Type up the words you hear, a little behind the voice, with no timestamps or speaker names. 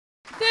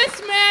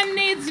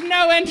needs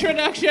no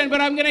introduction,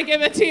 but I'm going to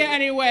give it to you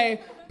anyway.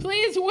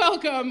 Please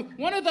welcome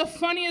one of the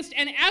funniest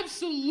and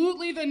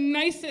absolutely the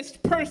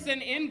nicest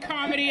person in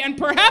comedy and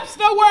perhaps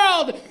the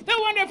world, the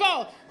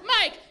wonderful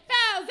Mike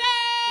Falzone!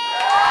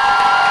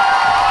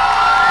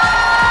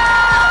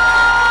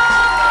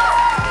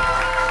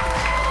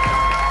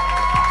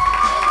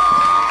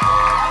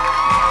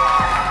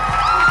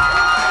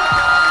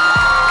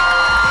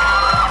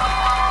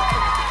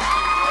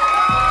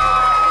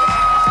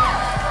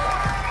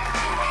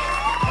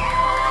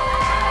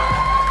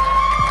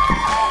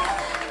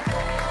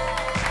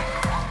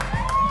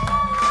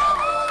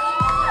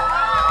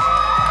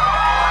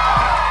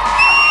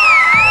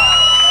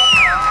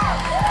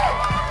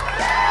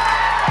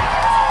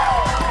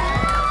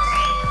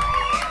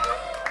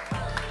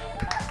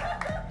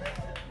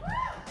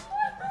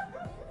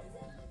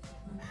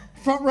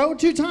 Front row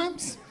 2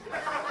 times?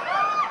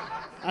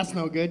 That's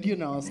no good. You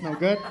know it's no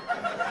good.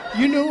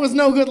 You knew it was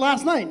no good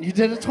last night, and you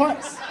did it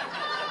twice.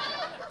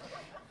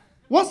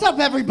 What's up,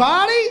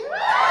 everybody?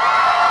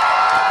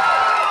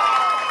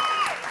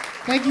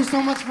 Thank you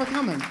so much for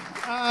coming.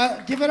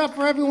 Give it up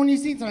for everyone you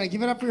see tonight.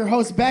 Give it up for your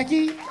host,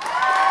 Becky. She's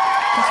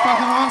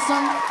fucking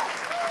awesome.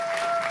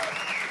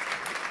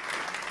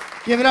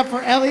 Give it up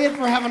for Elliot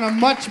for having a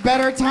much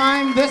better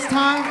time this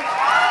time.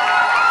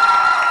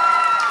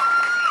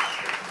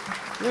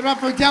 Give it up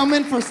for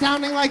Delman for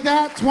sounding like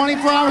that.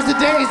 24 hours a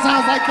day, he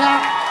sounds like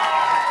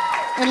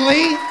that. And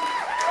Lee.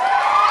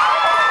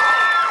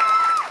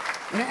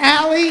 And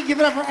Allie, give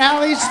it up for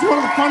Allie. She's one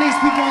of the funniest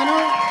people I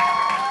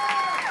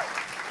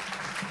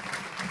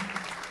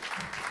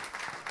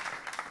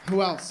know.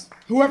 Who else?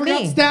 Whoever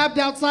got stabbed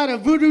outside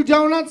of Voodoo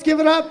Donuts, give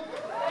it up.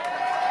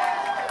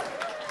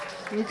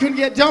 We couldn't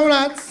get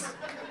donuts.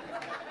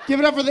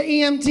 Give it up for the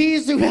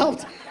EMTs who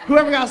helped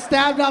whoever got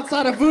stabbed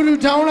outside of Voodoo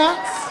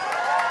Donuts.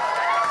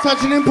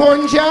 Such an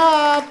important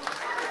job.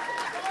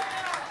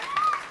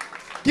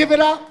 Give it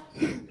up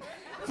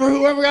for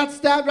whoever got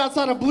stabbed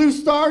outside of Blue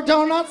Star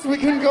Donuts. We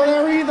couldn't go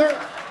there either.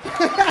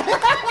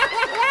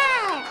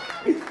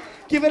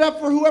 Give it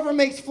up for whoever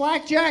makes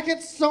flak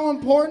jackets. So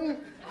important.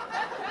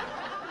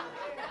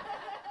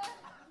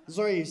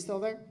 Zoya, you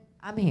still there?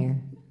 I'm here.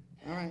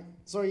 All right.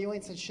 Zoya, you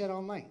ain't said shit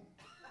all night.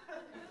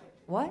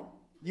 What?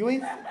 You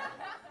ain't...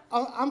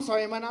 Oh, I'm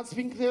sorry, am I not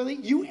speaking clearly?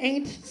 You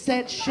ain't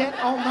said shit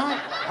all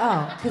night.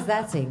 Oh, because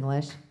that's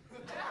English.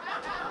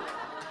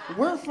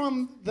 We're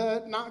from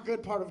the not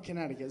good part of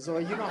Connecticut, so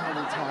you know how we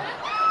talk.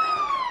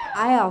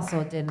 I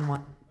also didn't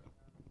want...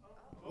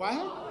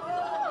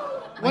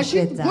 What? My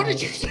shit died. What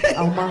did you say?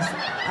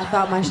 I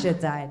thought my shit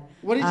died.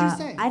 What did you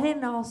say? I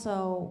didn't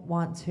also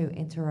want to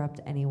interrupt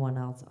anyone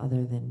else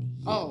other than you.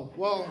 Oh,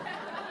 well,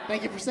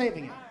 thank you for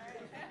saving it.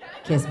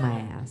 Kiss my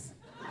ass.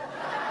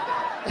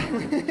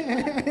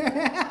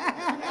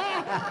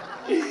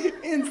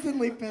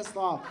 Instantly pissed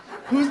off.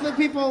 Who's the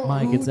people?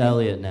 Mike, it's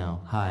Elliot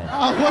now. Hi.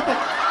 Oh, what the?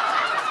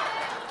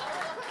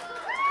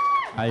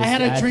 I had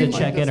to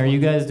check in. Are you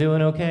guys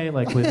doing okay?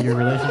 Like with your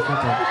relationship?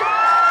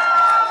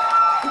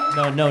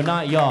 No,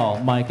 not y'all.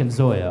 Mike and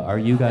Zoya. Are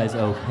you guys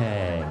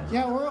okay?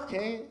 Yeah, we're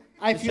okay.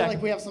 I feel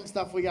like we have some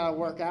stuff we gotta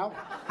work out.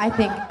 I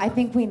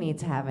think we need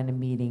to have a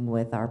meeting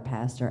with our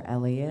pastor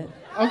Elliot.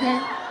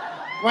 Okay.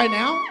 Right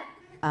now?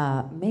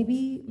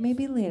 Maybe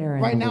later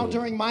in Right the now week.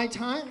 during my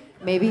time?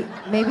 Maybe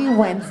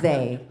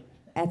Wednesday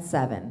at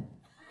 7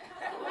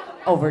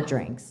 over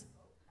drinks.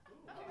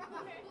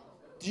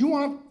 Do you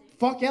want to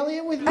fuck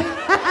Elliot with me?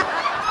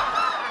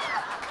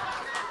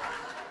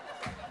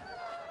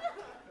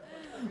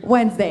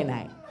 Wednesday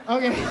night.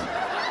 Okay.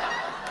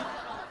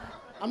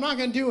 I'm not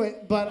gonna do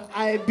it, but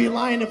I'd be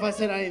lying if I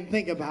said I didn't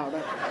think about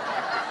it.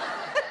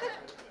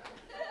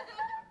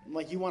 I'm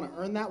like, you want to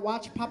earn that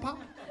watch, Papa?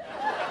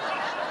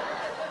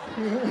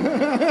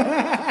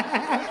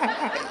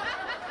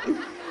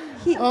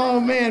 Oh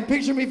man,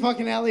 picture me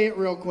fucking Elliot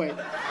real quick.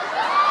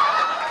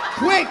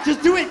 Quick,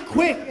 just do it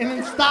quick and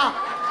then stop.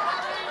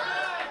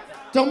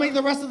 Don't make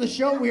the rest of the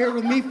show weird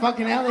with me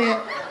fucking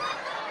Elliot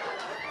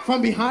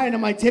from behind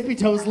on my tippy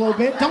toes a little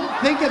bit. Don't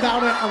think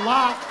about it a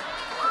lot.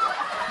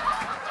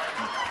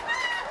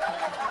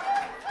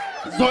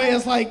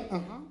 Zoya's like,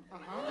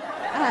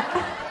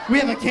 We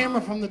have a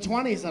camera from the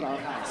 20s at our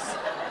house.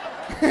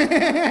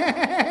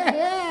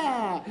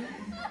 Yeah.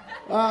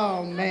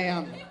 Oh,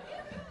 man.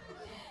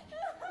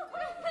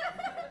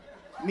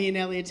 Me and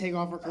Elliot take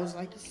off our clothes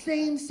like,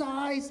 same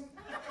size.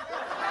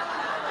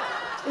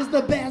 It's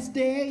the best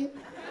day.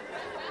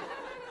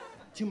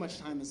 Too much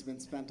time has been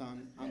spent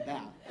on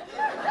that.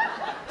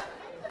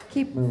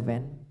 Keep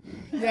moving.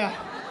 Yeah,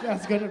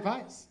 that's good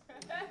advice.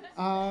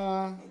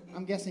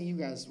 I'm guessing you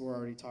guys were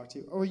already talked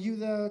to. Or were you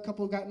the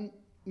couple who got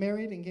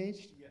married,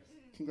 engaged? Yes.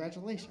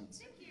 Congratulations.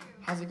 Thank you.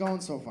 How's it going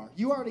so far?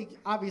 You already,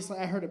 obviously,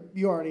 I heard it,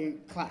 you already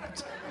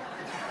clapped.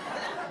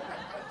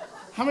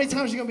 How many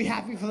times are you going to be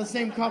happy for the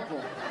same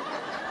couple?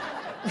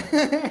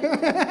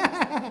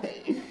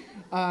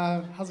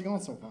 How's it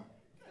going so far?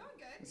 Going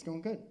good. It's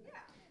going good? Yeah.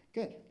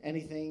 Good.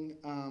 Anything,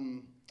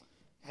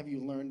 have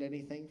you learned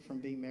anything from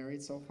being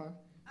married so far?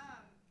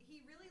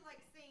 He really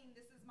likes saying,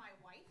 "This is my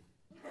wife."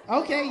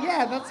 Okay,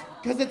 yeah, that's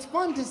because it's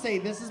fun to say,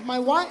 this is my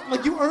wife.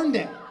 Like, you earned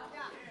it.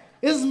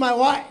 This is my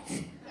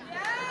wife.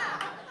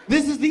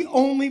 This is the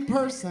only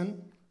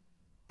person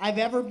I've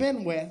ever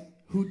been with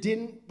who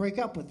didn't break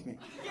up with me.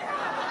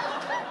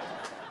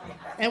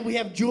 And we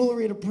have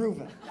jewelry to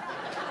prove it.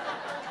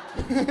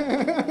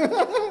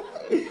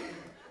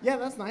 Yeah,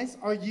 that's nice.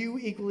 Are you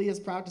equally as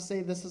proud to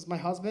say this is my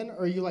husband, or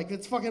are you like,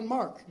 it's fucking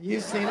Mark?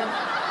 You've seen him? I'm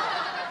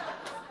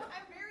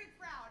very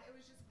proud. It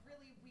was just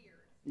really weird.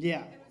 Yeah.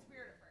 It was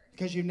weird at first.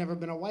 Because you've never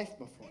been a wife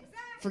before.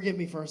 Exactly. Forgive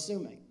me for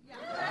assuming. Yeah.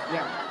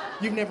 Yeah.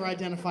 You've never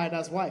identified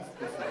as wife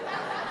before.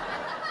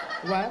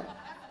 What?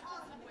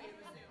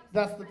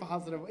 That's the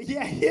positive way.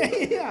 Yeah, yeah,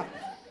 yeah.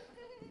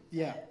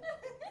 Yeah.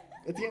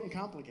 It's getting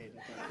complicated.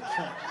 Though, for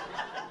sure.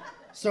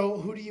 So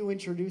who do you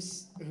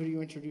introduce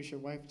your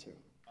wife to?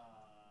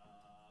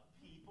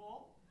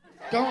 People.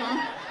 Go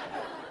on.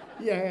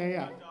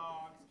 Yeah.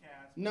 Dogs,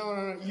 cats.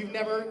 No. You've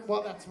never.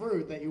 Well, that's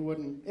rude that you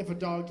wouldn't. If a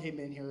dog came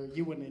in here,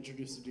 you wouldn't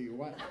introduce it to your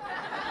wife.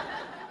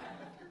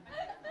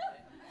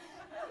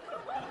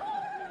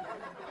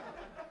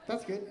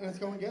 That's good. And it's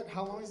going good.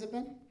 How long has it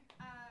been?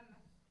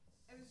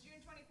 It was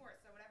June 24th,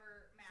 so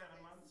whatever math 7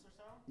 is. months or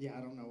so? Yeah,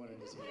 I don't know what it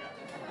is yet.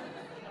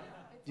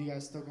 Do you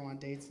guys still go on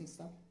dates and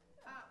stuff?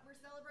 We're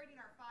celebrating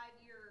our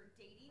 5-year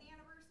dating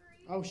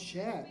anniversary Oh this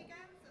shit.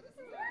 weekend, so this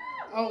is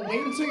Oh,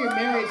 wait until you're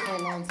married for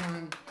a long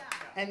time,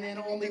 Yeah. and then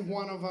only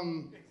one of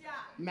them Yeah.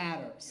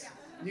 matters.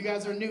 Yeah. You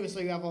guys are new, so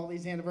you have all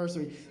these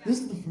anniversaries. This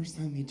is the first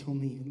time you told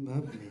me you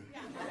loved me.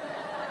 Yeah.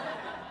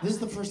 This is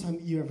the first time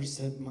you ever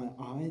said my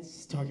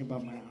eyes, talking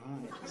about my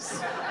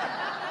eyes.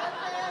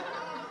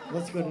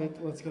 Let's go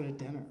to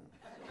dinner.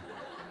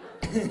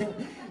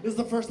 This is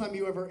the first time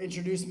you ever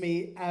introduced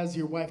me as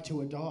your wife to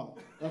a dog.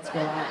 Let's go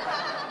out.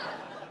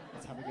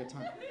 Let's have a good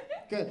time.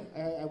 Good.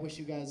 I wish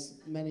you guys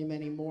many,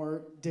 many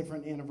more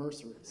different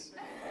anniversaries.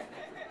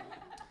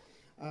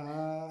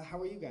 How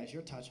are you guys?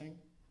 You're touching.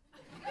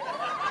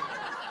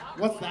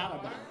 What's that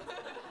about?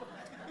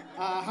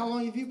 How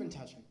long have you been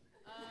touching?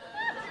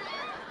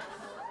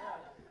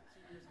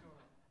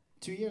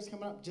 2 years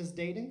coming up. Just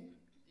dating?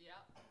 Yeah.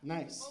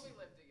 Nice. Well, we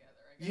live together.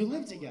 I guess You live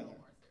that's a little together.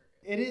 more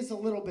serious. It is a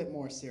little bit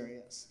more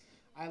serious.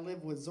 I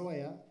live with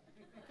Zoya.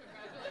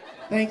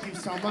 Thank you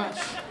so much.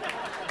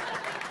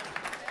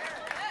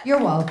 You're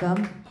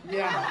welcome.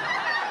 Yeah.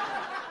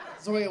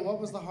 Zoya, what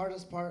was the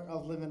hardest part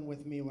of living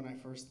with me when I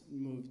first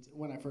moved,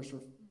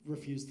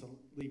 refused to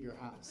leave your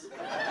house?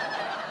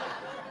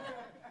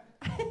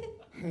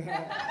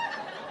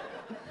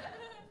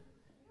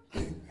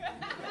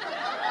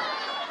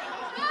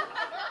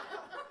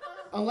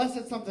 Unless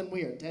it's something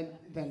weird,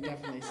 then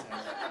definitely say it.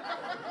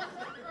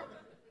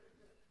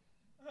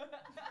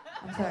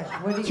 I'm sorry.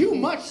 What do you, Too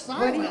much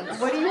silence.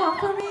 What do you want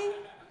from me?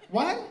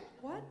 What?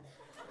 What?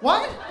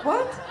 What?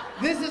 What?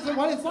 This isn't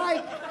what it's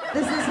like.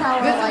 This is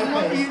how This our is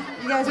what life is. you-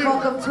 You guys dude.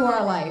 welcome to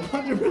our life.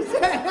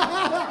 100%.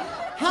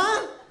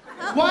 Huh?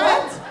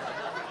 What?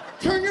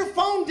 Turn your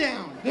phone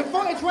down. It's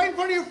right in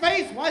front of your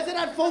face. Why is it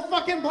at full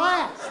fucking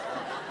blast?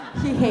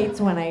 He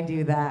hates when I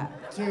do that.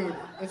 Dude,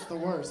 it's the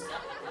worst.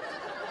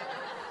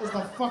 It's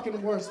the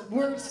fucking worst.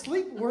 We're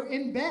asleep. We're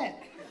in bed.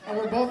 And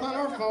we're both on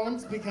our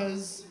phones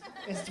because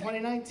it's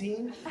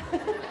 2019.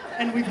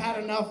 And we've had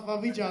enough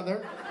of each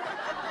other.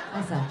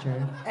 That's not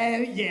true.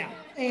 And yeah.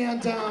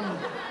 And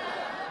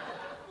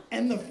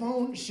the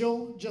phone,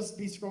 she'll just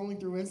be scrolling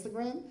through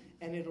Instagram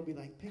and it'll be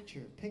like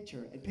picture.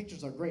 And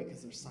pictures are great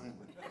because they're silent.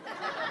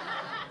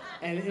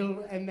 And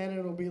then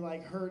it'll be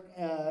like her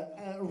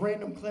a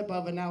random clip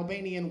of an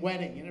Albanian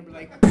wedding, and it'll be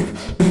like, I'm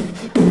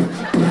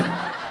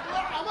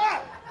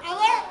up.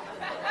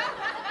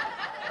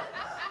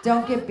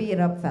 Don't get beat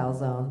up,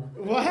 Falzone.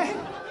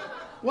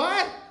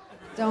 What?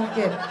 Don't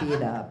get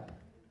beat up.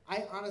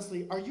 I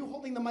honestly, are you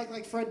holding the mic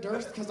like Fred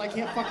Durst? Because I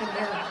can't fucking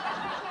hear it.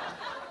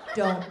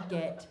 Don't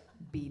get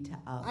beat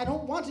up. I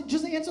don't want to.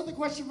 Just answer the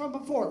question from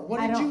before. What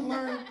did you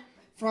learn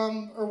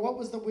from, or what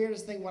was the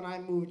weirdest thing when I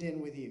moved in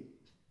with you?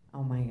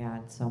 Oh my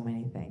God, so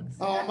many things.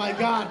 Oh my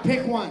God,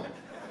 pick one.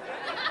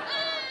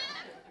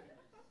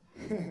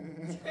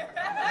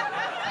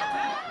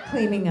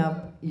 Cleaning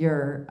up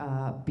your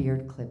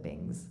beard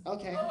clippings.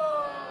 Okay.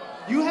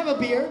 You have a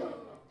beard?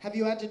 Have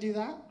you had to do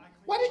that?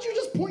 Why did you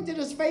just point at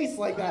his face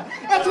like that?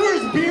 That's where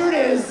his beard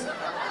is.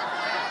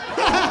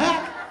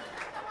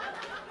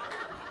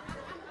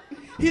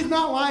 He's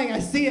not lying, I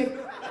see it.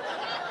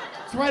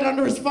 It's right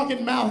under his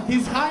fucking mouth.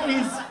 He's not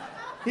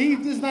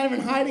even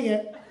hiding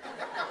it.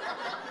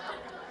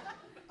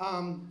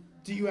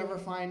 Do you ever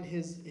find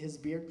his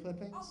beard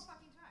clippings?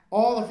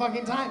 All the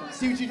fucking time. All the fucking time.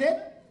 See what you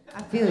did?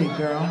 I feel you,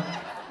 girl.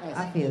 Nice.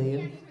 I feel you.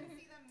 Can't even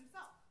see them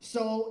himself.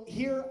 So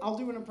here, I'll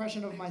do an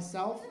impression of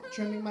myself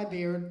trimming my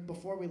beard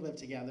before we lived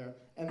together,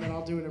 and then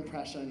I'll do an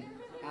impression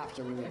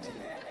after we lived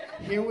together.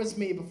 Here was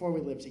me before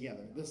we lived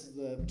together. This is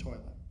the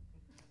toilet.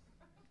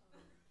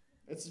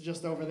 It's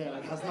just over there.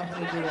 It has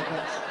nothing to do with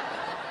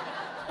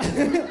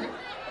this.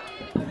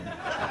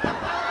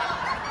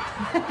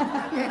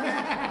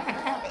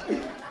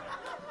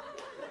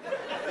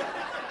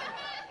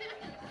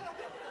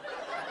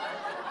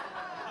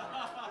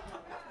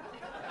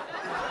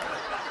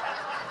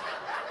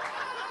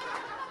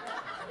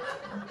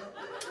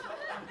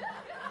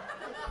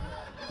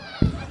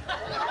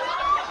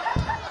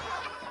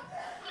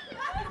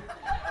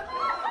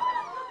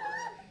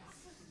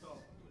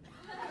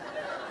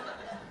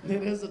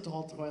 It is a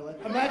tall toilet.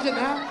 Imagine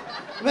that.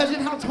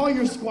 Imagine how tall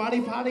your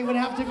squatty potty would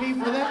have to be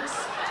for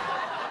this.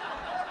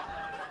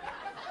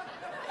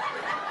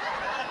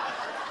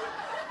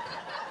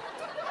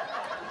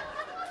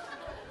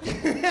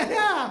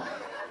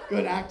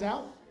 Good act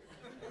out.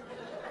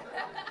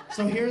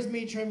 So here's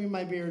me trimming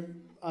my beard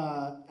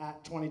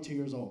at 22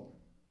 years old.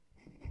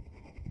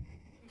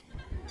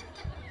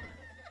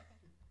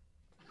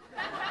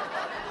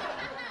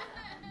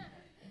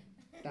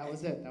 That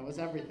was it. That was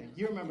everything.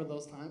 You remember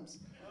those times.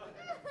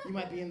 You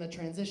might be in the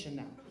transition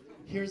now.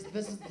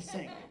 This is the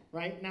sink,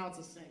 right? Now it's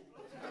a sink.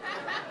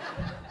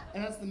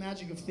 And that's the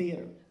magic of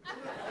theater.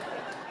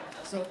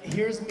 So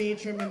here's me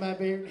trimming my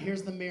beard.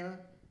 Here's the mirror.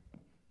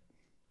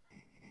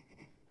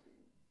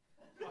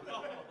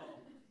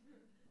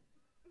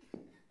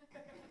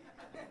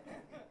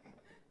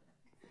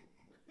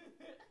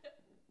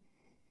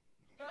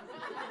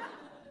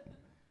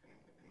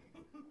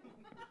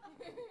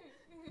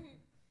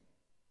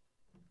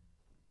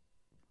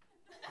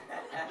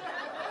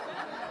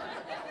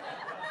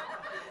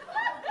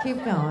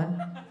 Keep going.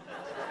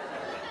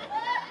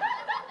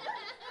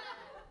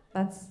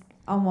 That's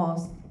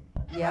almost,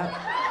 yep.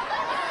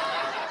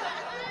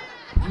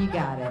 You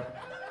got it.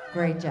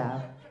 Great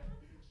job.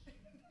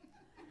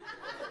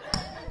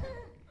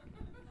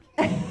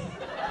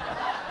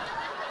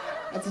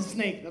 That's a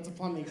snake. That's a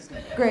plumbing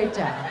snake. Great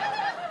job.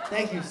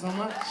 Thank you so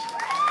much.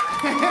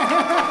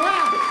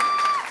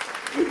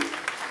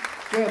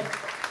 Good.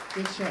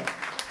 Good show.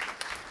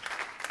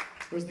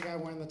 Where's the guy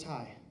wearing the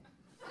tie?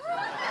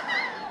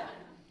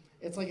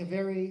 It's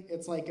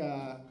like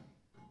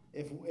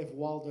if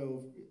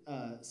Waldo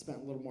spent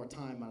a little more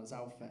time on his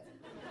outfit.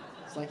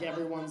 It's like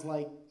everyone's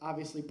like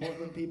obviously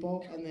Portland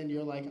people, and then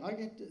you're like, I'll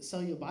get to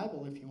sell you a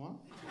Bible if you want.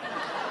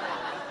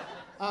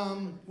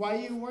 Why are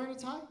you wearing a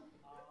tie? I wore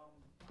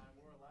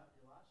your last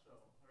show,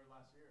 or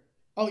last year.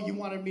 Oh, you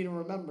wanted me to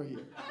remember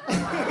you.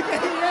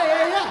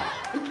 Yeah.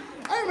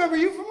 I remember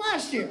you from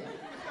last year.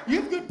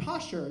 You have good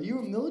posture. Are you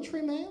a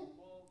military man?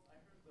 Well, I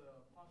heard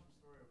the posture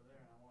story over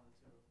there, and I wanted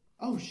to.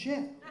 Oh,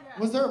 shit.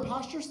 Was there a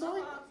posture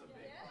story?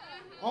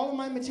 All of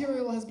my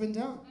material has been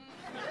done.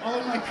 All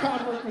of my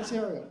CROWDWORK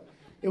material.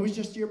 It was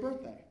just your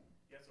birthday.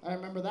 I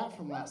remember that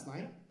from last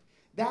night.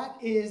 That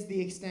is the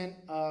extent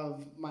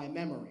of my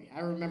memory.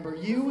 I remember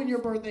you and your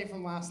birthday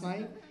from last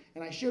night,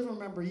 and I should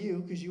remember you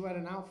because you had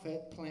an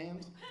outfit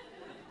planned.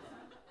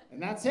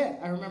 And that's it.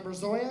 I remember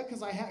Zoya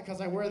because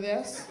I wear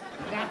this.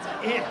 That's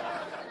it.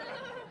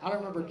 I don't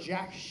remember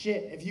jack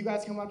shit. If you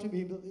guys come up to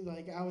me and be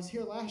like, I was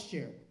here last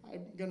year,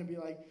 I'm gonna be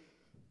like,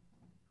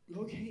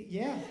 okay,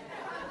 yeah.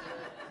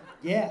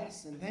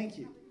 Yes, and thank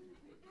you.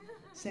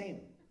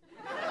 Same.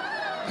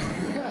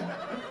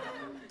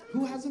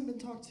 Who hasn't been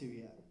talked to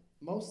yet?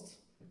 Most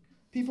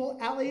people?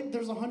 Allie,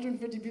 there's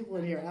 150 people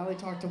in here. Allie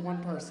talked to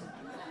one person.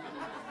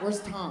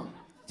 Where's Tom?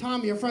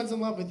 Tom, your friend's in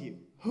love with you.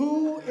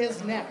 Who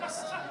is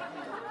next?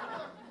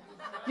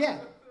 Yeah.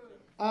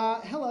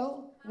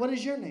 Hello. What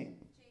is your name?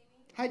 Jamie.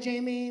 Hi,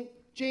 Jamie.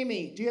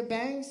 Jamie, do you have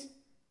bangs?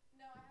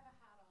 No, I have a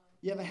hat on.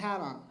 You have a hat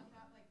on.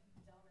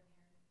 I've got like Delman hair.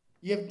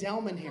 You have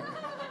Delman hair.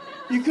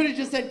 You could have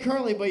just said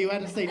curly, but you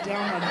had to say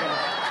Delman hair.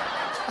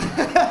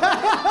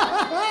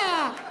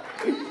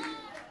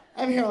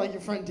 I have hair like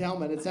your friend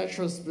Delman. It's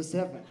extra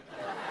specific.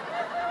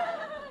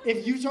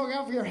 If you took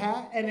off your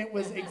hat and it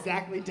was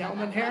exactly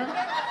Delman hair,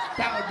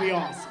 that would be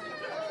awesome.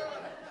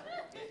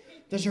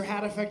 Does your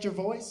hat affect your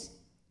voice?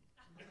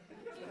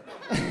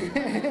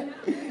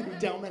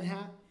 Delman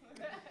hat.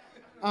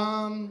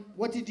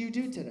 What did you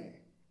do today?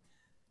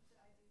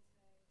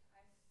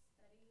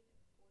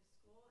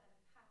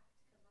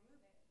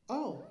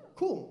 Oh,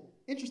 cool.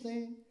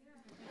 Interesting.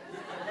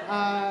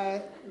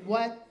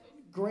 What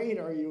grade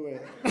are you in?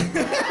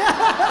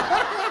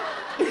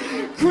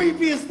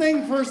 Creepiest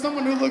thing for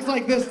someone who looks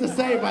like this to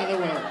say, by the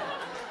way.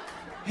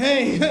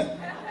 Hey,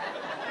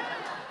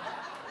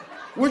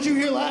 weren't you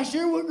here last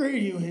year? What grade are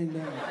you in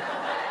now?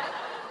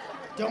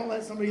 Don't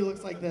let somebody who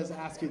looks like this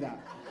ask you that.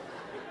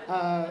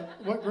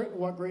 What grade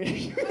are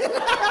you in? I'm in school.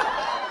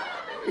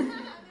 I'm in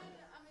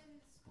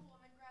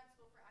grad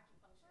school for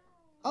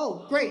acupuncture.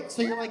 Oh, great.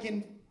 So you're like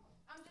in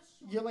I'm just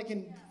short. You're like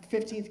in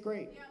 15th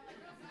grade. Yeah,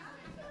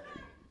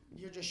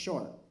 You're just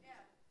short. yeah.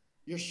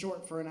 You're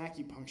short for an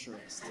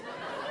acupuncturist.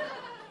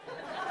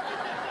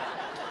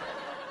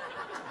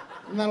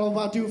 And that'll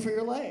about do for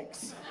your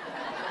legs.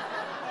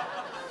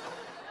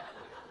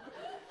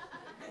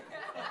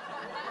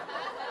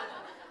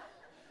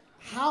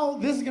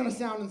 This is gonna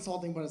sound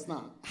insulting, but it's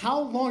not. How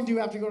long do you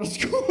have to go to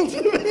school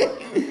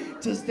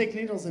to stick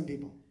needles in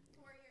people?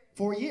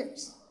 4 years. 4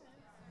 years.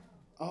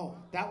 Oh,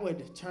 that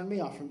would turn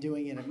me off from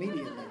doing it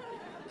immediately.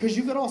 Because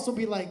you could also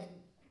be like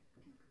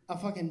a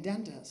fucking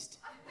dentist.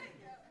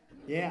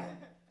 Yeah.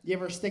 You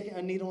ever stick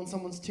a needle in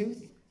someone's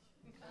tooth?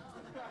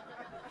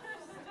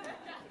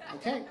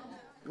 Okay.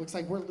 Looks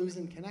like we're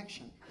losing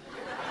connection.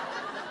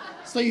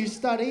 So you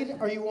studied?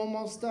 Are you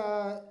almost,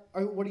 what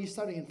are you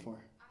studying for?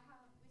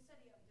 We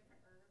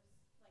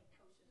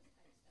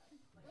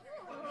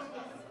study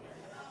different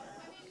herbs, like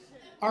potions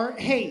type stuff.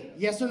 Hey,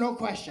 yes or no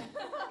question.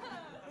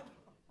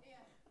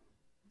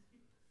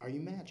 Are you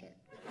magic?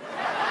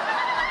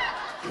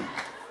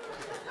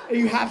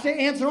 You have to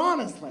answer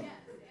honestly.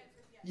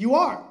 You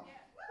are.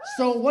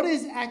 So what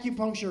is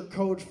acupuncture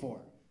code for?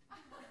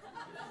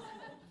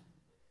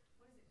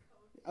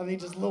 Are they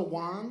just little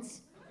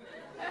wands?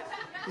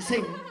 You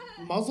say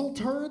muzzle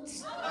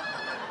turds?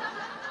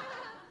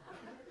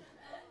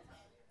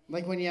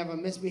 Like when you have a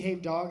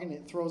misbehaved dog and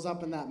it throws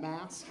up in that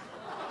mask?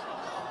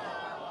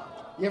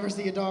 You ever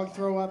see a dog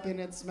throw up in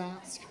its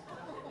mask?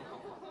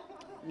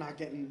 Not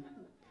getting...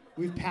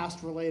 We've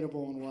passed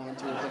relatable and we're on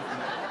to a different...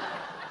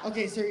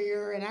 Okay, so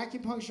you're an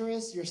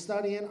acupuncturist, you're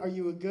studying. Are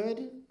you a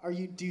good?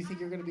 Do you think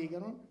you're going to be a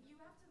good one? You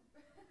have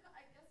to,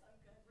 I guess I'm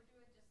good. We're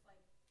doing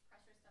just like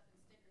pressure stuff and stickers. You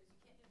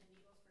can't do the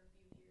needles for a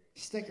few years.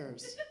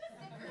 Stickers.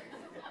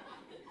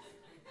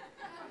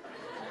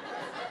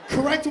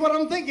 Correct what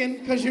I'm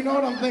thinking, because you know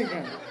what I'm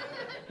thinking.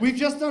 We've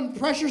just done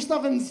pressure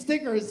stuff and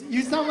stickers.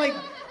 You sound like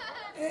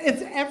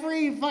it's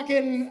every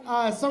fucking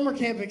summer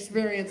camp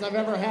experience I've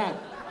ever had.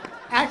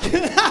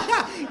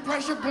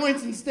 Pressure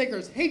points and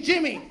stickers. Hey,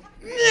 Jimmy.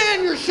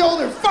 Man, your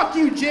shoulder. Fuck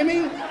you,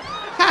 Jimmy.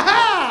 Ha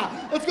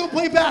ha! Let's go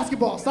play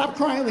basketball. Stop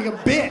crying like a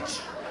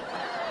bitch.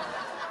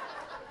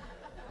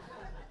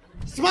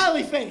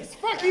 Smiley face.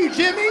 Fuck you,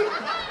 Jimmy.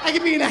 I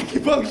can be an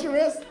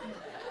acupuncturist.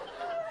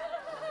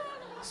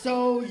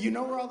 So you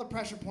know where all the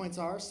pressure points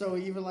are. So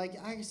you were like,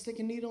 I can stick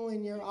a needle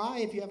in your eye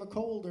if you have a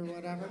cold or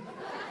whatever. Yeah,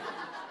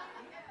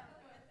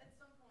 at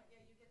some point, yeah,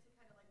 you get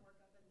to kind of like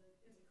work up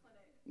in the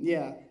clinic.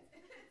 Yeah.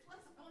 It's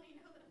less funny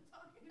now that I'm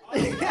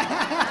talking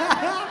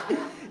about it.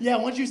 Yeah,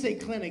 once you say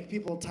clinic,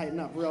 people tighten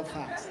up real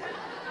fast.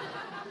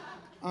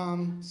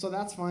 So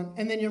that's fun.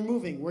 And then you're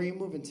moving. Where are you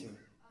moving to? We're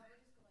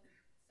just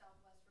going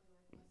southwest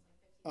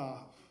from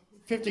northwest,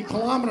 like 50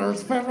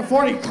 kilometers,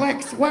 40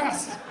 clicks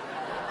west.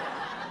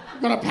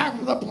 I'm gonna pack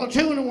with a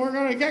platoon and we're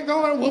gonna get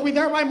going. We'll be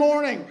there by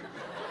morning.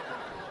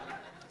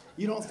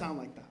 You don't sound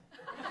like that.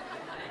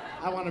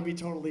 I wanna be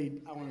fair to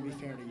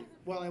you.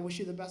 Well, I wish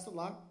you the best of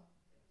luck.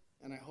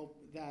 And I hope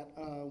that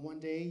one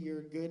day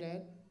you're good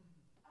at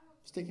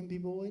sticking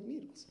people with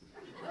needles.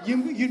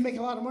 You'd make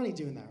a lot of money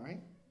doing that,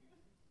 right?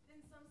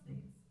 in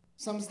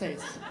some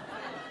states. Some states.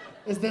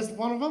 Is this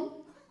one of them?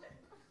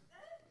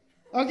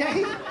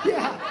 Okay,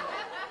 yeah.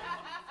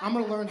 I'm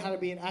gonna learn how to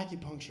be an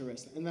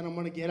acupuncturist, and then I'm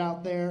gonna get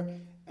out there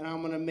and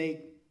I'm gonna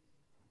make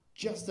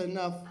just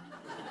enough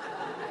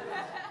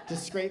to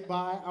scrape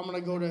by. I'm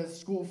gonna go to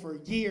school for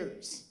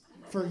years,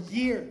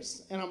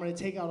 and I'm gonna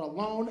take out a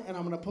loan and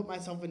I'm gonna put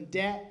myself in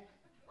debt,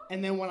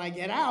 and then when I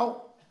get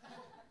out,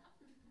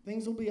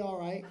 things will be all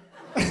right.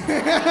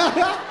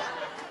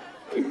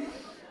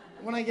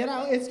 When I get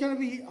out, it's gonna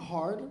be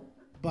hard,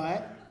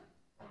 but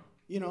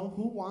you know,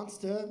 who wants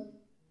to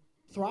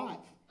thrive?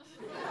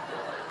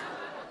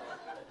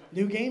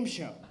 New game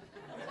show.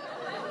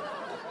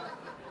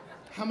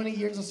 How many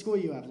years of school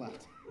you have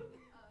left? 2.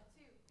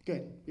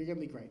 Good. You're gonna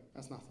be great.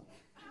 That's nothing.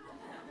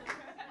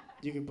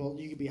 You could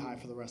be high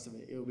for the rest of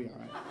it. It'll be all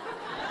right.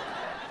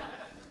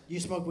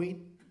 You smoke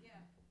weed? Yeah.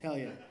 Hell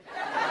yeah.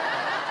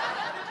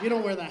 You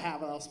don't wear that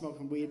hat without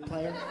smoking weed,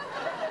 player.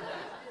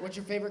 What's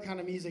your favorite kind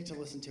of music to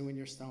listen to when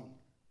you're stoned?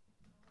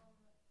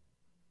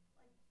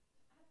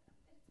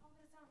 It's all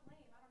gonna sound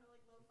lame. I don't know,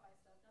 like lo-fi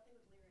stuff. Nothing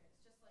with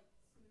lyrics. Just like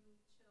smooth,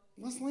 chill.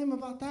 What's lame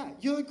about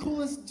that? You're the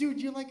coolest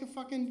dude. You're like a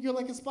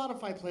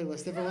Spotify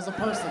playlist if it was a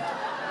person.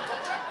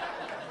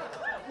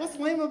 What's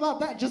lame about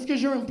that? Just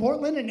because you're in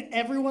Portland and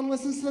everyone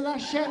listens to that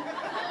shit?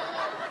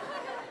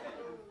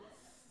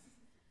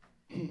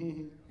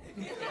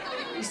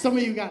 Some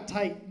of you got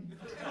tight.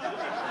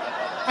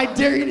 I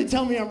dare you to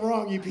tell me I'm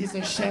wrong, you piece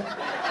of shit.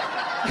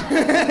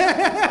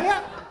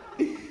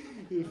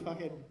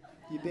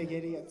 You big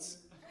idiots.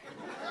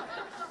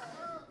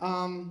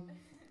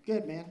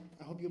 Good, man.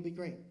 I hope you'll be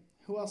great.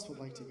 Who else would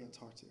like to get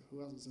talked to?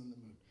 Who else is in the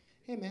mood?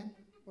 Hey, man,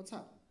 what's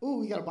up?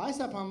 Ooh, you got a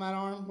bicep on that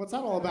arm. What's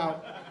that all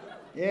about?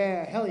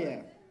 Yeah, hell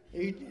yeah.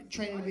 Are you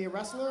training to be a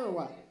wrestler or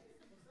what?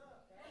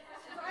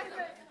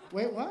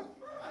 Wait, what?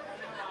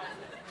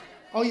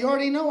 Oh, you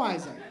already know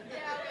Isaac?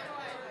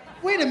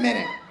 Wait a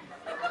minute.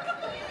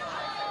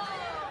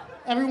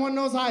 Everyone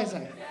knows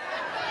Isaac.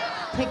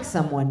 Pick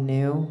someone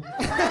new.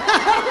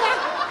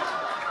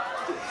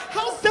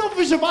 How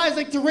selfish of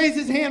Isaac to raise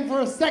his hand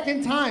for a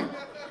second time.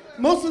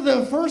 Most of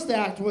the first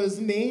act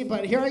was me,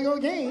 but here I go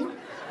again.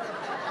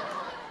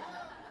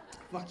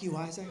 Fuck you,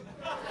 Isaac.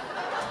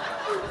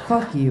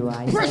 Fuck you,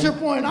 Isaac. Pressure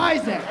point,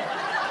 Isaac.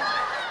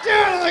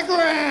 Down on the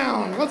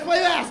ground. Let's play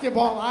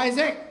basketball,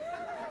 Isaac.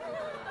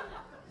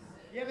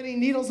 You have any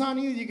needles on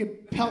you you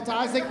could pelt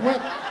Isaac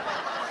with?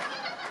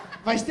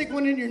 If I stick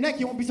one in your neck,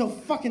 you won't be so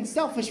fucking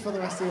selfish for the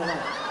rest of your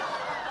life.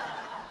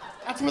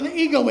 That's where the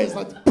ego is.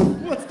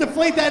 Let's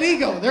deflate that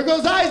ego. There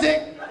goes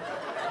Isaac.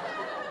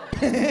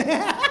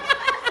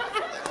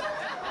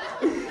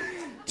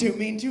 Too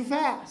mean, too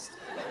fast.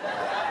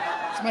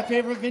 It's my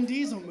favorite Vin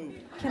Diesel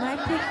movie. Can I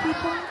pick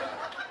people?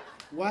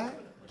 What?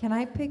 Can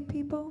I pick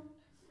people?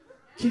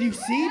 Can you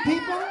see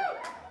people?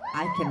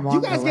 I can walk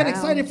You guys around. get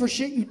excited for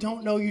shit you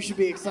don't know you should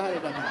be excited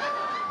about.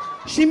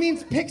 She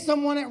means pick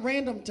someone at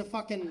random to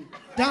fucking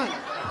done.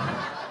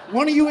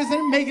 One of you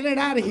isn't making it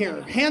out of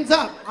here. Hands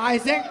up,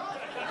 Isaac.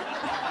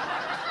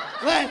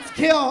 Let's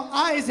kill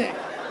Isaac.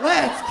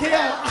 Let's kill.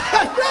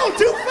 No,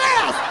 too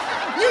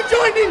fast. You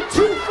joined in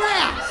too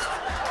fast.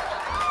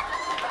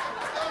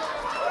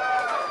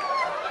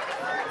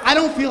 I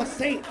don't feel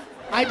safe.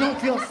 I don't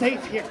feel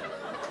safe here.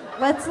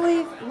 Let's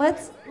leave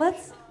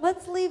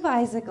leave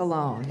Isaac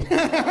alone.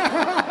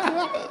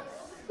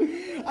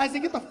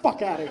 Isaac, get the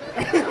fuck out of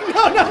here.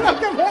 No,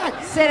 come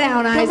back. Sit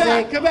down,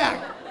 Isaac. Come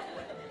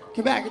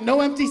back.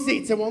 No empty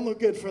seats. It won't look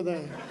good for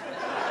the...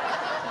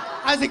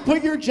 Isaac,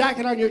 put your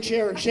jacket on your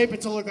chair and shape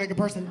it to look like a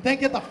person. Then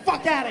get the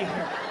fuck out of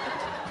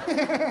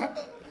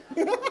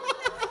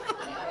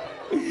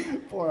here.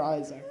 Poor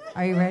Isaac.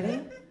 Are you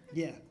ready?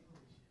 Yeah.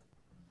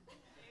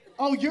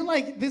 Oh, you're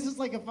like, this is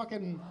like a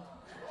fucking...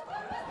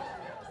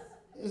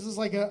 This is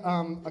like a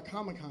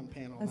Comic-Con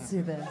panel. Let's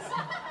do this.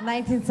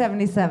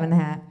 1977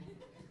 hat.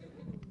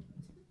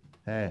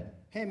 Hey.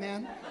 Hey,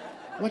 man.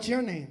 What's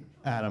your name?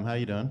 Adam, how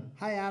you doing?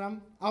 Hi,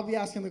 Adam. I'll be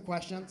asking the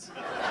questions.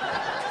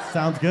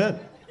 Sounds good.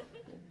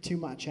 Too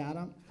much,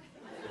 Adam.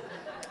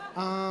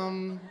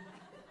 Adam,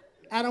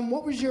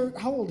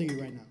 how old are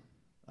you right now?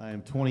 I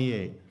am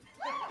 28.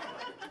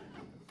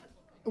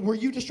 Were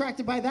you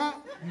distracted by that?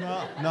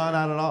 No, not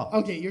at all.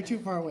 Okay, you're too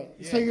far away.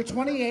 Yeah. So you're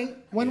 28.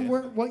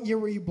 What year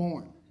were you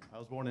born? I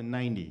was born in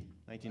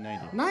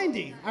 1990.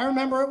 90. I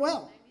remember it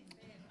well.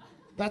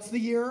 That's the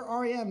year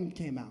R.E.M.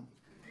 came out.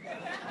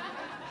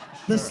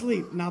 The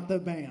Sleep, not the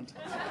band.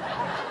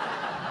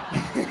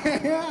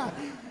 Yeah.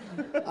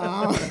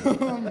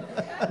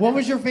 What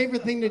was your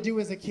favorite thing to do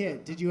as a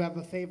kid? Did you have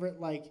a favorite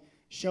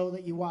show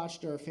that you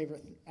watched or a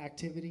favorite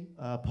activity?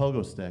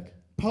 Pogo stick.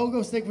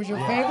 Pogo stick was your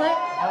favorite?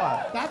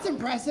 Oh. That's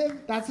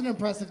impressive. That's an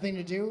impressive thing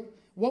to do.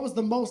 What was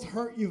the most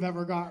hurt you've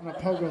ever gotten a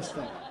pogo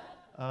stick?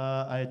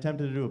 I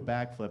attempted to do a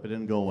backflip. It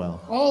didn't go well.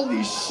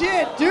 Holy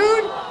shit,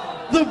 dude!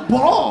 The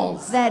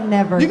balls! That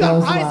never You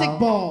got goes Isaac well.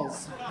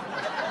 balls.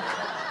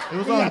 It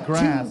was You on got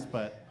grass, two-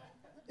 but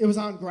It was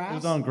on grass? it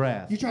was on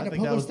grass. You tried I to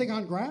think that pogo was- stick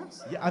on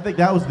grass? Yeah, I think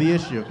that was the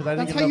issue because I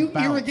didn't That's get how you enough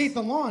bounce. irrigate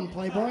the lawn,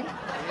 Playboy.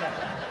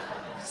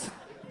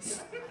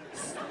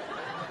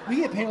 We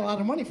get paid a lot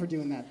of money for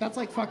doing that. That's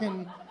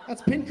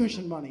that's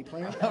pincushion money,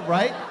 player.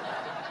 Right?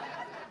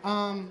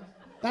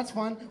 That's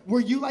fun. Are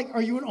you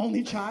an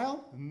only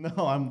child? No,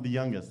 I'm the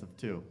youngest of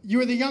two. You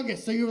were the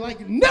youngest, so you were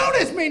like,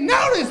 notice me,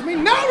 notice me,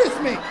 notice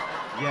me.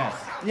 Yes.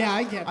 Yeah,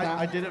 I get that.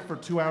 I did it for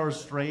 2 hours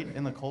straight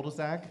in the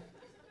cul-de-sac.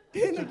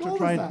 In the to try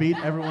cul-de-sac. and beat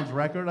everyone's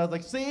record. I was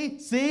like,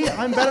 see,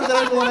 I'm better than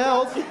everyone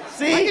else.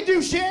 See? I can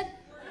do shit.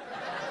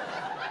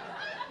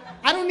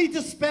 I don't need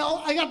to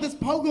spell. I got this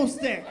pogo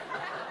stick.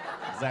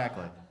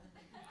 Exactly.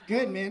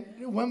 Good, man.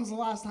 When was the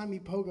last time you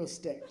pogo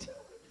sticked?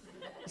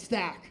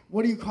 Stack.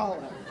 What do you call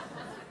it?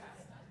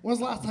 When was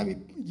the last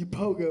time you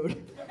pogoed?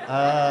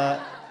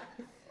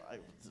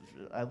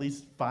 At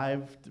least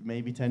 5 to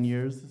maybe 10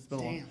 years. It's been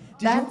a long.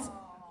 Damn. That's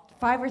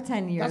 5 or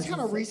 10 years. That's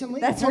kind of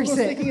recently. That's pogo recent.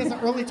 sticking as an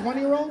early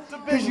 20-year-old? It's a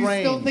big Because you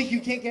still range. think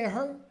you can't get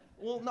hurt?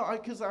 Well, no,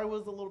 because I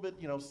was a little bit,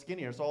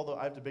 skinnier, so although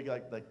I have to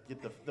get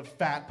the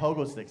fat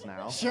pogo sticks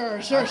now. Sure.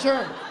 It's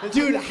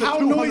Dude, the how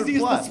 200 noisy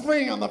is the plus.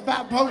 spring on the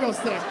fat pogo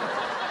stick?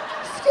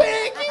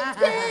 Squeaky,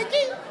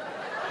 squeaky.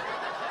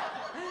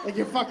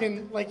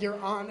 Like your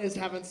aunt is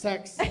having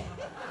sex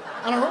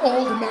on her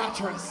old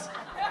mattress.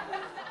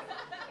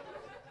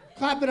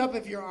 Clap it up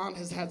if your aunt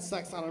has had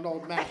sex on an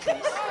old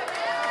mattress.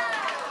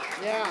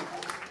 Yeah.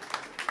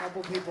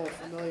 Couple people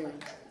familiar.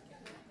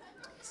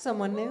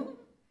 Someone new?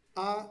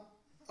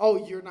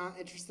 Oh, you're not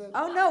interested?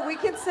 Oh no, we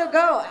can still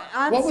go.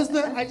 What was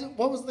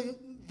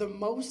the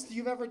most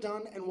you've ever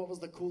done, and what was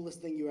the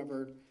coolest thing you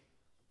ever?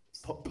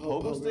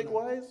 Pogo stick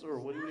wise, or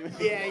what do you mean?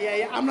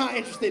 Yeah. I'm not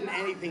interested in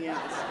anything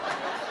else.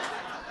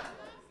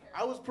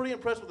 I was pretty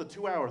impressed with the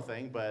 2-hour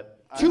thing, but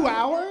 2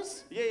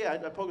 hours? Yeah, I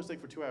pogo stick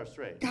for 2 hours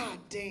straight. God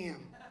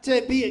damn.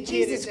 To be a kid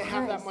Jesus and to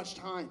have that Christ.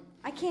 much time.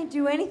 I can't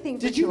do anything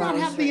for Did you 2 not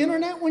hours have the straight.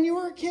 internet when you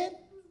were a kid?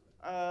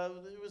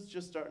 It was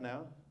just starting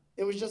out.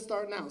 It was just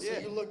starting out. So Yeah.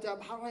 you looked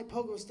up, how do I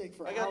pogo stick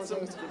for I got hours?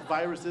 some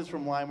viruses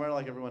from LimeWire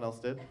like everyone else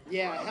did.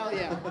 Yeah, hell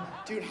yeah.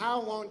 Dude, how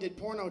long did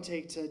porno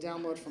take to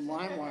download from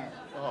LimeWire?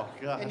 Oh,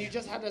 gosh. And you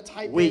just had to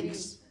type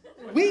Weeks.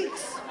 in...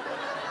 Weeks?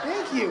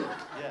 Thank you.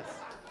 Yes.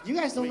 You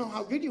guys don't know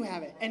how good you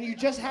have it. And you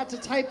just had to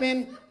type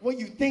in what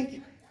you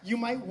think you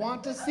might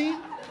want to see.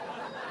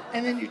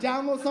 And then you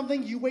download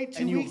something, you wait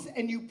 2 weeks,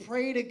 and you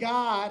pray to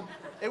God.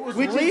 It was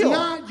which real. is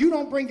not, you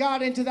don't bring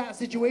God into that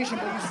situation,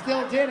 but you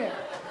still did it.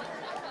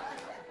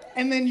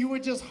 And then you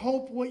would just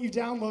hope what you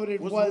downloaded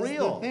was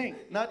real. the thing.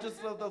 Not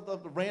just the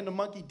random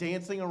monkey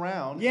dancing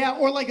around. Yeah,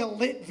 or like a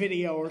lit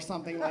video or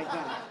something like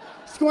that.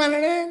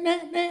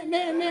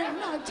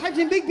 I typed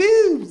in big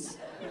boobs.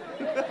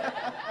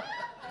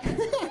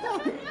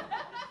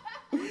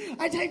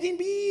 I typed in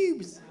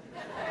boobs.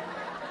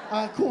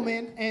 Cool,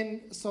 man.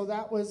 And so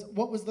that was,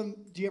 do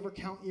you ever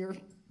count your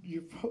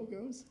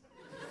pogos?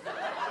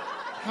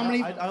 How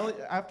many?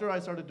 After I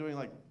started doing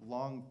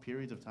long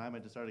periods of time, I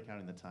just started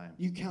counting the time.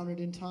 You counted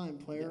in time,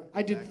 player. Yeah,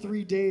 I did exactly.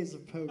 3 days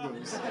of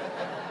pogos.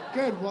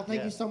 Good. Well, thank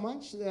Yeah. you so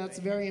much. That's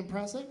very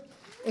impressive.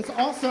 It's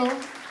also,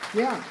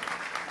 yeah.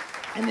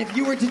 And if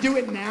you were to do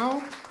it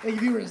now, like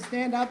if you were to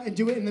stand up and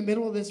do it in the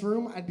middle of this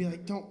room, I'd be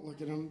like, don't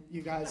look at him,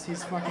 you guys.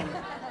 He's fucking,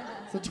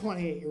 it's a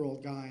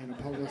 28-year-old guy in a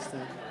pogo stick.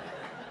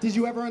 Did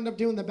you ever end up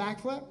doing the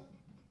backflip?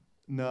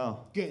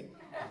 No. Good.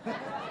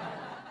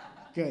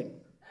 Good.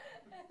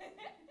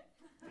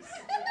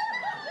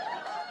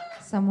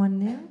 Someone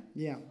new?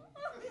 Yeah.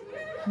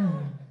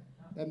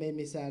 That made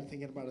me sad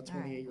thinking about a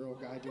 28-year-old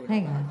guy doing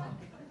Hang it. on.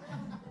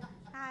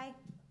 Hi.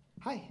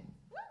 Hi.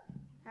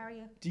 How are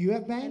you? Do you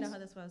have I bangs? know how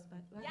this was, but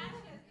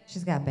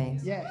She's got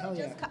bangs. Yeah, hell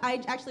yeah.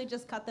 I actually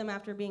just cut them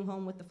after being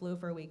home with the flu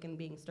for a week and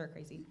being stir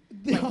crazy.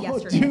 Oh,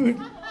 yesterday. dude.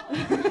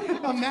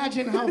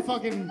 Imagine how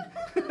fucking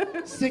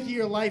sick of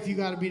your life you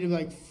gotta be to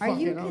like, fuck Are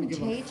you it, I don't give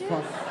a contagious?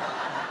 fuck.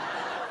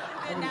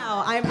 Good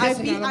now. I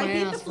Pissing beat out of my the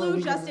ass for a flu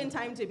week just and- in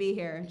time to be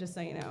here, just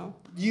so you know.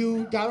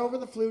 You got over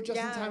the flu just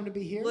in time to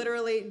be here?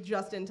 Literally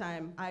just in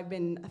time. I've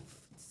been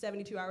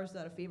 72 hours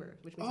without a fever,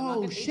 which means I'm not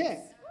Oh, gonna shit.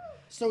 AIDS.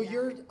 So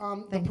you're,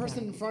 the Thank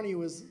person God. in front of you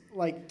was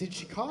like, did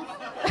she cough?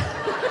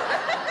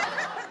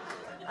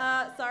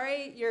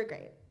 Sorry, you're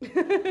great.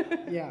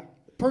 Yeah.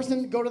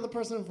 Go to the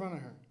person in front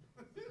of her.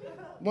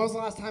 When was the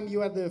last time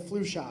you had the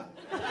flu shot?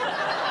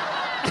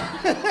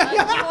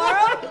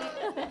 Tomorrow?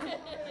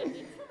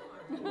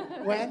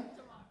 When?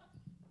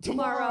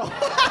 Tomorrow.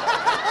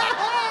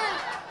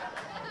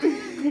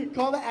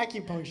 Call the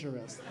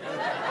acupuncturist.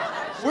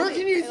 Where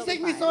can you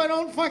stick me so I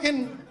don't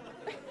fucking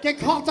get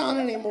coughed on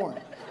anymore?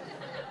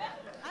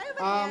 I have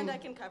a hand I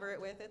can cover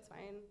it with. It's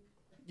fine.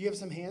 Do you have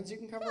some hands you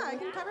can cover? Yeah, I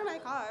with? can cover my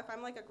cough.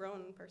 I'm like a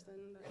grown person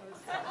that knows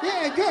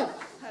Yeah, good.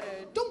 how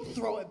to. Don't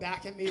throw it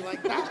back at me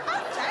like that.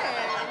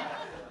 Dang.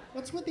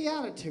 What's with the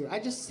attitude? I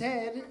just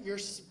said you're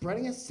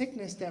spreading a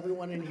sickness to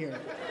everyone in here,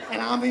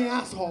 and I'm the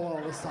asshole all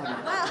of a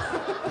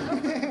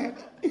sudden.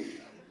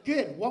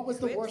 Good. What was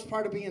the worst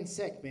part of being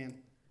sick, man?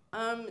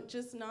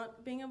 Just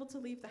not being able to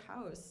leave the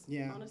house.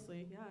 Yeah.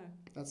 Honestly, yeah.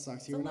 That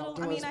sucks. It's You're a an little.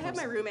 outdoors I mean, I have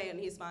my person. roommate and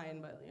he's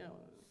fine, but you know.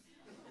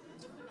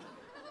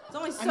 It's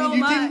only so I mean,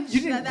 much.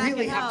 you didn't that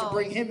really can have to help.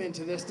 bring him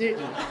into this, did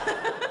you?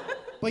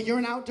 But you're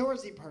an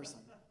outdoorsy person,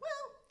 Well,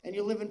 and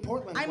you live in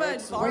Portland, I'm where a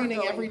it's raining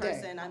bar-going every day.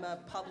 person. I'm a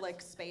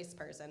public space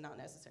person, not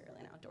necessarily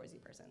an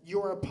outdoorsy person.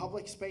 You're a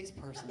public space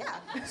person.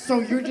 Yeah. So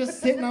you're just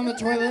sitting on the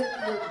toilet,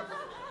 you're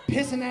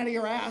pissing out of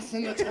your ass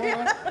in the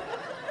toilet,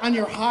 on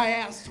your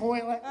high-ass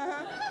toilet,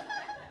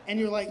 and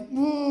you're like,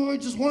 "Ooh, I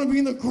just want to be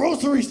in the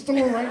grocery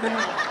store right now.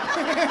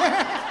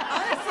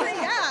 Honestly,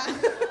 yeah.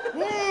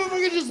 Oh, if I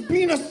could just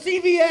be in a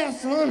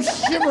CVS, and I'm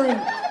shivering."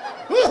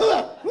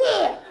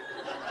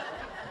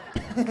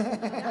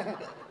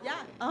 Yeah,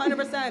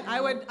 100%.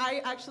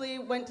 I actually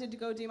went to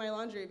go do my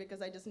laundry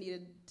because I just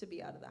needed to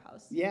be out of the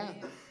house. Yeah.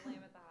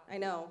 I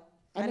know.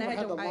 I've And I never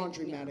had the to-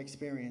 laundromat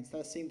experience.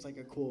 That seems like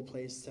a cool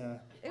place to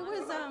It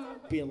was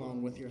be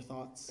alone with your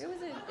thoughts. it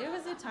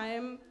was a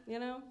time, you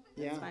know.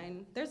 Yeah. It's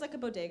fine. There's like a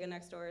bodega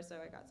next door, so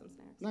I got some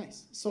snacks.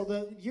 Nice. So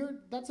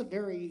that's a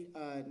very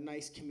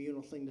nice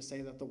communal thing to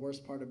say, that the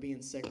worst part of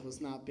being sick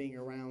was not being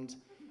around.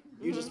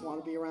 You just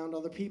want to be around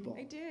other people.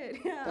 I did.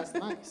 Yeah. That's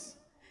nice.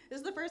 This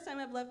is the first time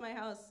I've left my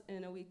house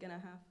in a week and a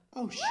half.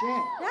 Oh shit.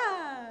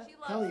 Yeah.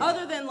 Hell yeah.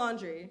 Other than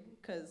laundry,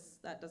 because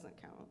that doesn't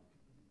count.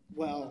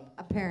 Well,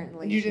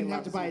 Apparently. and you she didn't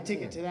have to loves buy a you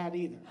ticket too. to that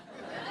either.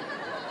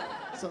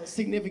 So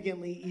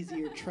significantly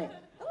easier trip.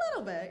 A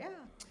little bit,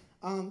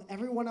 yeah.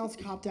 Everyone else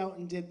copped out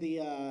and did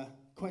the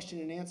question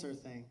and answer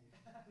thing.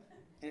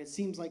 And it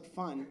seems like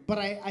fun. But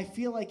I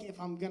feel like if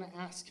I'm going to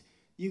ask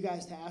you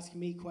guys to ask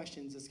me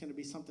questions, it's going to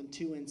be something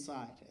too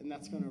inside, and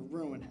that's going to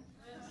ruin it.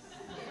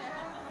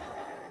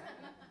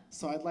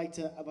 So I'd like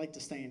to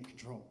stay in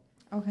control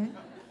Okay.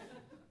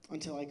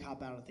 until I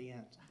cop out at the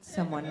end.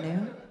 Someone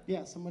new?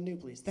 Yeah, someone new,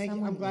 please. Thank you.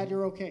 Someone I'm glad new.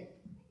 you're okay.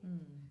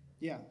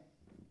 Yeah.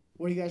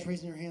 What are you guys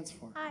raising your hands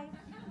for? Hi.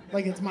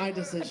 Like it's my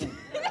decision.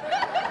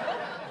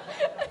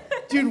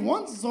 Dude,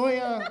 once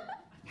Zoya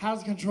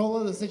has control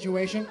of the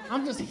situation,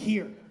 I'm just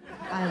here.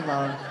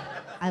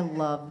 I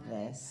love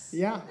this.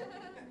 Yeah.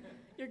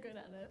 You're good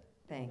at it.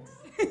 Thanks.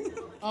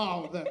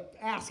 Oh, the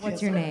ass What's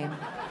kisser. your name?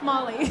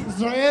 Molly.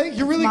 Zoya,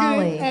 you're really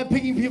Molly. good at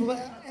picking people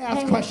to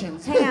ask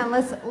questions. Hang on,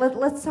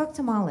 let's talk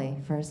to Molly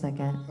for a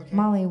second. Okay.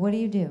 Molly, what do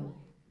you do?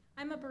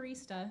 I'm a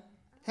barista.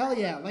 Hell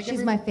yeah. Like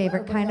She's my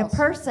favorite everybody kind of else.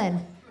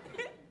 person.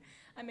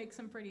 I make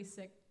some pretty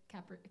sick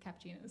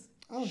cappuccinos.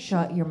 Oh,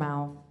 Shut your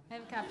mouth. I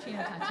have a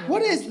cappuccino tattoo.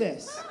 What is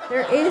this?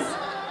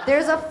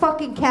 There's a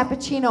fucking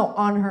cappuccino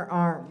on her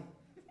arm.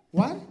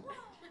 What?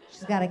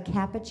 She's got a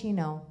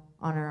cappuccino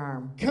on her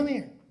arm. Come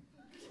here.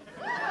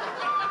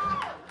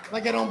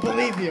 Like I don't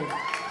believe you.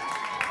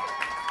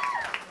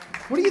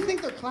 What do you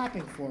think they're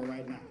clapping for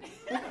right now?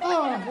 Like,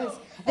 oh,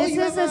 This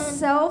you is have a notion.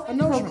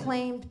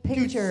 self-proclaimed Dude,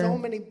 picture. so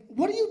many.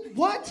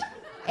 What?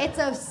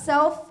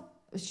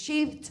 It's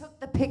she took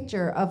the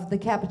picture of the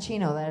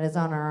cappuccino that is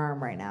on her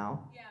arm right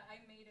now. Yeah, I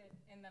made it,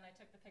 and then I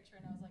took the picture,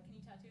 and I was like, "Can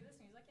you tattoo this?"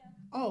 And he's like,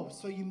 "Yeah." Oh,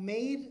 so you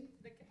made.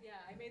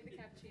 I made the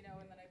cappuccino,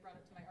 and then I brought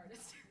it to my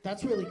artist.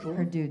 That's really cool.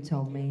 Her dude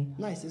told me.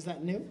 Nice. Is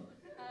that new?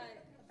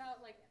 About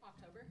like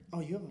October. Oh,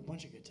 you have a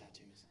bunch of good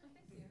tattoos. Oh,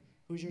 thank you.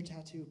 Who's your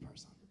tattoo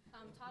person?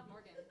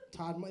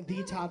 Todd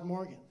Morgan. Todd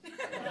Morgan. I'm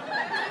getting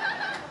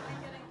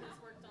this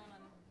work done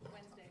on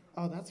Wednesday.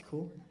 Oh, that's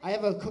cool. I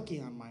have a cookie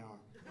on my arm.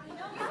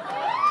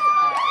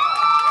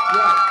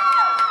 Yeah.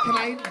 Can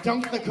I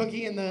dunk the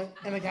cookie in the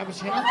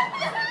cappuccino?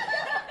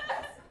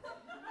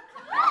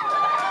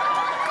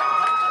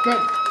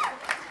 Good.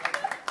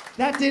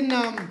 That didn't,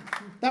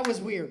 that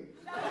was weird.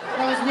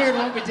 That was weird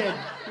what we did.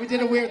 We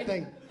did a weird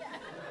thing.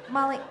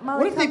 Molly,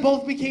 What if they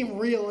both became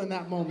real in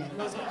that moment?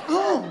 I was like,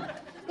 oh,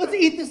 let's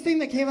eat this thing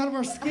that came out of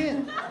our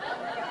skin.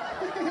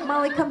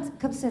 Molly,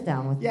 come sit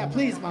down with me. Yeah,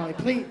 please, Molly,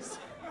 please.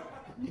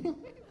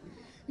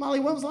 Molly,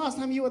 when was the last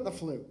time you had the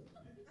flu?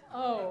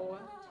 Oh,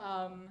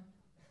 oh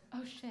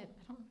shit,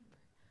 I don't remember.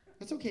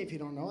 It's okay if you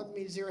don't know. It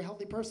means you're a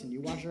healthy person.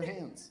 You wash your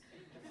hands.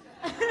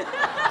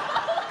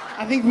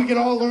 I think we could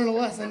all learn a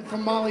lesson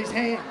from Molly's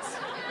hands.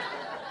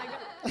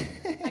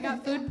 I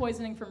got food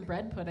poisoning from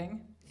bread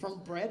pudding.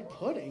 From bread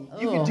pudding?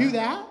 You could do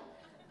that?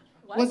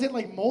 What? Was it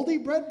like moldy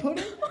bread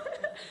pudding?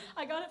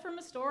 I got it from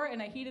a store and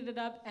I heated it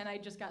up and I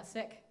just got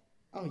sick.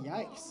 Oh,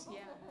 yikes. Yeah.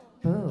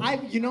 Boo.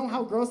 You know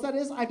how gross that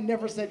is? I've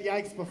never said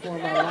yikes before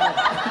in my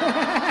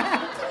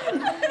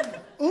life.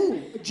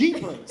 Ooh,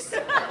 jeepers.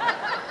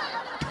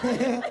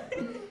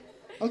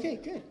 Okay,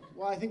 good.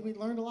 Well, I think we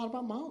learned a lot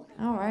about Molly.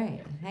 All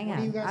right, hang What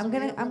do you on. guys I'm over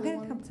gonna here really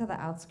want? come to the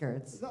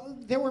outskirts.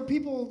 There were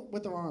people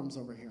with their arms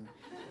over here.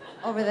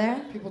 Over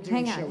there? People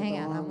doing hang shit on, with hang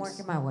their on. I'm arms.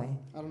 working my way.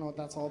 I don't know what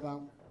that's all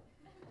about.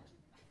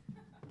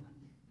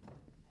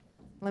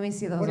 Let me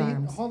see those What do you,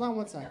 arms. hold on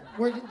one sec.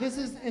 This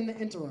is in the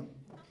interim.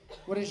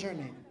 What is your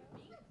name?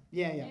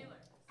 Yeah, yeah.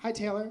 Hi,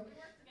 Taylor. We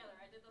worked together.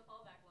 I did the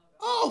fallback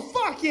logo. Oh,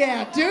 fuck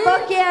yeah, dude.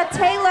 Fuck yeah,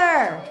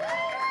 Taylor!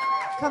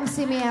 Come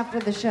see me after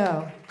the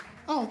show.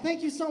 Oh,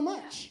 thank you so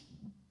much.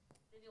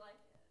 Did you like it?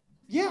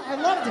 Yeah, I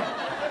loved it.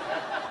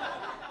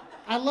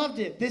 I loved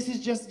it. This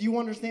is just, you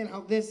understand how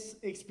this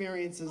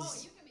experience is. Oh,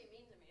 you can be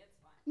mean to me. It's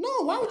fine.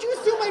 No, why would you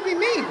assume I'd be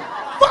mean?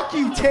 Fuck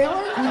you,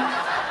 Taylor.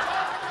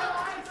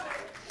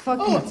 Fuck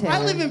Oh, you, Taylor. I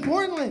live in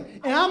Portland,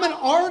 and I'm an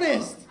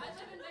artist. I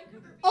live in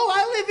Vancouver. Oh,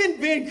 I live in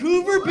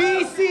Vancouver,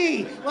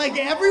 BC, like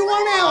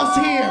everyone else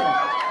here.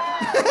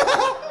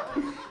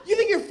 You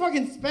think you're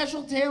fucking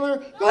special,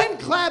 Taylor? Go ahead and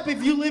clap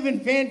if you live in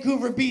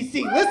Vancouver,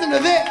 BC. Listen to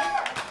this.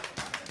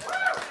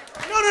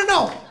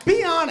 No.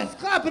 Be honest.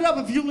 Clap it up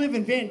if you live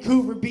in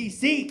Vancouver,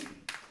 BC.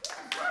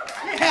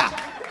 Yeah.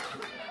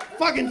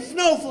 Fucking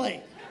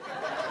snowflake.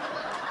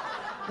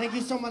 Thank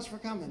you so much for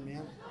coming,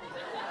 man.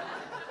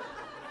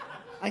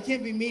 I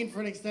can't be mean for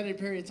an extended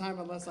period of time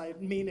unless I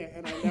mean it,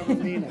 and I never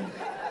mean it.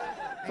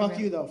 Fuck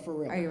you, though, for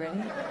real. Are you ready?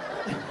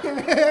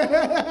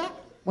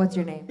 What's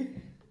your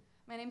name?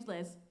 My name's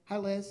Liz. Hi,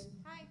 Liz.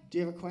 Hi. Do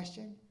you have a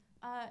question?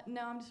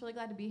 No, I'm just really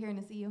glad to be here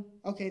and to see you.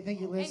 Okay,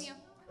 thank you, Liz. And you.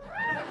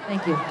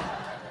 Thank you.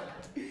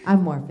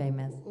 I'm more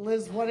famous.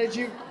 Liz, what did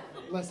you...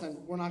 Listen,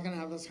 we're not going to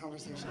have this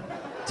conversation.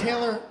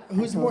 Taylor,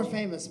 who's more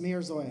famous, me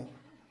or Zoya?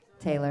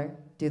 Taylor,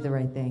 do the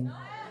right thing.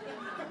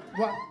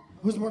 What?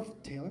 Who's more...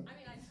 Taylor? I mean,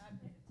 I paid a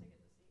ticket to see you.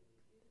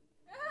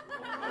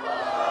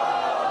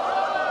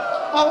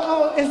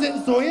 Oh, is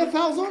it Zoya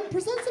Falzone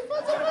presents a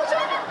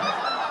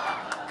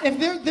Falzone? If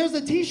there's a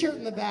T-shirt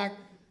in the back,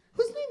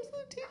 whose name's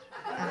the T-shirt?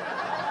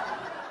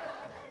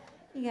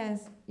 You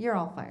guys, you're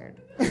all fired.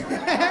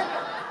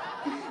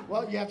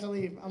 Well, you have to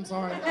leave. I'm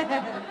sorry.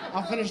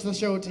 I'll finish the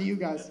show to you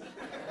guys.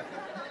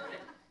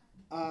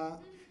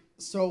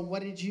 So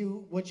what'd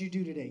you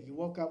do today? You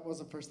woke up. What was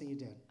the first thing you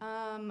did?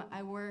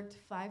 I worked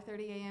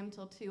 5:30 a.m.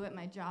 till 2 at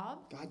my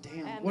job. God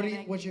damn.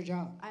 And What's your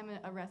job? I'm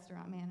a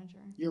restaurant manager.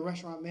 You're a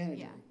restaurant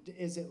manager. Yeah.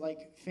 Is it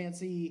like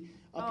fancy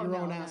up Oh, your no,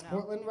 own no, ass no.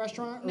 Portland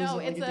restaurant? Or No,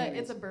 is it like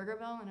it's a Denny's?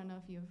 Burgerville. I don't know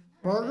if you've.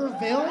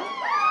 Burgerville?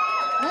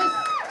 Nice.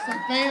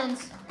 Some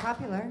fans.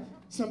 Popular.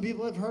 Some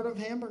people have heard of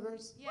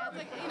hamburgers. Yeah, it's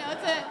like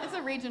it's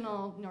a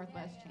regional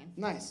Northwest chain.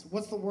 Nice.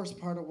 What's the worst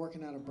part of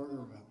working at a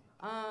Burgerville?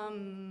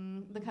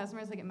 The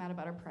customers that get mad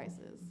about our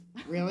prices.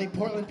 Really?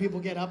 Portland people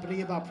get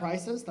uppity about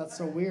prices? That's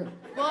so weird.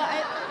 Well,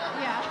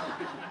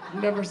 yeah.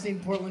 Never seen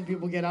Portland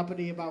people get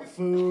uppity about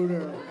food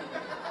or...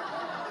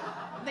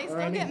 They Or still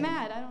anything. get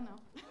mad. I don't know.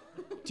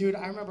 Dude,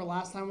 I remember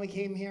last time we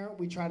came here,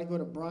 we tried to go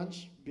to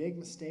brunch. Big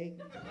mistake.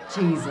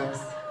 Jesus.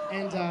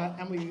 And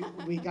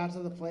we got to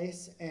the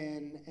place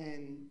and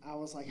I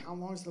was like, how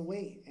long's the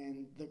wait?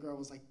 And the girl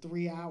was like,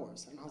 3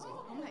 hours. And I was like,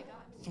 Oh my God.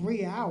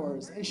 3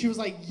 hours? And she was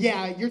like,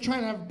 yeah, you're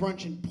trying to have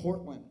brunch in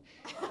Portland.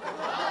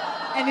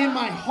 And in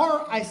my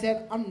heart, I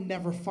said, I'm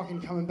never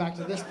fucking coming back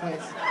to this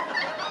place.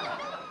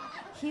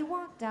 He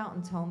walked out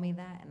and told me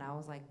that, and I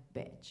was like,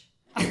 bitch.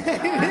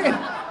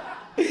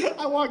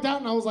 I walked out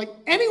and I was like,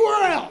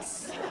 anywhere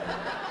else.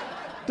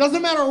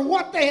 Doesn't matter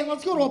what day,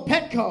 let's go to a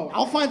Petco.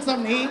 I'll find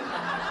something to eat.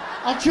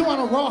 I'll chew on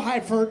a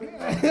rawhide for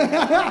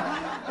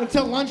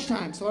until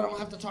lunchtime so I don't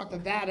have to talk to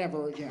that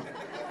ever again.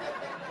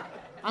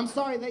 I'm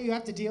sorry that you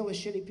have to deal with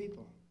shitty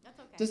people. That's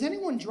okay. Does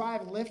anyone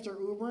drive Lyft or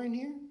Uber in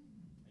here?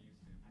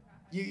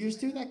 You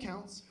used to? That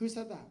counts. Who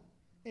said that?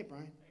 Hey,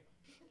 Brian.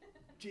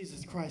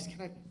 Jesus Christ,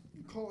 can I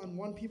call on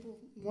one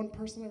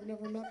person I've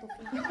never met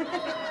before?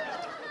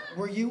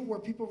 Were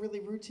people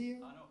really rude to you?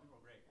 No, people were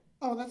great.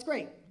 Oh, that's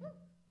great.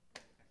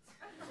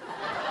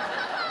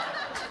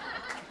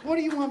 What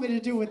do you want me to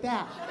do with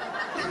that?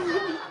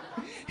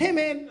 Hey,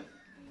 man.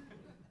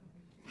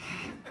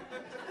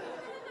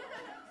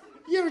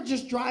 You ever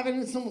just driving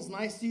and someone's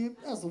nice to you?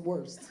 That's the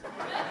worst.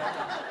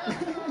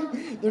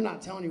 They're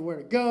not telling you where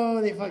to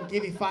go. They fucking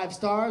give you 5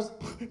 stars.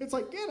 It's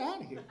like, get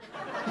out of here.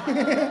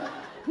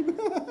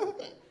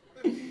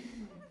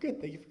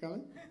 Good, thank you for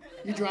coming.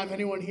 You drive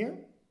anyone here?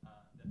 No, I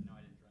didn't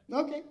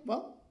drive. Okay,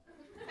 well.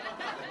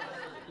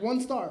 1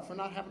 star for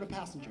not having a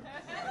passenger.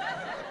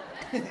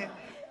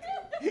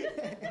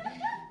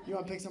 You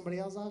want to pick somebody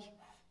else, Ash?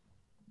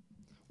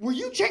 Were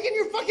you checking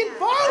your fucking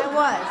phone? I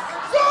was.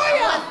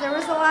 Zoya! There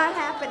was a lot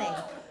happening.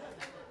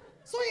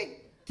 Zoya,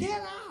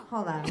 get out.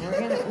 Hold on.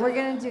 We're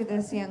gonna do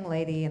this young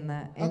lady in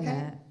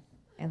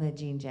the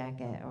jean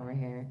jacket over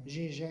here.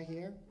 Jean Jacques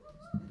here.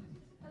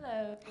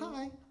 Hello.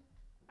 Hi.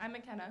 I'm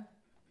McKenna.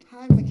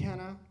 Hi,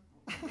 McKenna.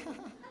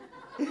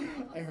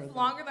 I heard that.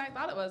 Longer than I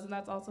thought it was, and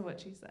that's also what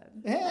she said.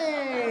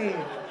 Hey!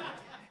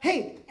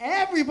 Hey,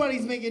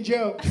 everybody's making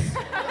jokes.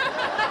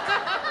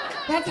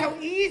 That's how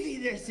easy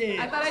this is.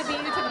 I thought I beat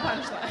you to the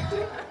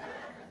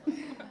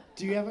punchline.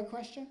 Do you have a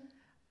question?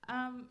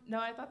 No,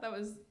 I thought that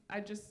was. I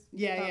just.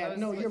 Yeah, thought yeah. That was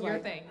No, like you're your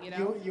right. thing, you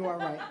know. You are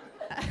right.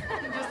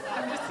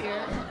 I'm just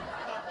here.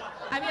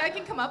 I mean, I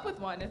can come up with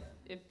one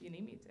if you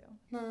need me to.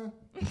 Nah.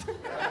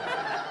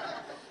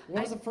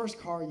 What was the first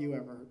car you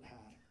ever had?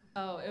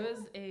 Oh, it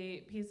was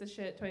a piece of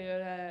shit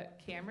Toyota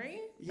Camry.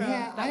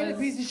 Yeah, I had a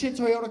piece of shit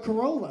Toyota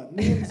Corolla.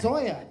 Me and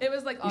Zoya. It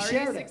was like We already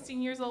shared it.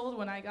 16 years old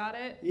when I got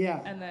it.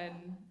 Yeah. And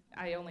then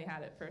I only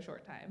had it for a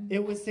short time.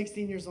 It was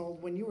 16 years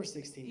old when you were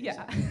 16 years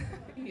Yeah.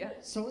 old. Yeah.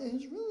 So it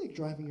was really like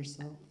driving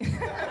yourself.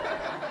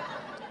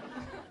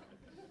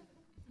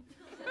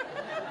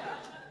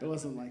 It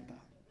wasn't like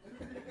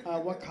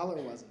that. What color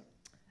was it?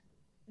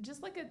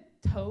 Just like a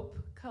taupe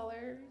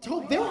color.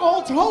 Taupe. They were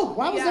all taupe.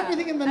 Why was Yeah.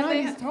 everything in the And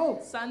they 90s had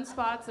taupe?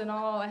 Sunspots and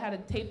all. I had a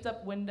taped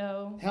up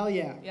window. Hell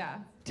yeah.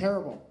 Yeah.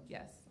 Terrible.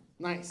 Yes.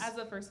 Nice. As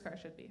the first car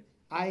should be.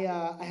 I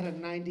had a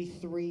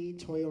 93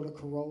 Toyota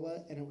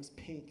Corolla and it was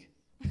pink.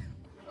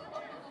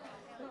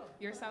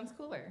 Yours sounds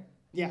cooler.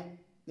 Yeah,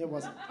 it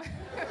wasn't.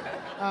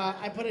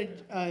 I put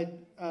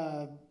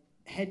a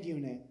head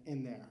unit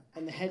in there,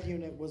 and the head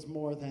unit was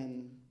more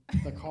than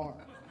the car,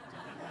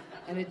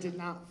 and it did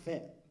not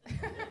fit.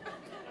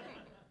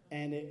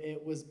 And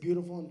it was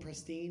beautiful and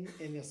pristine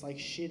in this like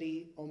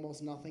shitty,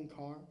 almost nothing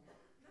car,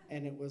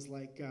 and it was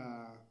like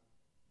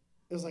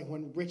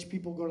when rich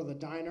people go to the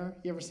diner.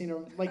 You ever seen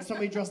like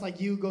somebody dressed like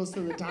you goes to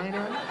the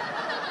diner?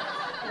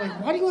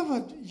 Like, why do you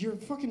have your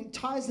fucking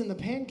ties in the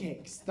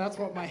pancakes? That's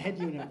what my head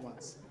unit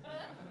was.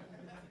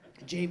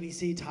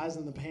 JVC ties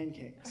in the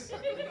pancakes.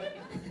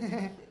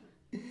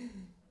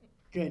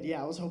 Good,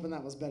 yeah, I was hoping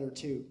that was better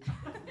too.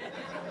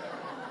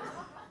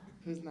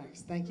 Who's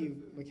next? Thank you,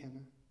 McKenna.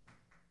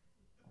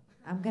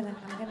 I'm gonna.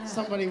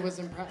 Somebody was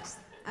impressed.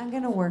 I'm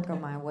gonna work on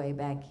my way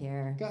back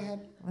here. Go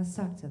ahead. Let's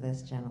talk to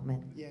this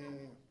gentleman. Yeah.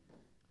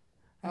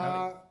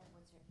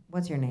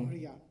 What's your What do name?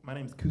 you got? My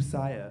name's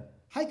Kusaya.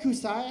 Hi,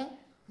 Kusaya.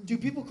 Do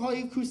people call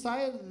you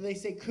Kusaya or do they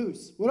say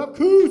Kus? What up,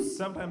 Kus?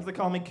 Sometimes they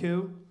call me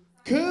Ku.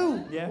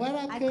 Ku. Yeah. What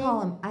up, I Ku?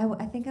 call him.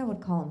 I think I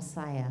would call him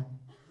Saya.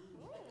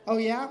 Oh,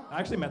 yeah? I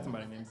actually met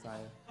somebody named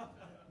Saya.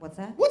 What's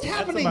that? What's That's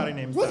happening? somebody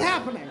named What's Saya.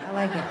 happening? I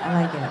like it.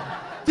 I like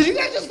it. Did you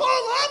guys just fall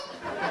in love?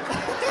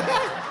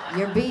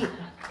 You're beat.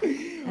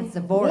 That's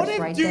divorce What if,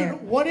 right dude, there.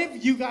 what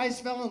if you guys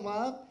fell in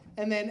love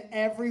and then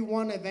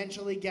everyone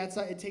eventually gets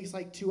up? It takes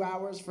like 2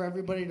 hours for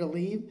everybody to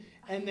leave.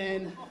 And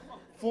then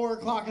 4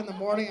 o'clock in the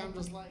morning, I'm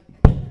just like.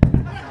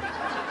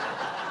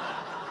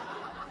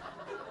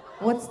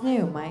 What's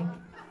new, Mike?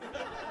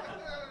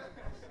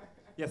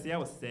 Yeah, see, I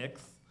was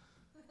 6.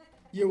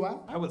 You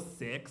what? I was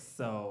 6,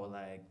 so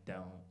like,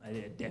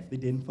 I definitely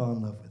didn't fall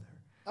in love with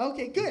her.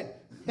 Okay, good.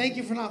 Thank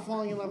you for not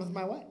falling in love with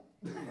my wife.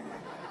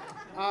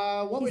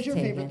 What was He's your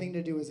taken. favorite thing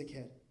to do as a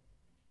kid?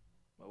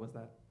 What was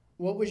that?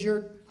 What was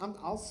your,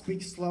 I'll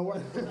speak slower.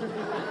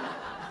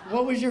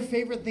 What was your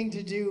favorite thing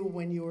to do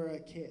when you were a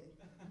kid?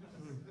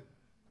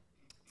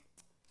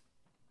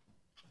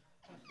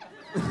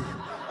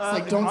 It's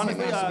like, don't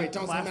honestly, say masturbate,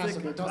 don't classic, say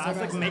masturbate, don't say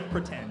classic masturbate. make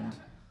pretend.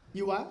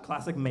 You what?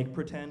 Classic make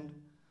pretend.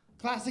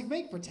 Classic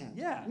make pretend.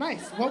 Yeah.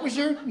 Nice. What was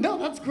your, no,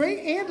 that's great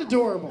and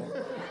adorable.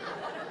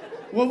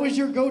 What was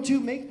your go-to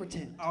make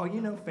pretend? Oh,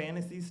 you know,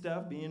 fantasy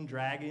stuff, being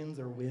dragons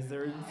or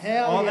wizards.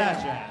 Hell all yeah.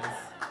 that jazz.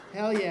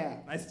 Hell yeah.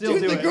 I still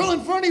dude, do the it. girl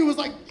in front of you was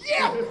like,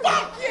 yeah,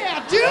 fuck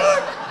yeah, dude!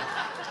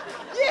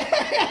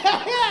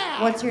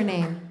 Yeah! What's your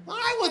name?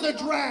 I was a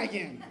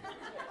dragon.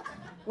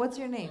 What's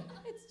your name?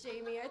 It's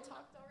Jamie. I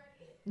talked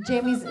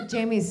already.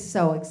 Jamie's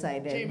so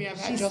excited. Jamie, I've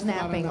had She's just about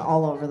snapping enough.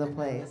 all over the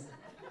place.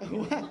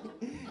 What?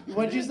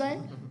 What'd you say?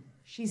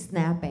 She's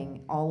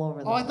snapping all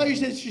over the Oh, I place. thought you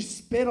said she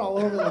spit all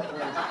over the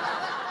place.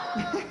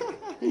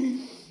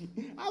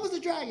 I was a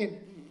dragon.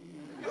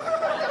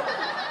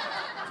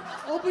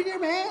 Open your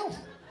mouth.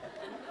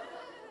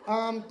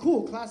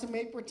 Cool. Classic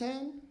make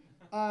pretend.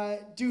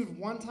 Dude,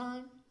 one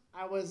time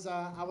I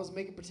was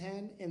making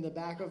pretend in the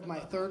back of my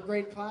 3rd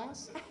grade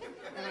class,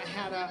 and I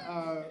had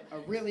a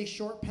really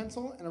short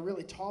pencil and a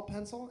really tall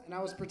pencil, and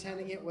I was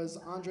pretending it was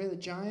Andre the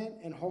Giant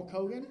and Hulk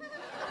Hogan.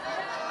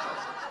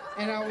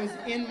 And I was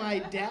in my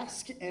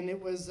desk, and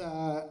it was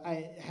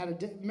I had a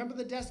remember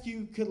the desk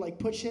you could like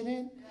put shit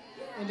in,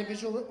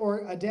 individual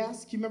or a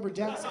desk. You remember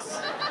desks?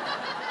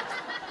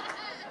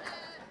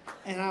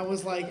 And I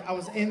was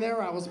in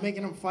there, I was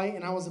making them fight,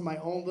 and I was in my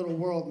own little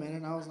world, man.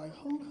 And I was like,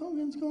 Hulk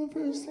Hogan's going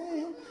for a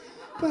slam,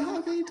 but how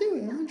can he do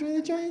it? Andre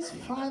the Giant's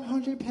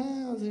 500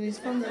 pounds, and he's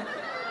from the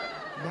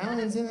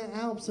mountains in the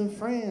Alps of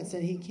France,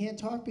 and he can't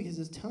talk because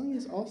his tongue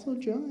is also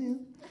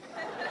giant.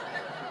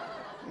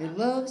 He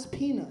loves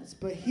peanuts,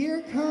 but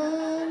here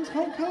comes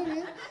Hulk Hogan,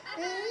 and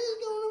he's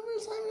going over a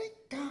slam,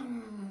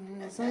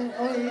 and it's like,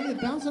 oh,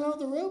 he's bouncing off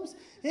the ropes,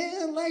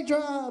 and leg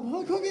drop,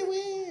 Hulk Hogan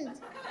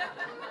wins.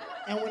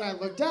 And when I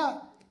looked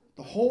up,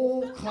 the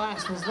whole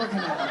class was looking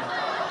at me.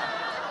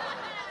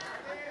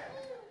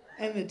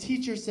 And the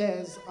teacher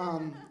says,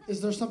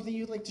 is there something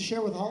you'd like to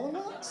share with all of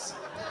us?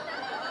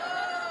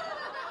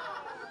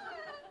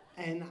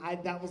 And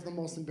that was the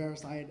most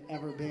embarrassed I had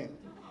ever been.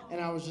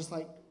 And I was just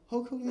like,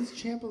 Hulk Hogan's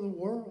champ of the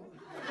world.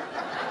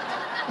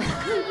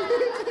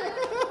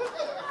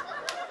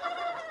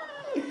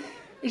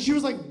 And she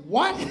was like,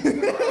 what?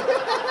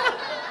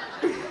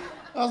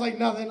 I was like,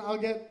 nothing,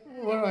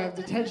 what do I have,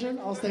 detention?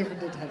 I'll stay for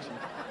detention.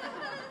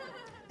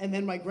 And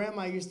then my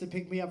grandma used to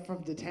pick me up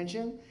from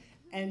detention,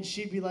 and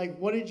she'd be like,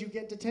 what did you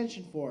get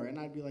detention for? And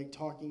I'd be like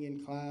talking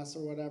in class or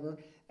whatever,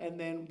 and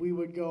then we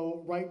would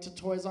go right to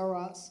Toys R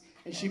Us,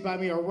 and she'd buy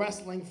me a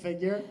wrestling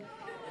figure,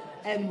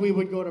 and we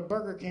would go to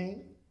Burger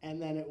King,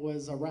 and then it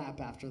was a wrap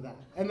after that.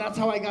 And that's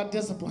how I got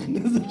disciplined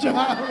as a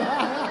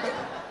child.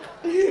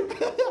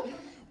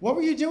 What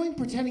were you doing,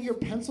 pretending your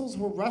pencils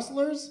were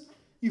wrestlers?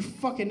 You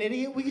fucking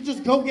idiot, we could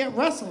just go get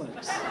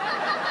wrestlers.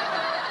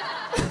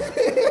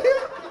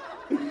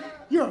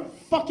 You're a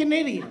fucking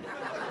idiot.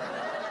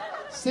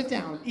 Sit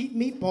down, eat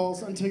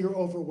meatballs until you're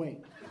overweight.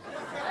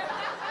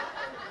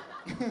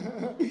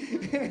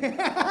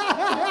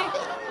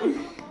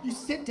 You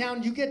sit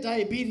down, you get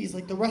diabetes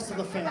like the rest of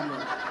the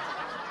family.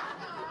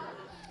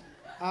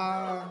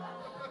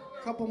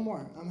 Couple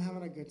more, I'm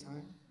having a good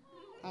time.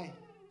 Hi.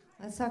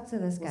 Let's talk to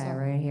this What's guy up?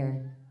 right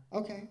here.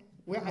 Okay.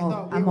 I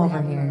I'm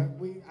over here.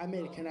 I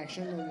made a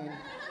connection and then...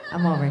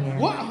 I'm over here.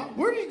 What?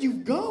 Where did you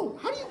go?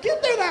 How do you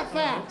get there that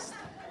fast?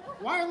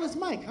 Wireless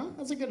mic, huh?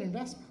 That's a good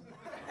investment.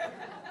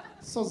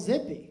 So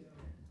zippy.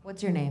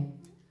 What's your name?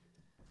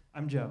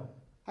 I'm Joe.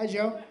 Hi,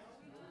 Joe.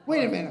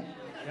 Wait a minute.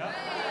 Yep.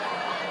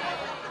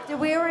 Did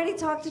we already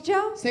talk to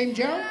Joe? Same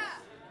Joe?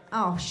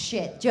 Oh,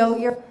 shit. Joe,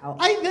 you're out.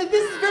 This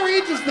is very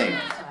interesting.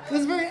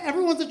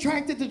 Everyone's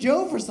attracted to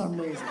Joe for some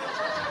reason.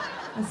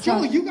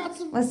 Joe, you got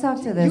some... Let's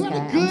talk to this you guy.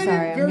 got a good, I'm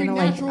sorry. very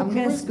natural I'm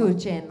gonna charisma.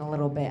 scooch in a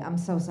little bit. I'm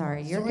so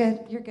sorry. You're Sorry.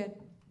 good. You're good.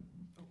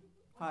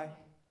 Hi.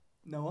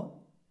 Noah?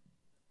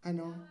 I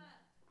know.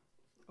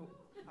 Oh,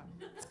 hi.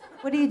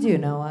 What do you do,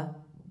 Noah?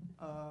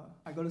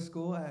 I go to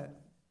school at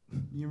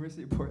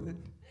University of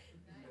Portland.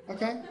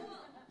 Okay.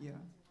 Yeah.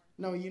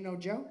 No, you know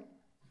Joe?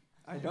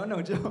 I don't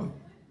know Joe.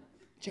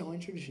 Joe,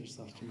 introduce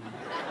yourself to me.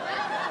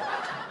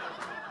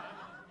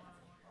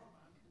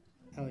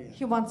 Hell yeah.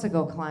 He wants to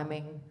go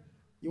climbing.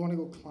 You want to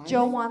go climbing?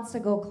 Joe wants to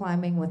go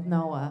climbing with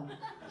Noah.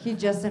 He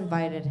just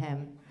invited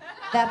him.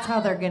 That's how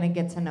they're gonna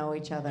get to know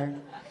each other.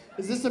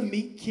 Is this a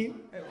meet cute?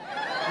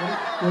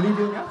 What are you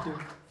doing after?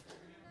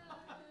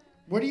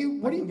 What are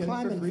you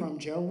climbing from,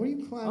 Joe? Where are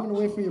you climbing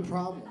away from your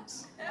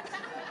problems?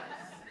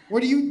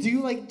 What do you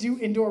do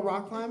indoor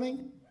rock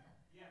climbing?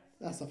 Yes.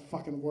 That's the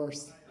fucking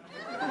worst.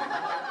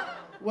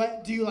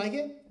 What, do you like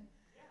it?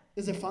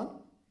 Is it fun?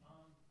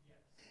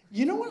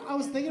 You know what I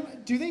was thinking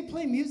about? Do they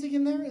play music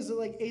in there? Is it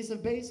like Ace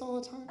of Base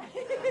all the time?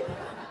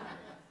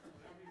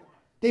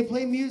 They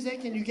play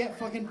music and you get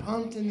fucking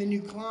pumped and then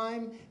you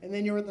climb and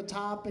then you're at the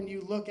top and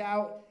you look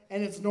out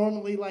and it's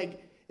normally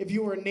like, if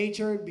you were in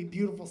nature, it'd be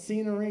beautiful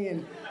scenery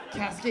and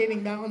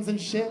cascading mountains and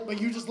shit,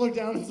 but you just look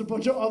down and it's a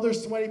bunch of other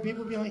sweaty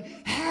people being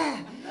like,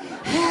 ha,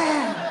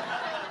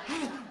 ha,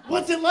 ha,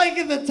 what's it like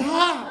at the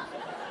top?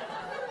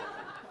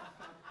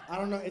 I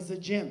don't know, it's a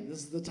gym. This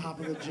is the top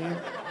of the gym.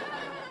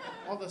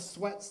 All the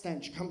sweat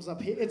stench comes up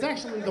here. It's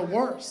actually the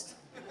worst.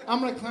 I'm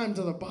gonna climb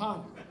to the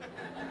bottom,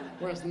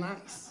 where it's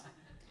nice.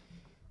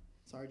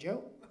 Sorry,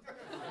 Joe.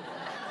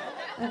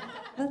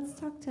 Let's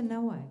talk to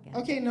Noah again.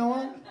 Okay,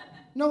 Noah.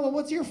 Noah,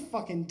 what's your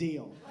fucking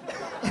deal?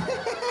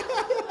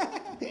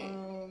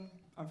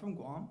 I'm from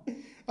Guam.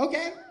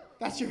 Okay,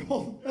 that's your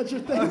thing.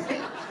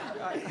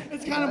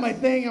 It's kind of my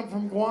thing. I'm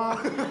from Guam.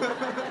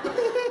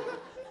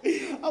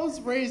 I was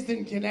raised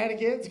in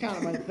Connecticut. It's kind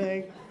of my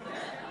thing.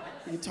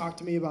 You can talk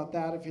to me about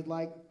that if you'd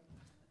like.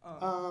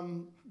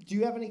 Do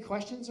you have any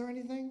questions or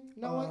anything?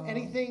 Noah,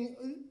 anything?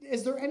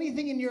 Is there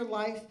anything in your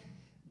life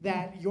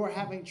that you're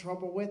having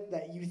trouble with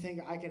that you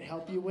think I could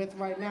help you with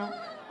right now?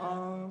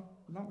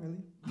 Not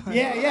really.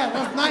 Yeah,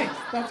 that's nice.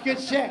 That's good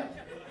shit.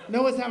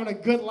 Noah's having a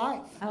good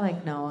life. I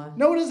like Noah.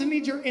 Noah doesn't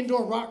need your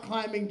indoor rock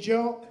climbing,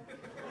 Joe.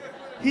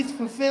 He's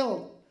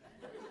fulfilled.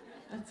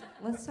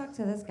 Let's talk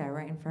to this guy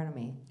right in front of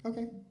me.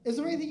 Okay. Is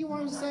there anything you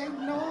wanted to say,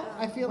 Noah?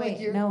 I feel like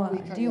you're. Noah,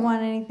 do you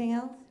want anything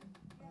else?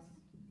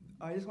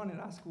 I just wanted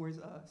to ask, where's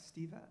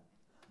Steve at?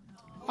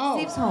 Oh.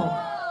 Steve's home.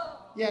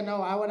 Yeah,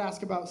 no, I would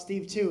ask about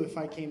Steve too if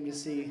I came to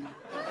see.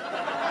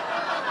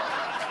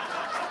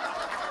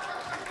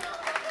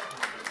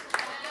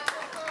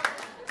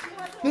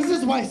 This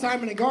is why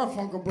Simon and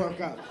Garfunkel broke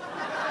up.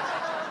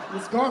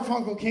 This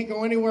Garfunkel can't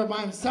go anywhere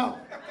by himself.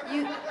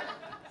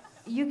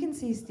 You can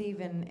see Steve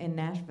in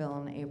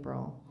Nashville in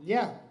April.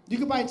 Yeah, you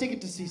could buy a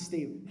ticket to see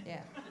Steve.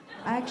 Yeah.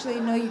 Actually,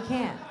 no, you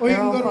can't. Or you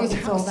They're can all go to his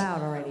fucking house. sold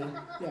out already.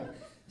 Yeah.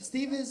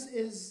 Steve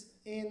is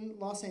in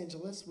Los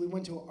Angeles. We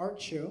went to an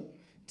art show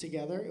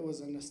together. It was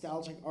a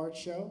nostalgic art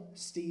show.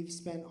 Steve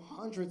spent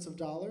hundreds of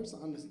dollars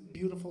on this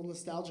beautiful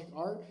nostalgic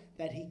art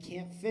that he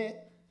can't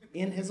fit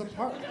in his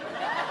apartment.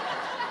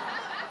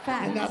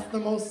 Facts. And that's the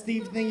most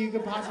Steve thing you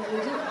could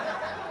possibly do.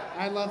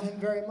 I love him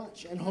very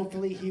much, and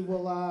hopefully he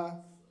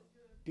will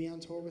be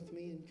on tour with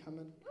me and come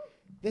in.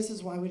 This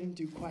is why we didn't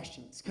do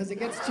questions, because it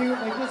gets too,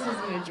 like, this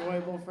isn't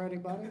enjoyable for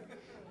anybody.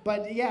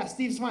 But yeah,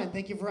 Steve's fine.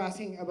 Thank you for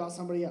asking about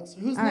somebody else.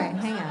 Who's All right,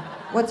 next? hang on.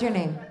 What's your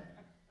name?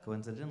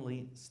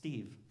 Coincidentally,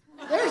 Steve.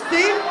 There's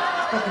Steve.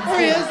 There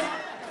he is.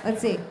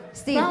 Let's see.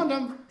 Steve. Found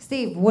him.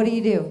 Steve, what do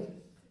you do?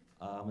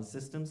 I'm a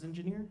systems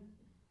engineer.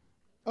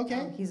 Okay.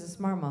 Oh, he's a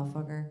smart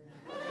motherfucker.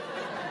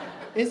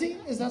 Is he?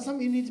 Is that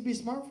something you need to be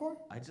smart for?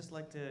 I just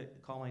like to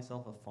call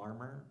myself a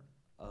farmer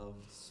of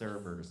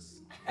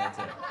servers. That's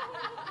it.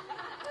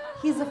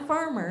 He's a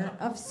farmer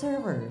of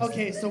servers.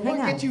 Okay, so Hang what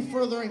on. gets you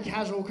further in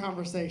casual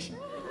conversation?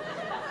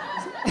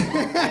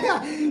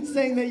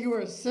 Saying that you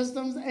were a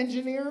systems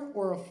engineer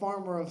or a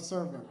farmer of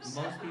servers?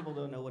 Most people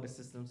don't know what a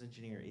systems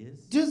engineer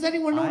is. Does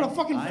anyone know what a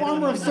fucking I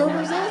farmer don't of know.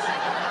 servers is?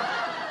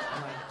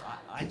 I'm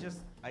like,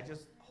 I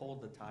just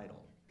hold the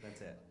title.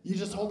 That's it. You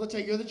just hold it till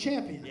you're the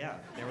champion. Yeah,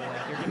 they were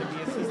like, you're going to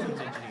be a systems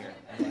engineer.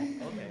 I'm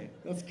like, okay.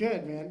 That's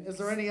good, man. Is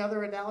there any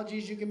other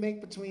analogies you can make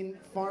between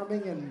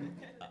farming and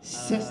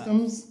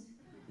systems?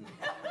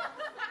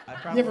 I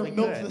probably ever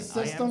milked could. the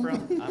system?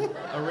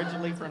 I'm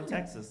originally from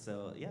Texas,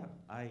 so yeah,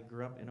 I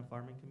grew up in a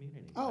farming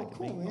community. I Oh, could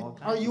cool, make all man.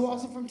 kinds Are of you stuff.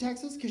 also from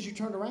Texas? Because you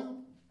turned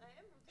around.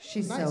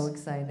 She's Nice. so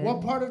excited.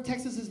 What part of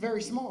Texas is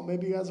very small?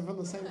 Maybe you guys are from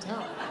the same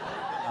town.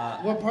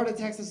 What part of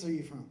Texas are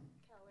you from?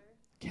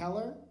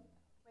 Keller. Keller?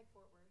 Like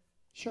Fort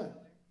Worth. Sure.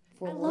 I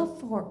Fort Worth. love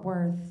Fort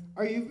Worth.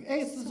 Are you?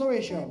 Hey, it's the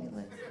Zoya show.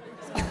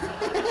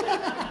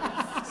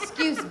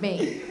 Excuse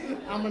me.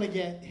 I'm gonna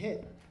get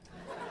hit.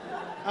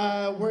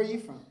 Where are you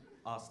from?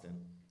 Austin.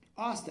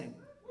 Austin.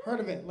 Heard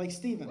of it? Like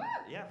Steven.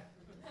 Yeah.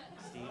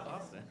 Steve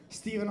Austin.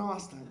 Steven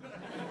Austin.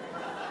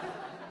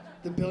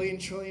 The $1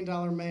 trillion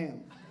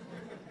man.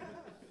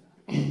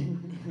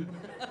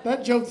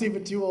 That joke's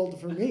even too old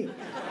for me.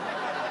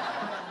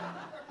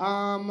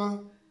 Are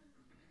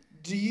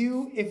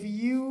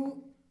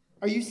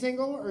you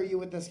single or are you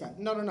with this guy?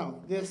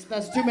 No.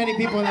 That's too many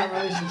people in that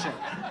relationship.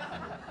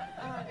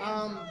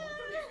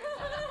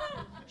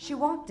 She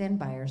walked in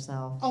by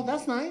herself. Oh,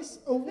 that's nice.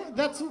 Oh,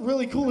 that's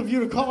really cool of you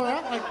to call her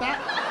out like that.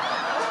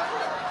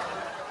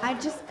 I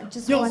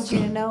just Yo, want you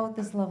so- to know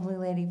this lovely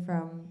lady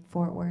from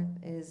Fort Worth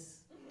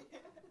is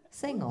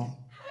single.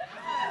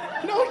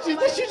 No, she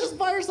just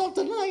by herself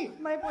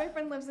tonight. My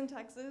boyfriend lives in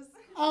Texas.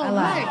 Oh, I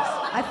lied.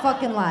 nice. I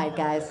fucking lied,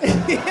 guys.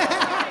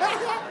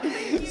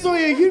 So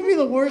yeah, you'd be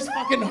the worst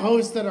fucking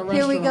host at a restaurant.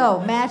 Here we go,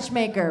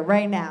 matchmaker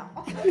right now.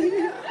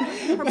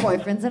 Her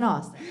boyfriend's in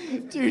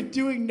Austin. Dude,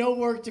 doing no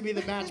work to be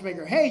the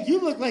matchmaker. Hey, you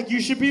look like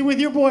you should be with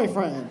your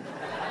boyfriend.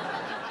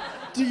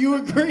 Do you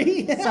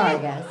agree? Sorry,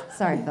 guys.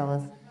 Sorry,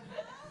 fellas.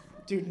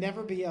 Dude,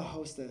 never be a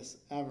hostess,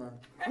 ever.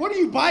 What are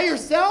you, by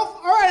yourself?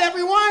 All right,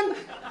 everyone.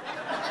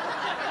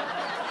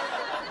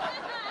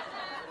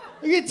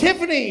 Look at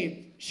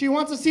Tiffany. She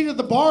wants a seat at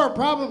the bar,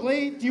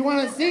 probably. Do you want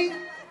a seat?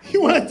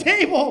 You want a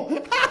table?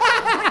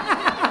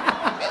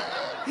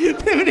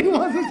 Tiffany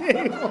wants a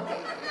table.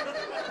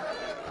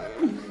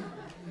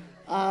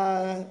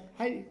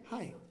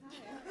 Hi.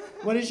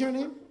 What is your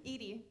name?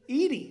 Edie.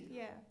 Edie.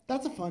 Yeah.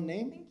 That's a fun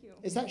name. Thank you.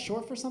 Is that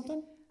short for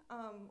something?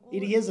 Well,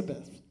 Edie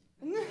Isabeth.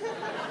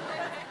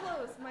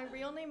 Close. My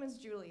real name is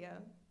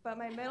Julia, but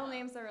my middle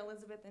names are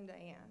Elizabeth and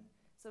Diane.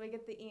 So we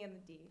get the E and the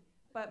D.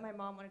 But my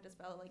mom wanted to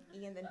spell it like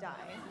E and then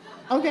die.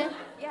 Okay.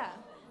 Yeah.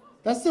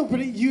 That's still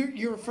pretty.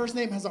 Your first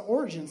name has an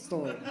origin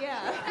story.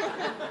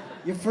 Yeah.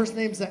 Your first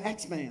name's an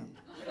X-Man.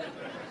 Sure.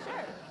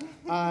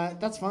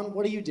 That's fun.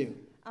 What do you do?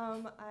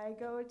 I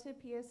go to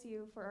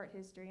PSU for art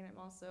history, and I'm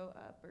also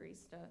a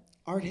barista.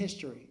 Art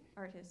history.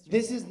 Art history.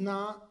 This is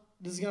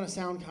going to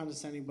sound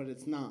condescending, but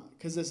it's not,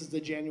 because this is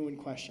the genuine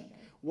question.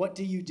 What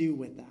do you do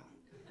with that?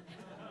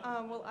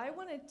 Well, I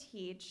want to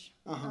teach,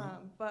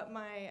 but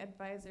my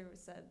advisor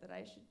said that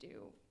I should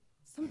do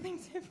something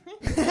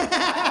different.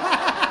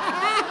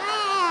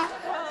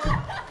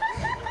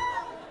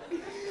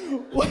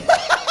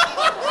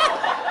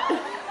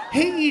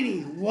 Hey,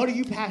 Edie, what are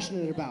you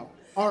passionate about?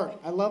 Art.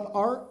 I love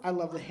art. I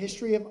love the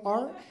history of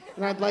art.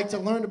 And I'd like to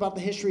learn about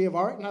the history of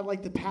art, and I'd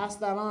like to pass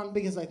that on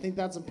because I think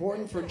that's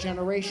important for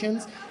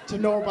generations to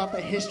know about the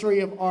history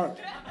of art.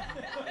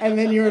 And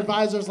then your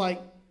advisor's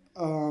like,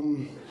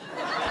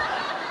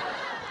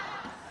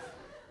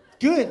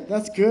 Good,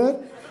 that's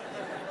good.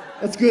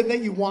 That's good that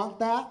you want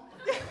that.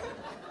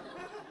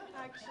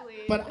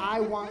 Actually. But I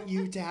want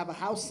you to have a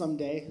house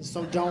someday,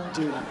 so don't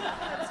do that.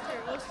 That's true.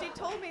 Well, she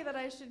told me that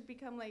I should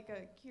become like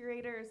a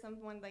curator or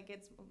someone that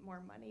gets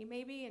more money,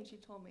 maybe. And she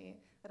told me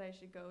that I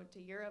should go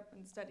to Europe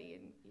and study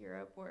in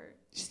Europe or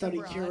Study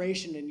abroad.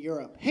 curation in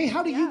Europe. Hey,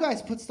 how do you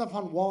guys put stuff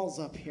on walls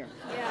up here?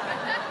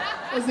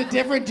 Yeah. Is it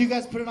different? Do you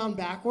guys put it on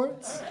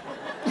backwards?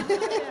 Yeah.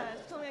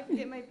 She told me I could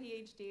get my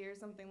PhD or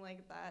something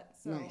like that.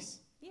 So,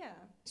 Nice. Yeah.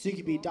 So you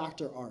could be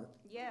Dr. Art.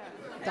 Yeah.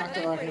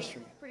 Dr. Art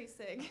History. Pretty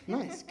sick.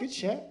 Nice, good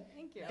shit.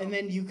 Thank you. And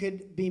then you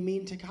could be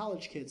mean to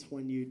college kids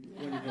when you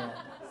grow up.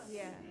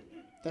 Yeah.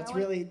 That's I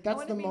the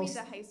want to be most.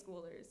 mean to high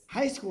schoolers.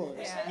 High schoolers.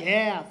 Yeah.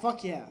 Yeah,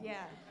 fuck yeah.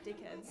 Yeah,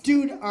 dickheads.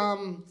 Dude,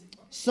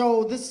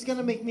 so this is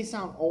gonna make me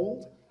sound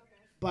old,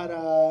 but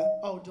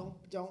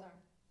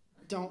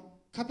don't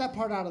cut that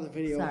part out of the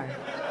video. Sorry.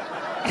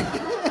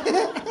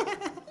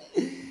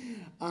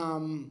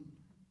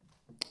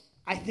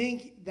 I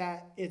think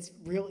that it's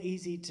real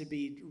easy to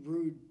be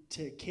rude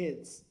to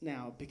kids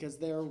now because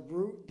they're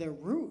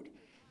rude,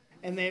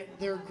 and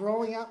they're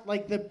growing up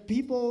like the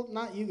people.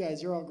 Not you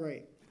guys, you're all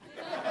great.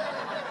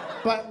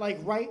 But like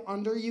right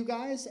under you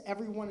guys,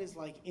 everyone is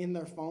like in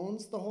their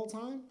phones the whole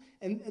time.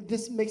 And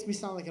this makes me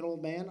sound like an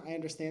old man, I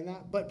understand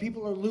that. But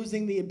people are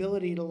losing the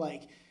ability to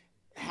like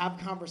have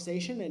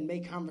conversation and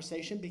make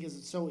conversation because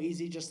it's so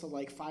easy just to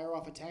like fire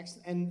off a text.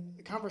 And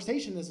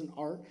conversation is an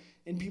art,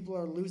 and people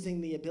are losing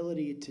the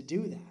ability to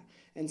do that.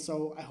 And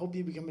so I hope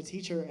you become a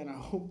teacher, and I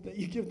hope that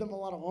you give them a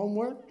lot of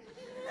homework.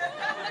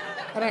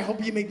 And I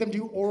hope you make them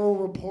do oral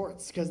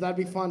reports, because that'd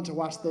be fun to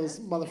watch those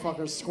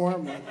motherfuckers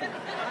squirm like that. I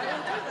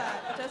will do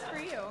that just for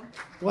you.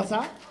 What's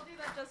that? I'll do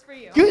that just for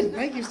you. Good,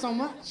 thank you so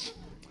much.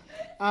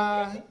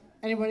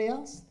 Anybody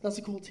else? That's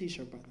a cool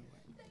t-shirt, by the way.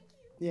 Thank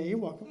you. Yeah, you're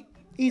welcome.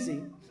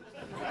 Easy.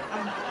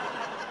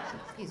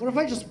 What if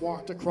I just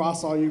walked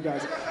across all you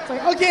guys? It's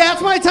like, okay,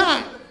 that's my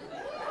time.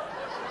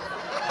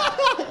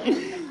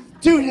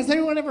 Dude, has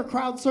anyone ever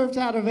crowd surfed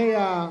out of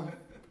a,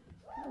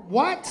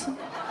 what?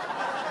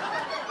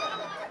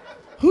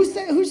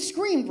 Who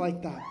screamed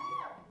like that?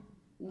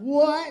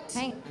 What?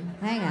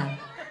 Hang on.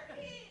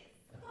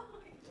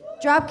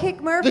 Dropkick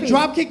Murphys. The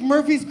Dropkick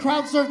Murphys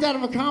crowd surfed out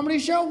of a comedy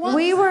show? What?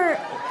 We were.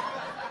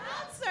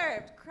 Crowd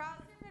surfed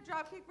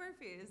Dropkick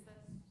Murphys.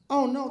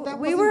 Oh no, that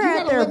we wasn't. were You at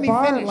gotta their let me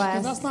bar finish, 'cause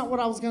last. that's not what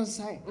I was gonna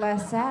say.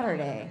 Last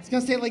Saturday. I was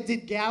gonna say like,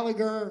 did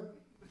Gallagher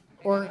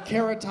or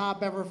Carrot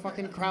Top ever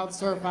fucking crowd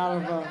surf out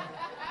of a?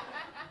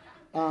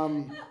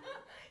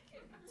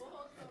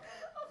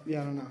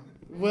 Yeah, I don't know.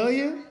 Will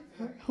you?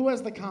 Who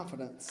has the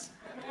confidence?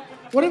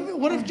 What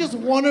if just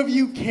one of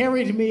you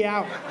carried me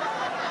out?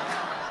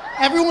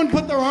 Everyone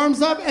put their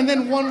arms up, and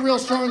then one real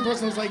strong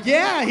person was like,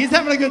 "Yeah, he's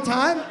having a good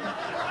time."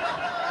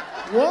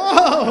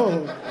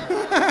 Whoa!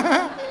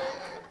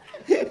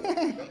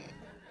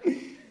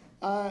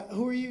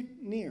 Who are you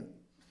near?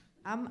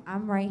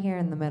 I'm right here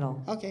in the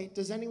middle. Okay.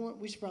 Does anyone?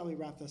 We should probably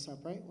wrap this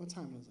up, right? What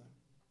time is it?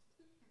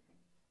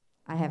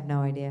 I have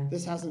no idea.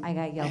 This hasn't. I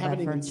got yelled haven't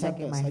at for even set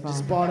checking this. my I phone.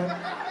 just bought it.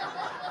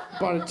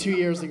 Bought it 2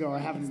 years ago. I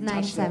haven't It's even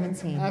touched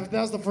 9:17. it.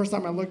 That was the first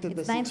time I looked at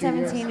It's this in 2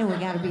 years. 9:17 and we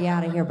gotta be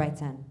out of here by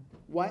 10.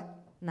 What?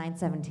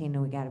 9:17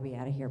 and we gotta be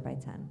out of here by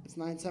 10. It's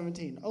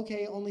 9:17.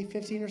 Okay, only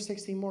 15 or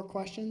 16 more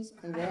questions,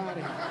 and we're out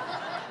of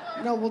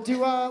here. No,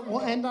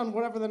 we'll end on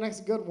whatever the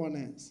next good one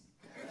is.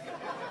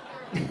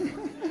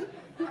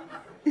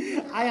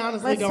 I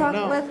honestly don't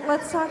know.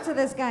 Let's talk to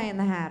this guy in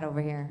the hat over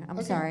here. I'm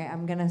Okay. sorry,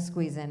 I'm gonna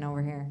squeeze in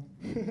over here.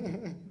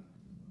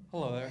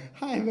 Hello there.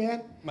 Hi,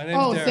 man. My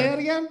name's Derek. Say it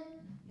again.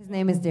 His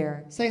name is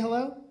Derek. Say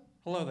hello.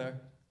 Hello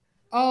there.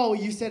 Oh,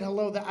 you said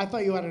hello. I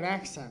thought you had an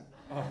accent.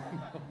 Oh,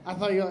 I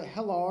thought you were like,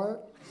 hello,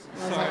 Art.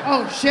 And I was Sorry. like,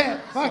 oh, shit.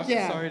 Fuck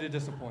yeah. Sorry to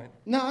disappoint.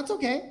 No, it's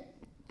okay.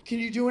 Can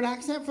you do an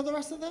accent for the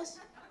rest of this?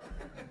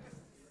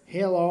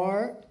 Hello,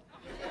 Art.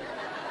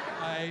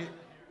 I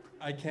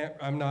can't.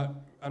 I'm not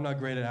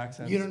great at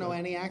accents. You don't know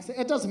any accent?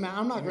 It doesn't matter.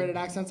 I'm not great at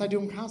accents. I do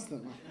them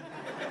constantly.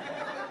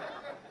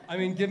 I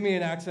mean, give me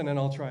an accent and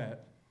I'll try it.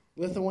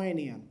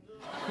 Lithuanian.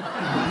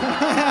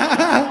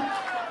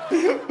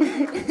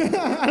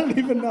 I don't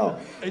even know.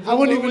 I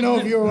wouldn't even know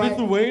if you were right.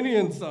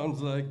 Lithuanian sounds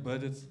like,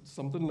 but it's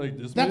something like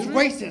this. That's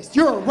maybe? racist.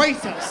 You're a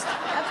racist.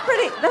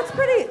 That's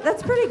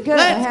pretty good.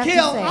 I have Let's to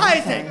kill say.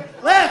 Isaac.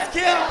 Let's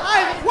kill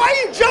Isaac. Why are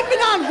you jumping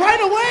on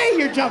right away?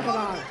 You're jumping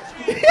on.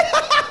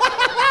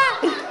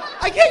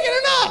 I can't get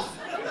enough.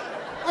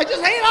 I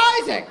just hate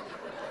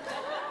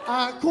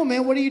Isaac. Cool,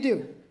 man. What do you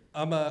do?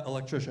 I'm an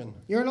electrician.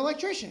 You're an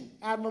electrician.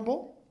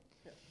 Admirable.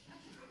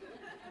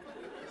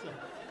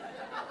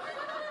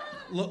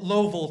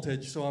 Low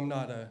voltage, so I'm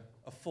not a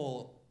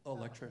full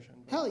electrician.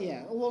 Hell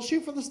yeah. Well,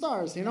 shoot for the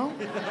stars, you know?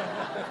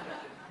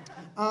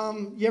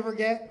 You ever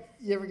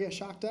get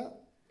shocked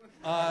up?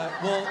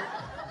 Well,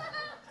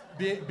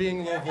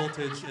 being low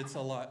voltage, it's a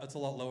lot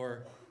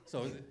lower.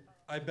 So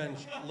I've been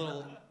a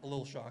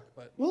little shocked,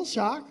 but A little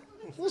shock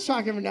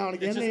every now and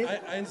again. it's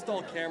just, I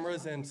install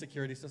cameras and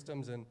security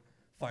systems and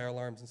fire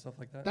alarms and stuff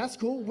like that. That's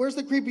cool. Where's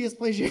the creepiest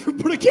place you ever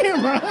put a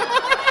camera?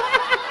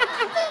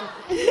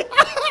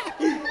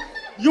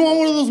 You want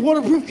one of those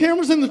waterproof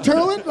cameras in the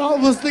toilet? All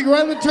of us stick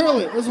right in the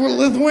toilet. That's what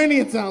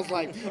Lithuanian sounds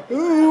like.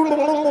 You're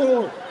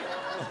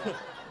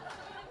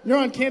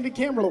on candid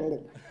camera.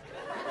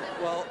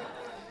 Well,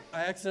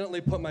 I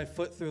accidentally put my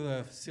foot through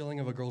the ceiling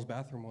of a girl's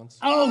bathroom once.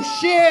 Oh,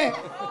 shit!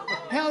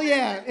 Hell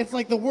yeah. It's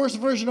like the worst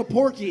version of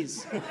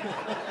Porky's.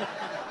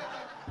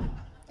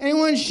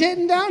 Anyone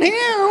shitting down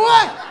here or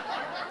what?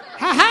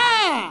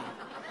 Ha-ha!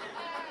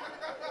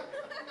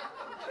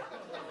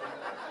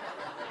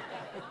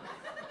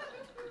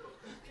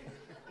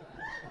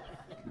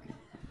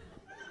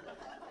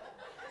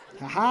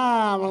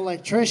 Ha-ha, I'm an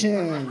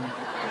electrician.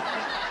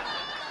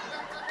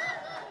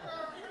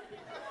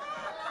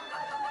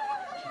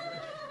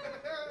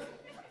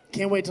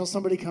 Can't wait till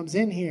somebody comes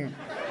in here.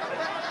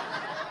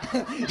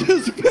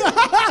 Just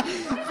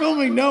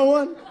filming no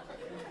one.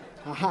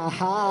 Ha ha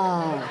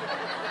ha.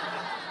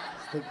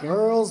 It's the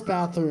girls'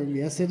 bathroom.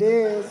 Yes, it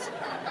is.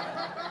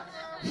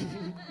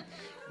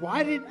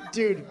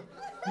 Dude,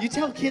 you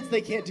tell kids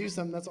they can't do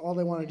something, that's all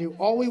they want to do.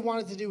 All we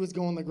wanted to do was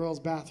go in the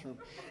girls' bathroom.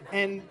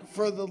 And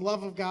for the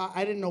love of God,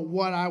 I didn't know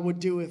what I would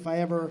do if I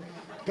ever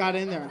got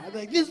in there. I'd be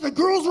like, this is the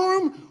girls'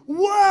 room?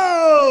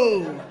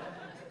 Whoa!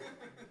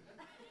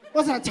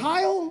 What's that,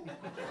 tile?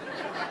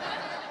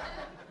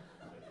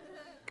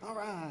 All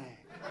right.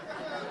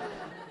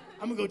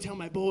 I'm gonna go tell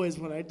my boys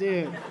what I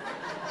did.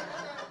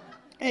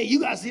 Hey, you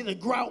gotta see the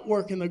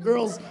CROWDWORK in the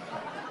girls'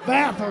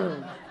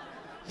 bathroom.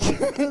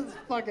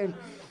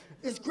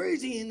 It's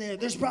crazy in there.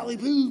 There's probably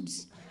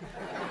boobs.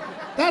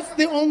 That's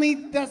the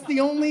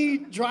only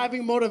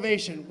driving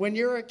motivation. When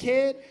you're a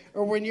kid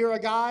or when you're a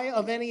guy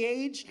of any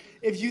age,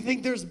 if you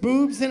think there's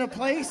boobs in a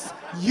place,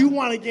 you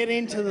want to get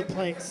into the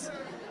place.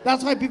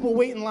 That's why people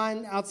wait in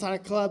line outside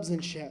of clubs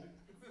and shit.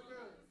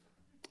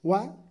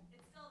 What?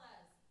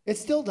 It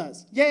still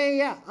does.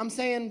 Yeah. I'm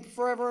saying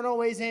forever and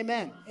always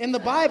amen. In the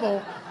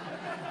Bible,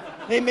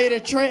 they made a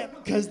trip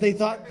because they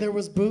thought there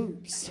was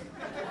boobs.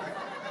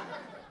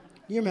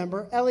 You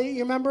remember? Elliot,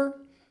 you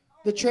remember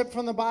the trip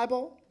from the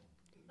Bible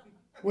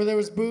where there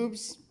was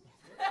boobs?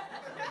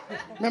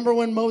 Remember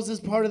when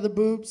Moses parted the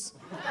boobs?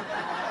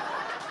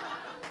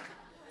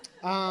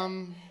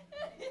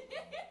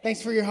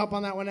 Thanks for your help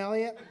on that one,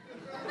 Elliot.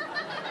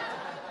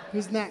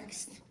 Who's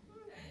next?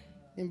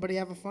 Anybody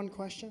have a fun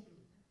question?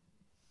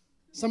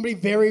 Somebody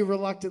very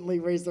reluctantly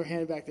raised their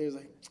hand back there. He's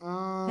like,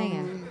 Hang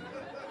on.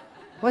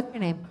 What's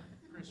your name?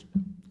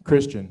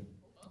 Christian.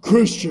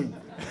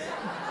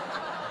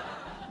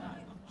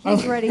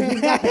 He's ready.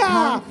 He's got the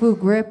kung fu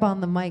grip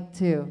on the mic,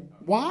 too.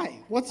 Why?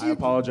 I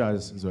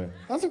apologize, Zoe.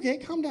 That's okay.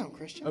 Calm down,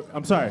 Christian.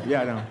 I'm sorry.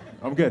 Yeah, no.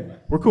 I'm good.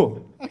 We're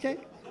cool. Okay.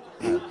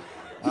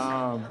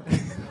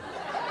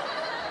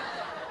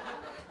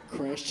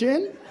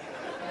 Christian?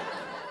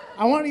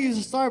 I want you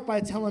to start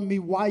by telling me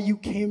why you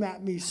came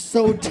at me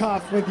so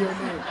tough with your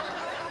name.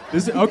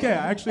 Okay,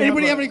 I actually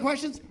Anybody have any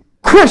questions?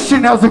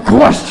 Christian has a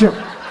question.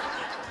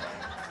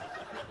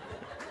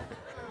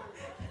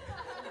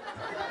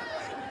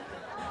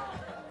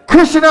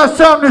 Christian has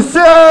something to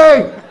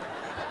say.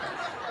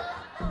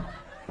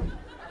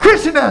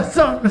 Christian has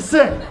something to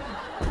say.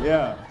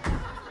 Yeah.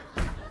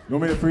 You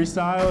want me to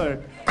freestyle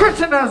or?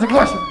 Christian has a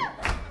question.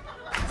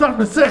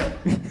 Something to say.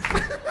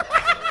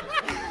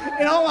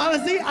 In all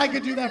honesty, I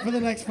could do that for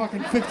the next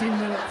fucking 15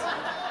 minutes.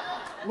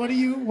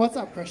 What's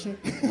up, Christian?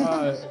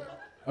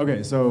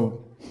 Okay,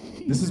 so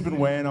this has been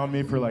weighing on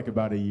me for like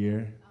about a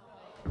year.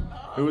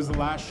 It was the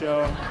last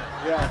show.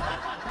 Yeah.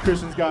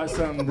 Christian's got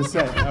something to say.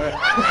 All right. Yes!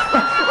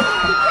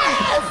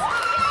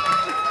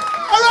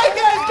 All right,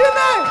 guys, good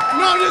night.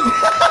 No, I'm just.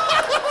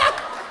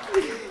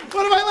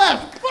 What have I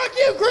left? Fuck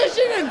you,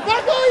 Christian, and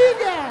fuck all you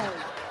guys.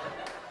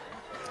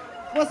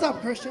 What's up,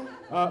 Christian?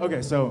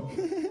 Okay, so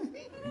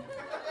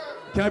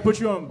can I put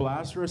you on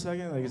blast for a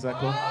second? Like, is that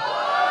cool?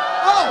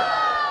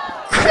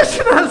 Oh!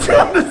 Christian has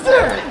something to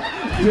say.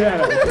 Yeah.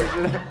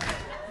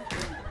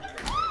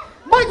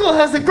 Michael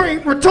has a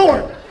great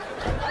retort.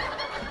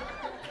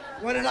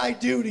 What did I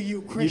do to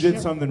you, Christian? You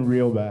did something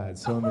real bad.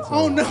 So let me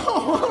tell you.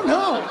 Oh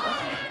no!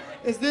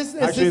 Is this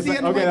the end of my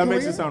okay, that career?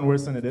 makes it sound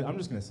worse than it is. I'm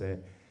just gonna say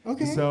it.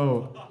 Okay.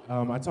 So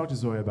I talked to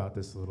Zoe about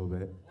this a little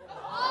bit.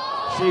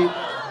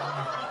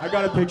 I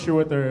got a picture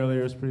with her earlier.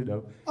 It was pretty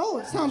dope. Oh,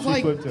 it sounds She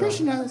like flipped out.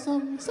 Christian has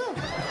something to say.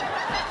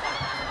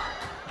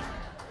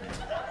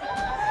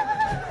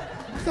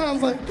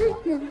 Sounds like.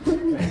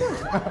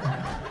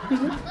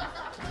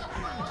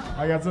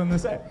 I got something to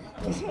say.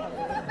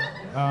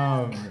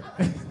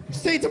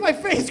 Say it to my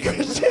face,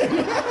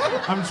 Christian.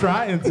 I'm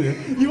trying to.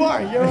 You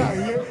are.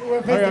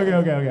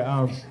 Okay.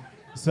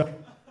 So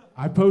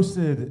I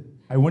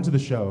went to the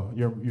show,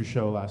 your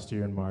show last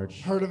year in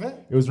March. Heard of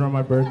it? It was around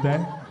my birthday.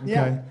 Okay.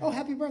 Yeah. Oh,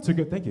 happy birthday. Took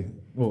it. Thank you.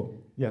 Well,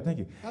 yeah, thank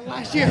you.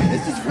 Last year.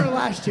 This is for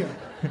last year.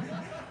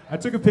 I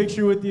took a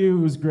picture with you.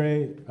 It was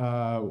great.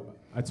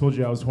 I told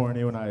you I was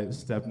horny when I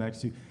stepped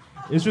next to you.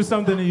 It's just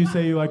something that you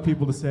say you like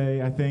people to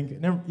say, I think.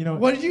 Never, you know.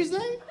 What did you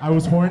say? I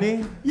was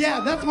horny. Yeah,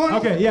 that's horny.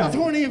 Okay, yeah. That's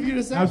horny of you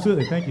to say.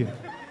 Absolutely, thank you.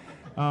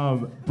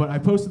 But I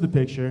posted the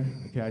picture.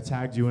 Okay, I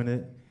tagged you in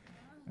it,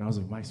 and I was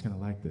like, Mike's gonna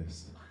like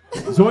this.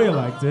 Zoya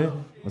liked it.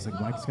 I was like,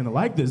 Mike's gonna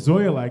like this.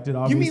 Zoya liked it.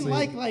 Obviously. You mean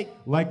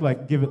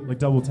like give it like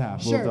double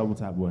tap, sure. little double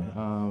tap boy.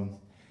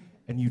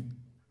 And you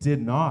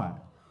did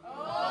not.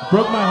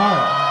 Broke my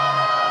heart.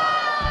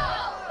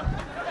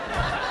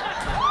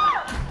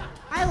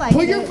 I like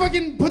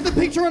it. Put the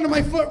picture under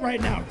my foot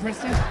right now,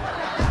 Kristen.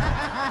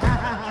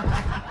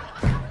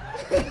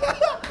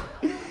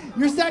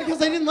 You're sad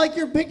because I didn't like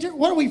your picture?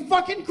 What are we,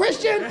 fucking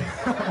Christian?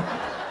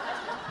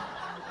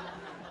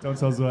 Don't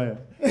tell Zoya.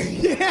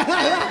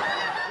 Yeah.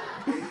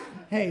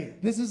 Hey,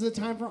 this is a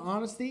time for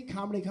honesty.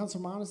 Comedy comes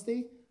from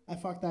honesty. I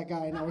fucked that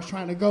guy and I was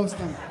trying to ghost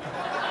him.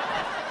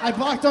 I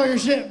blocked all your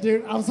shit,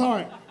 dude. I'm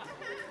sorry.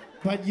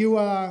 But it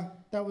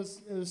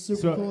was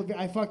super cool.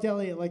 I fucked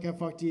Elliot like I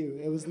fucked you.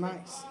 It was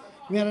nice.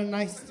 We had a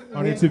nice.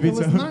 It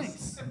was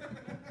nice.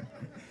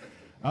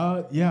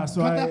 Yeah,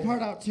 so Cut that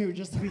part out too,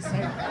 just to be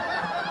safe.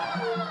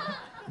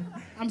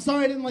 I'm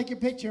sorry I didn't like your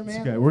picture, man.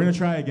 It's okay, we're gonna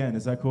try again.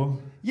 Is that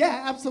cool?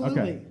 Yeah,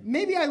 absolutely. Okay.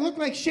 Maybe I look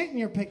like shit in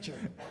your picture.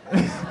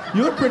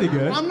 You look pretty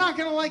good. I'm not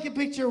gonna like a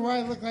picture where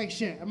I look like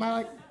shit. Am I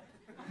like?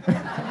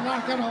 I'm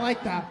not gonna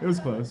like that. It was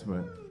close,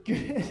 but.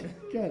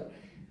 Good.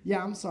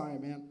 Yeah, I'm sorry,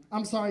 man.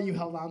 I'm sorry you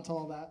held on to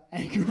all that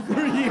anger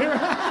for a year.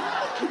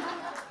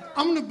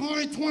 I'm gonna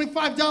buy a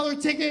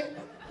 $25 ticket,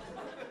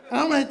 and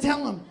I'm gonna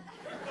tell him.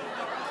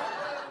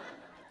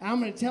 I'm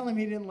gonna tell him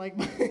he didn't like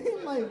my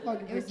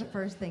fucking picture. It was the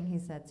first thing he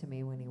said to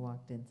me when he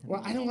walked into me.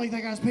 Well, I don't like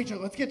that guy's picture.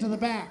 Let's get to the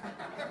back.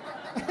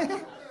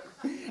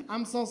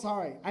 I'm so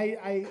sorry.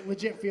 I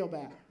legit feel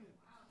bad.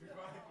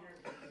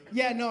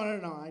 Yeah, no.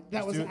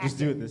 Just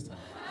do it this time.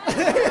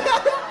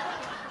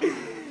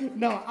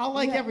 No, I'll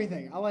like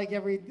everything. I like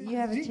every. You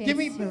have a chance give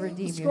me, to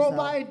redeem scroll yourself.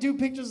 by, do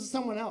pictures of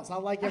someone else. I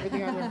like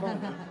everything on your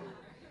phone.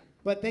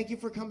 But thank you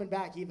for coming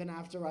back, even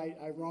after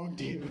I wronged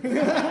you.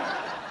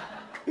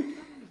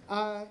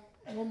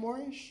 One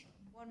more-ish?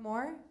 One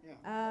more?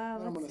 Yeah.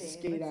 I'm gonna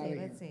skate out of here.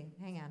 Let's see.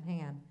 Hang on.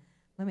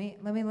 Let me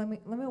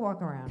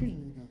walk around.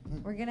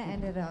 We're gonna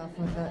end it off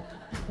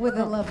with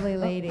a lovely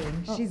lady.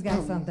 She's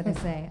got something to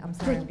say. I'm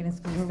sorry, I'm gonna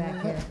squeeze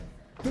back here.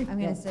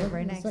 I'm gonna sit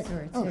right next to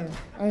her too.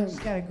 She's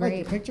got a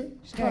great picture.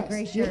 She's got a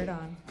great shirt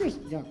on.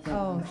 Yeah,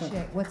 Oh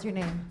shit! What's your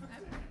name?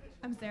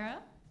 I'm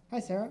Sarah.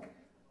 Hi, Sarah.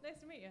 Nice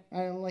to meet you.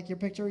 I don't like your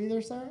picture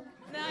either, Sarah.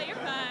 No, you're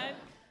fine.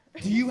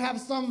 Do you have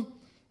some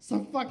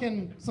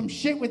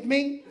shit with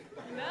me?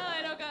 No,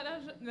 I don't got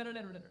no.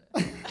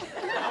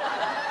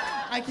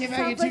 I came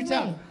at you too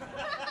tough.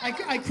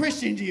 I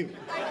Christianed you.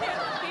 I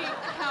can't speak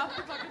half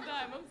the fucking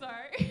time. I'm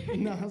sorry.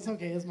 No, it's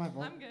okay. It's my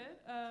fault. I'm good.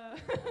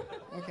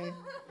 Okay.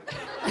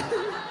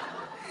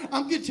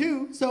 I'm good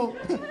too. So,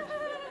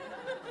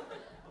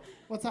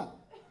 what's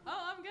up?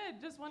 Oh, I'm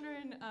good. Just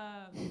wondering.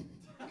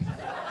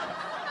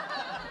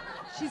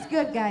 She's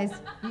good, guys.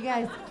 You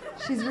guys,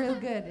 she's real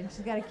good, and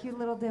she's got a cute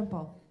little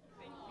dimple.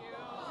 Thank you.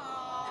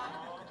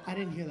 I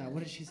didn't hear that.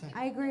 What did she say?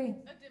 I agree.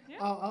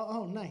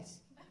 Oh,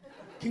 nice.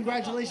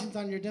 Congratulations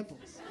on your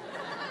dimples.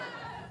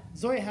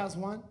 Zoya has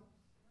one.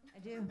 I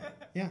do.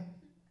 Yeah.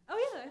 Oh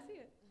yeah, I see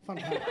it. Fun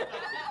fact.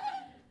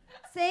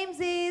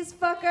 Samesies,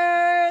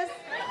 fuckers.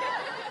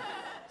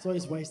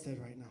 Zoya's wasted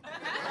right now.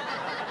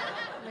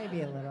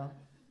 Maybe a little.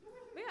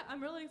 But yeah, I'm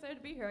really excited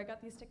to be here. I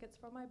got these tickets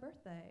for my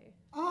birthday.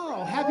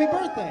 Oh, happy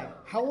birthday.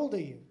 How old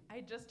are you?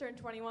 I just turned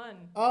 21.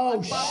 Oh, I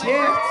bought shit. my first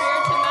beer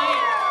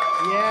tonight.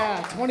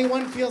 Yeah,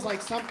 21 feels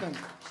like something.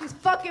 She's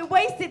fucking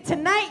wasted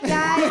tonight,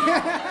 guys.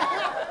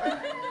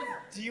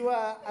 Do you,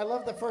 I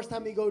love the first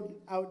time you go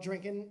out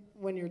drinking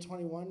when you're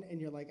 21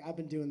 and you're like, I've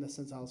been doing this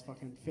since I was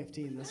fucking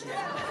 15. This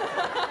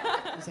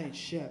ain't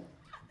shit.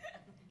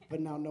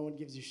 But now no one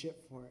gives you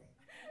shit for it.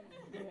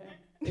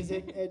 Yeah. Is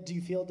it, do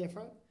you feel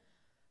different?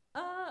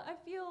 I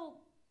feel,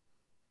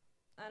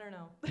 I don't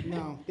know.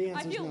 No, the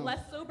answer's I feel no.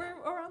 less sober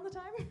around the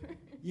time.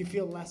 You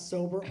feel less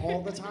sober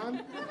all the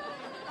time?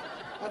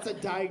 That's a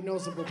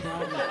diagnosable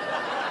problem.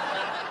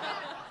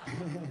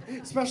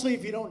 Especially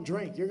if you don't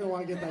drink. You're going to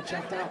want to get that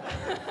checked out.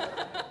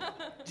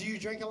 Do you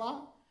drink a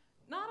lot?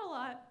 Not a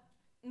lot.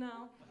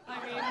 No.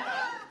 I mean...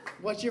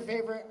 What's your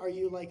favorite? Are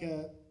you like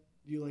do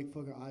you like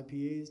fucking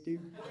IPAs,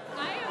 dude?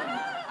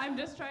 I'm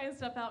just trying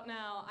stuff out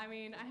now. I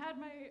mean, I had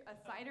a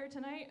cider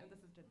tonight. And this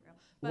is just real.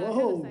 But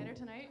Whoa. I had a cider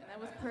tonight, and that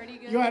was pretty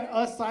good. You had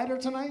a cider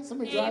tonight?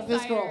 Somebody drive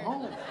this girl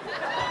home.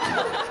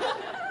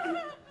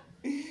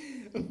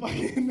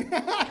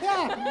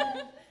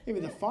 Maybe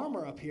the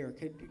farmer up here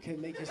could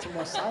make you some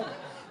more cider.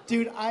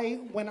 Dude,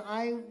 when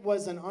I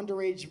was an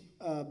underage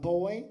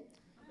boy,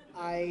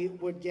 I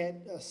would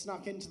get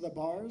snuck into the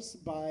bars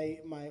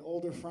by my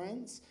older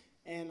friends,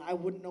 and I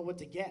wouldn't know what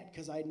to get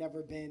because I'd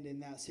never been in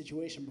that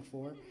situation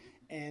before.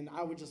 And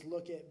I would just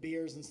look at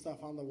beers and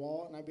stuff on the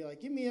wall, and I'd be like,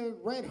 give me a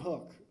Red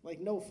Hook. Like,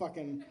 no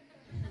fucking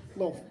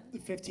little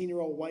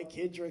 15-year-old white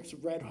kid drinks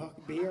Red Hook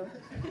beer,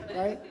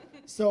 right?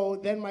 So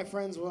then my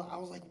friends were, I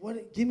was like,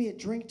 what? Give me a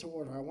drink to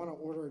order. I want to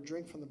order a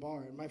drink from the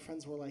bar. And my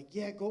friends were like,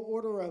 yeah, go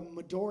order a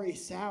Midori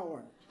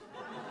Sour.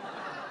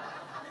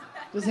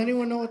 Does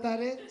anyone know what that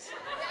is?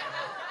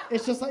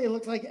 It's just like, it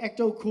looks like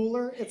Ecto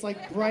Cooler. It's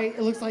like bright.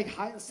 It looks like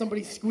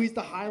somebody squeezed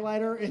a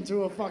highlighter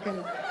into a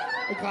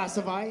glass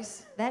of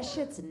ice. That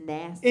shit's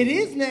nasty. It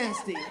is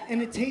nasty.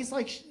 And it tastes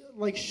like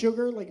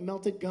sugar, like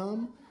melted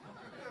gum.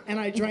 And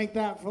I drank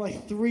that for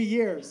like 3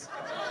 years.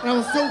 And it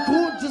was so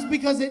cool just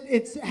because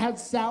it had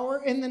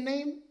sour in the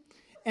name.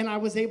 And I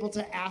was able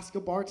to ask a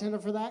bartender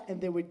for that,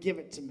 and they would give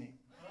it to me.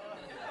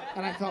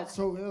 And I felt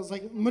so good. I was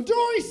like,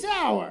 Midori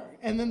Sour!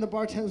 And then the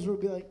bartenders would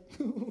be like,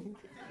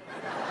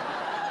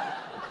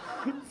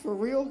 for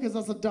real? Because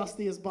that's the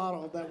dustiest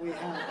bottle that we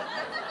have.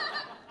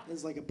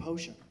 It's like a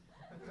potion.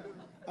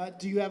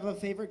 Do you have a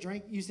favorite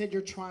drink? You said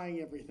you're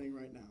trying everything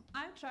right now.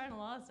 I'm trying a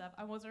lot of stuff.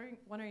 I was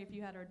wondering if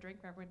you had a drink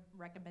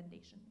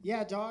recommendation.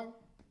 Yeah, dog.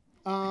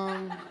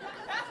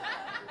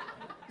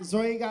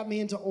 Zoya got me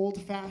into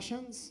old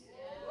fashions.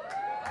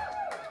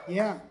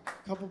 Yeah,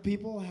 a couple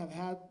people have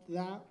had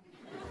that.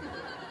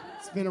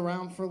 It's been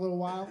around for a little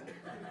while.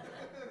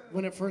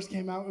 When it first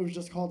came out, it was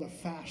just called a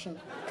fashion.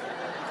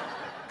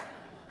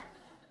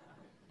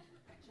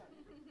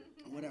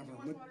 Whatever.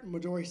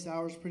 Midori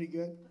Sour's pretty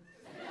good.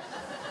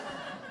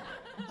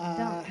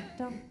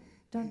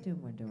 Don't do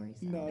Midori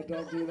Sour. No,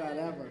 don't do that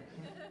ever.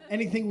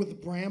 Anything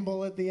with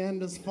bramble at the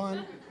end is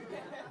fun.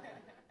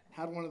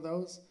 Had one of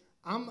those.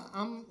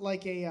 I'm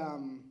like a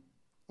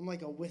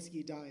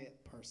whiskey diet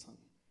person,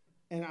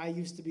 and I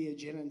used to be a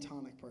gin and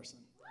tonic person.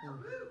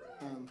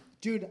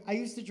 Dude, I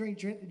used to drink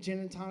gin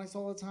and tonics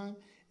all the time,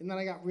 and then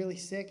I got really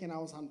sick, and I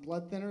was on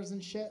blood thinners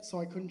and shit, so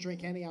I couldn't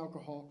drink any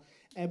alcohol.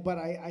 But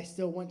I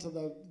still went to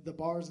the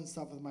bars and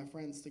stuff with my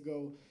friends to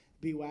go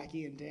be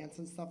wacky and dance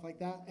and stuff like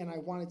that, and I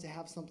wanted to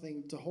have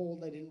something to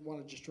hold. I didn't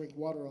want to just drink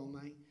water all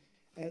night,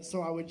 and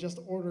so I would just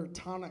order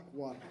tonic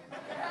water.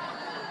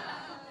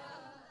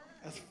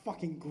 That's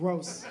fucking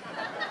gross.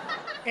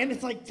 And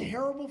it's like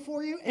terrible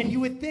for you, and you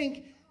would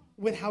think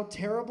with how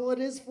terrible it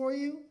is for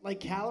you, like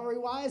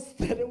calorie-wise,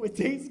 that it would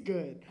taste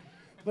good,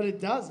 but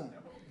it doesn't.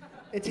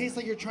 It tastes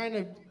like you're trying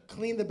to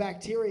clean the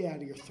bacteria out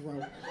of your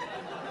throat.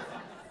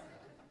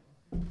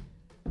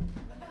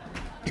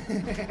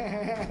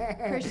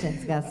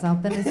 Christian's got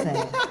something to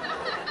say.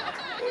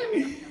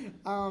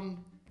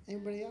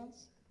 Anybody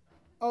else?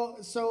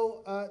 Oh,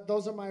 so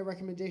those are my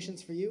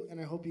recommendations for you, and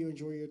I hope you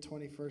enjoy your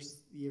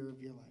 21st year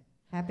of your life.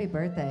 Happy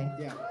birthday.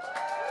 Yeah.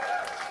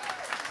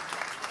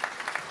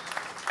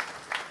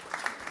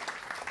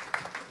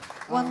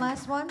 One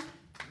last one?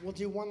 We'll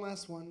do one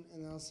last one,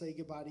 and then I'll say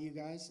goodbye to you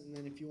guys. And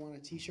then if you want a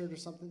t-shirt or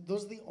something,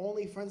 those are the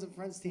only Friends and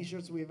Friends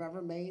t-shirts we've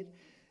ever made.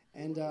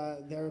 And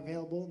they're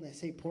available, and they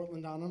say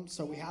Portland on them,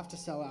 so we have to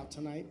sell out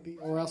tonight,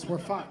 or else we're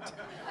fucked.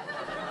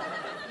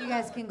 You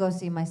guys can go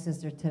see my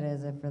sister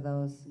Teresa for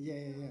those.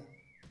 Yeah.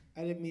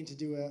 I didn't mean to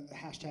do a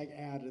hashtag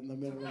ad in the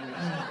middle of it.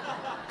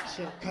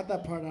 Shit, cut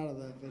that part out of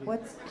the video.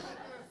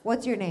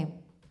 What's your name?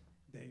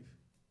 Dave.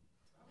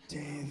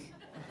 Dave.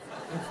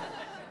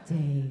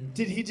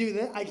 Did he do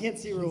that? I can't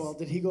see real well.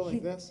 Did he go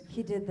like this?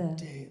 He did the...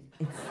 Dave.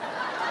 It's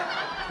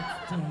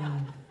Dave.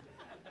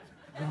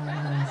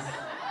 Yes.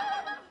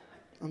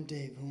 I'm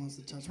Dave. Who wants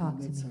to touch Talk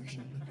my to me.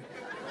 midsection?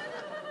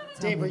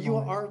 Dave, are you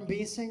an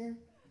R&B singer?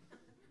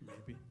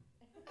 Maybe.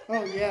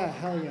 Oh yeah,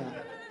 hell yeah.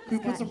 Who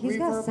put some He's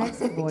got reverb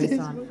sexy on voice this?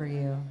 on for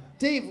you.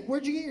 Dave,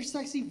 where'd you get your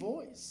sexy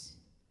voice?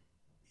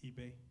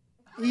 eBay.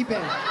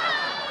 eBay.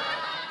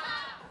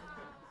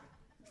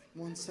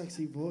 One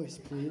sexy voice,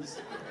 please.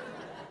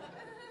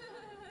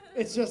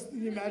 It's just,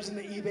 you imagine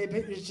the eBay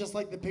picture, it's just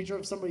like the picture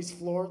of somebody's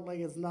floor, like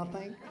it's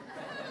nothing.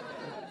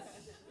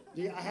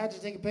 Yeah, I had to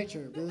take a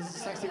picture, but this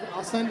is sexy.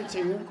 I'll send it to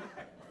you.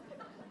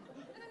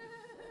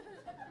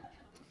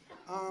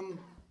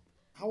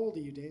 How old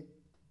are you, Dave?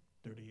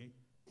 38.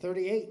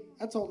 38.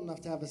 That's old enough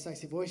to have a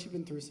sexy voice. You've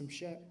been through some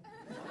shit.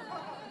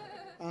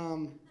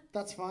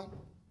 That's fine.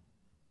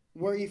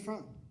 Where are you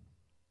from?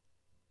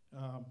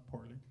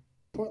 Portland.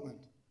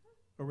 Portland.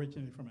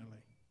 Originally from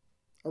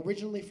LA.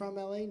 Originally from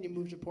LA, and you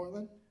moved to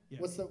Portland? Yeah.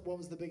 What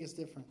was the biggest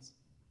difference?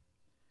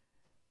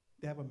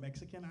 They have a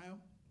Mexican aisle.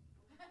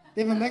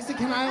 They have a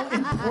Mexican aisle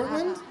in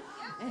Portland?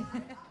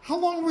 How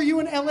long were you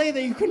in LA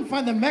that you couldn't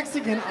find the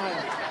Mexican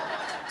aisle?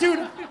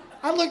 Dude,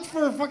 I looked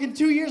for fucking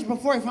 2 years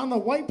before I found the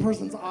white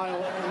person's aisle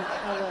in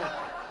LA.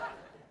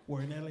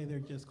 Where in LA they're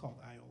just called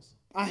aisles.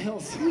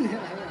 Aisles. Yeah.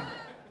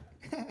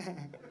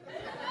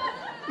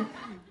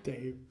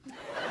 Dave.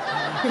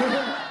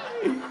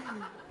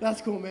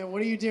 That's cool, man.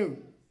 What do?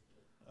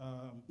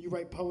 You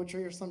write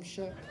poetry or some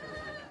shit?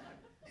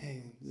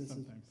 Hey, this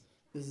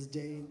is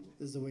Dave.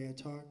 This is the way I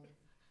talk.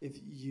 If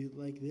you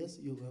like this,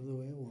 you'll love the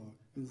way I walk.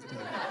 This is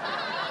Dave.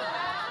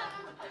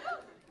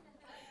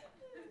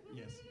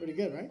 Yes. Pretty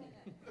good, right?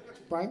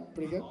 Brian,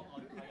 pretty good?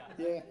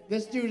 Yeah.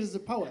 This dude is a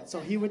poet,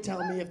 so he would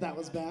tell me if that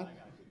was bad.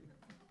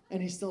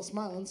 And he's still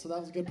smiling, so that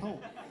was a good poem.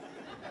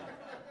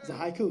 It's a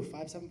haiku,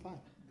 575.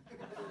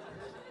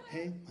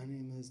 Hey, my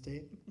name is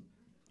Dave.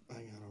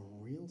 I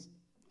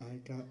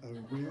got a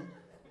reel.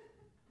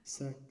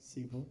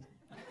 Sexy voice.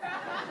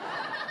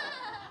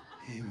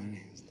 Hey, my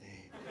name's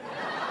Dave.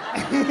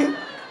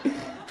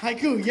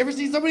 Haiku. You ever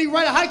seen somebody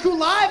write a haiku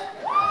live?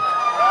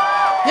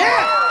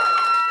 Yeah!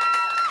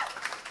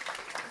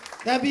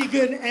 That'd be a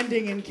good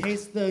ending in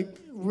case the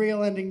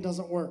real ending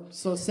doesn't work.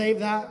 So save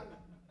that.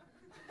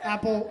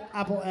 Apple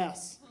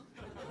S.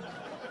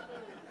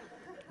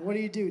 What do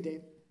you do,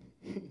 Dave?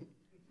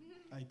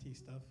 IT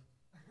stuff.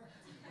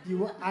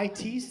 You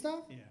IT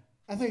stuff? Yeah.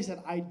 I thought you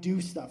said I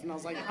do stuff, and I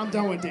was like, I'm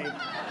done with Dave.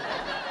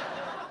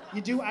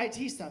 You do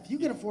IT stuff. You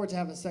can afford to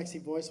have a sexy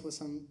voice with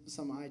some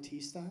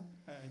IT stuff.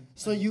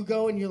 So you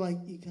go and you're like,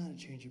 you gotta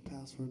change your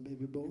password,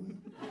 baby boy.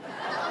 You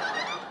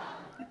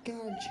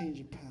gotta change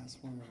your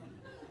password.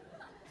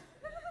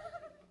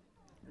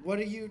 What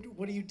do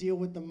you deal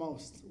with the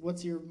most?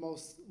 What's the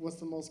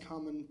most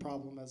common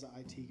problem as an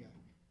IT guy?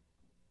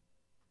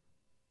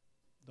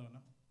 Don't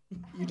know.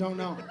 You don't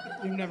know.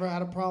 You've never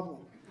had a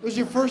problem. It was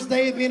your first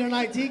day of being an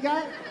IT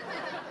guy?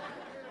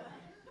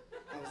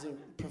 I was a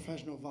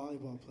professional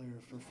volleyball player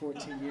for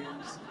 14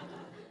 years.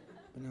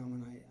 But now I'm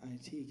an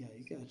IT guy.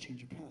 You gotta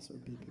change your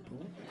password, baby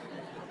boy.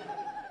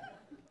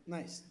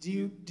 Nice. Do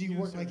you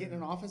work like in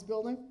an office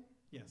building?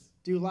 Yes.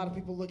 Do a lot of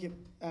people look at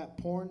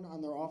porn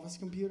on their office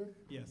computer?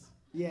 Yes.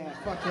 Yeah,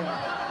 fuck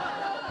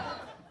yeah.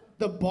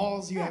 The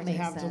balls you have to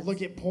have sense. to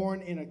look at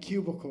porn in a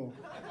cubicle.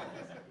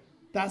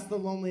 That's the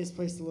loneliest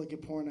place to look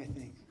at porn, I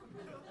think.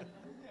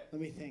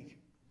 Let me think.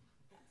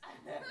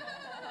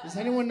 Does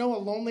anyone know a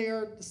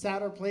lonelier,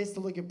 sadder place to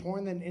look at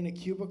porn than in a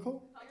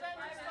cubicle?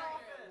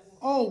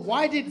 Oh,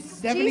 why did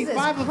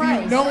 75 of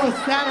you know a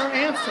sadder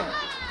answer?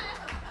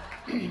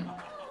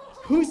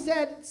 Who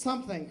said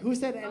Who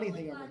said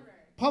anything of it?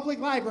 Public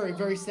library,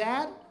 very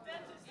sad.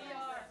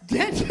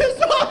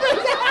 Dentist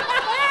office.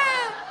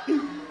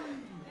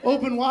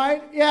 Open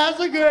wide. Yeah, that's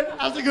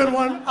a good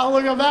one. I'll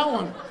look up that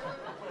one.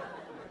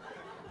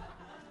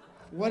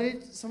 What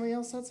did somebody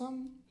else said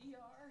something?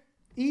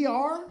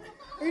 ER?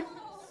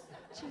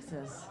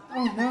 Jesus.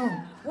 Oh no.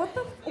 What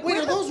the? Wait,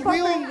 where are those the fuck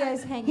real? Are you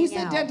guys hanging Who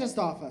said out? dentist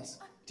office?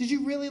 Did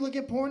you really look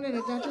at porn in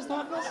a dentist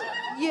office?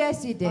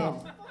 Yes, you did.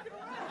 Oh.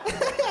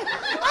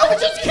 I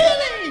was just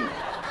kidding.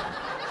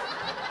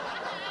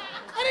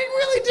 I didn't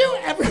really do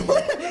it.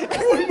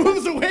 Everyone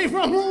moves away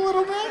from it a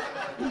little bit.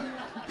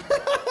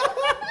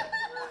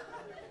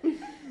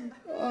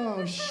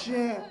 Oh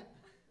shit.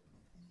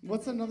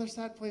 What's another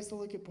sad place to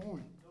look at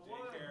porn?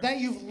 That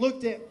you've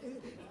looked at.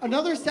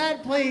 Another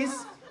sad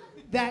place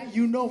that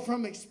you know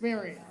from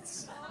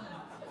experience.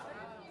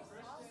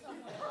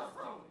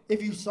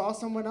 If you saw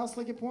someone else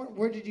look at porn,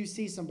 where did you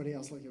see somebody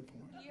else look at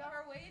porn?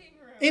 ER waiting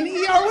room. In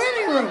ER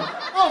waiting room.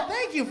 Oh,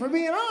 thank you for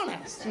being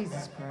honest.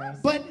 Jesus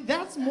Christ. But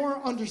that's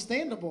more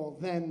understandable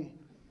than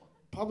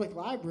public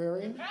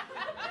library.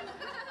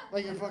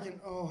 Like you're fucking,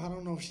 oh, I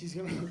don't know if she's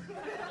gonna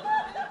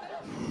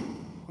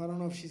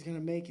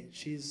make it.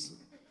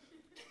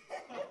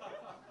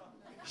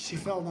 She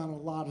fell down a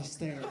lot of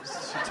stairs.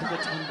 She took a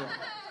tumble.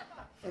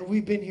 And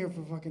we've been here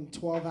for fucking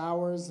 12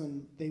 hours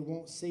and they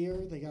won't see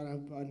her. They got a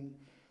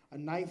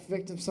knife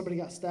victim. Somebody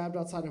got stabbed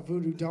outside of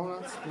Voodoo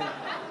Donuts. They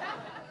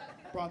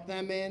brought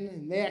them in,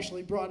 and they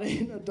actually brought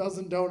in a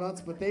dozen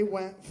donuts, but they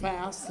went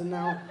fast, and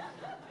now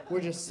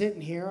we're just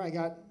sitting here. I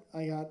got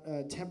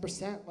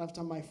 10% left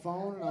on my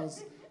phone, and I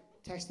was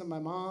texting my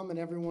mom, and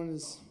everybody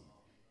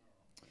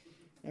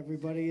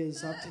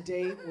is up to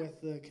date with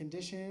the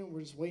condition.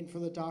 We're just waiting for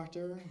the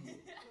doctor.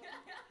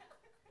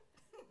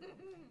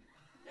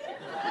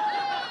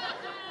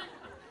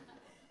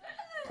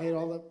 Played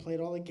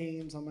all the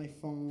games on my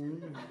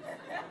phone.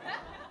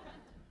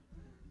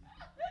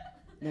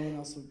 No one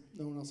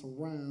else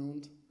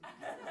around.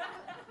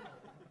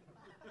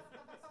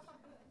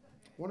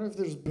 Wonder if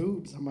there's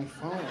boobs on my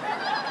phone.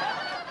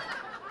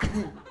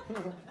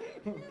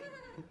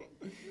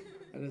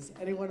 Does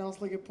anyone else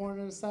look at porn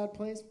in a sad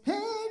place?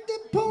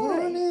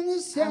 Porn in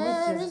the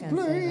saddest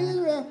place.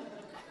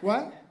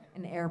 What?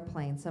 An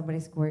airplane.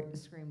 Somebody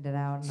screamed it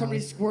out.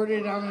 Somebody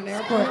squirted it out an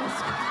airplane?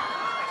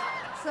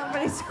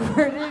 Somebody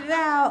squirted it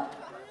out.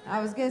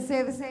 I was gonna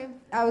say the same.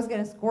 I was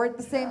gonna squirt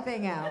the same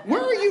thing out.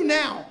 Where are you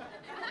now?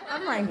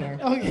 I'm right here.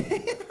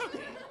 Okay.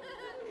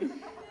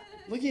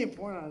 Looking at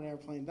porn on an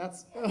airplane.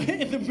 That's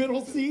in the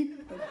middle seat.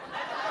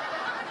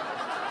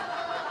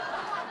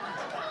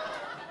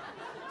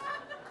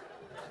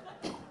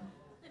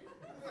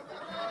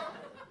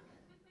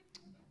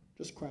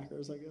 Just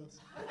crackers, I guess.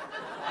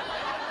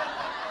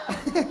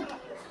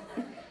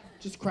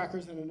 Just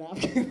crackers and a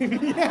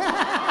napkin.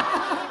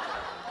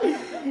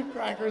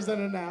 Crackers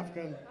and a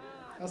napkin.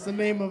 That's the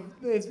name of,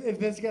 if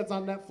this gets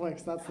on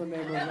Netflix, that's the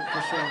name of it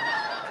for sure.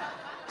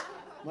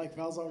 Like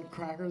Falzone,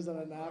 crackers and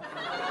a napkin.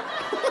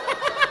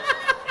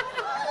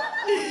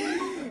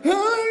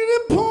 The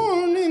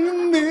porn in the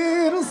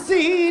middle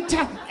seat.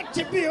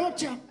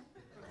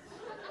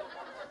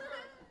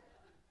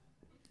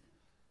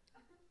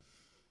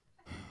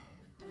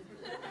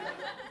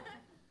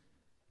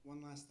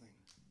 One last thing.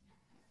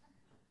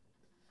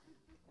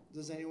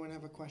 Does anyone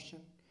have a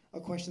question? A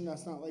question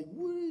that's not like,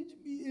 would you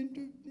be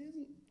into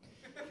this?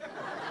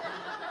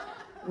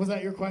 Was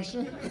that your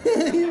question?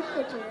 You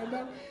put your hand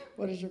up.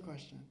 What is your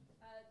question?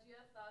 Do you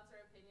have thoughts or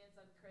opinions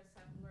on Chris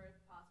Hemsworth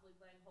possibly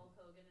playing Hulk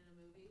Hogan in a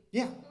movie?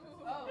 Yeah.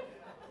 Oh.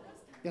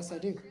 Yes, I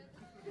do.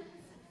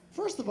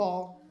 First of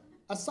all,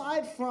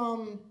 aside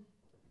from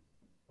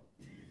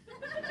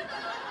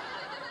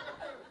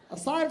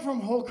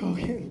Hulk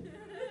Hogan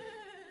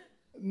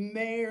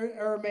may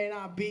or may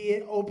not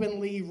be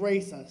openly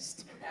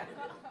racist,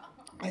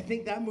 I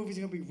think that movie's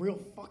gonna be real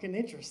fucking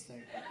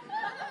interesting.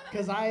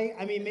 Because I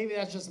mean, maybe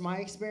that's just my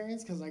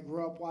experience, because I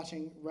grew up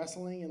watching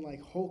wrestling, and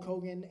like Hulk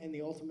Hogan and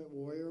the Ultimate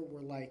Warrior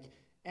were like,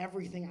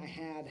 everything I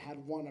had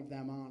one of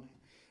them on it.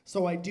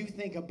 So I do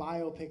think a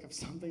biopic of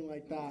something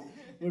like that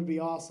would be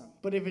awesome.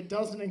 But if it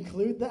doesn't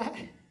include that,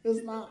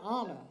 it's not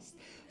honest.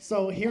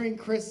 So hearing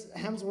Chris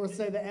Hemsworth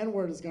say the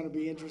N-word is gonna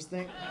be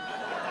interesting.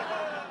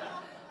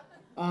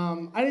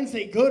 I didn't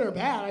say good or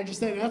bad, I just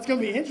said that's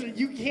gonna be interesting.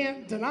 You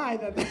can't deny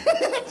that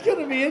that's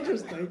gonna be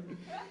interesting.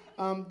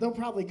 They'll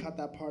probably cut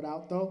that part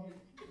out, though.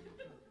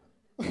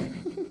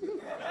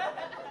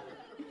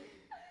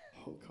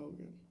 Hulk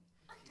Hogan.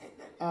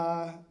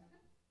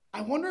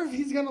 I wonder if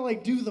he's gonna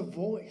like do the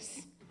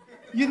voice.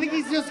 You think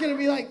he's just gonna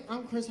be like,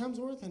 I'm Chris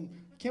Hemsworth and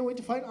can't wait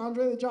to fight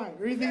Andre the Giant?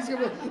 Or you think he's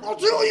gonna be like, I'll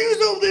tell you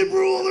something,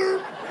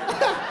 brother.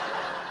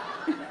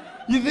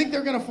 You think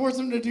they're gonna force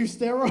him to do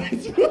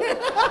steroids?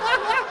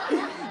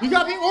 You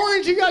gotta be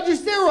orange, you gotta do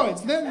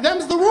steroids.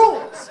 Them's the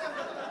rules.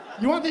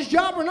 You want this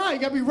job or not? You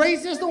gotta be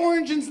racist,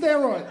 orange, and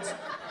steroids.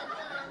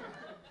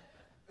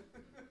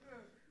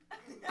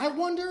 I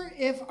wonder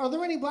are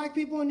there any black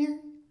people in here?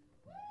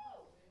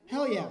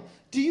 Hell yeah.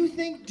 Do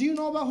you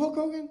know about Hulk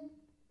Hogan?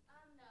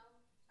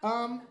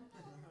 No.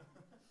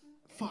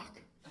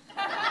 Fuck.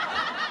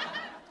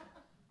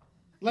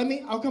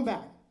 I'll come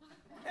back.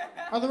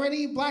 Are there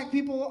any black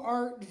people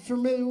are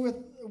familiar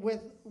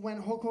with when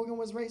Hulk Hogan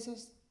was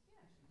racist?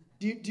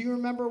 Do you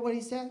remember what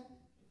he said?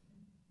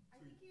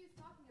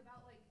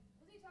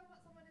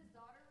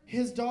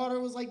 His daughter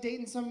was like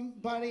dating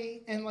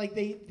somebody, and like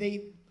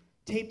they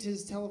taped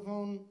his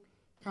telephone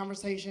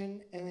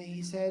conversation, and then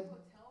he said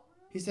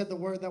the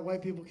word that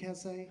white people can't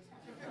say.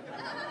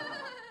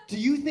 Do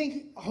you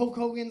think Hulk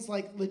Hogan's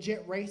like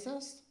legit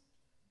racist?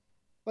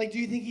 Like, do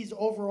you think he's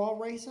overall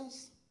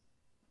racist?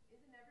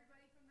 Isn't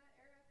everybody from that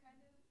era kind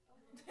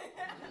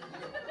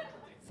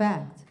of?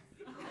 Fact.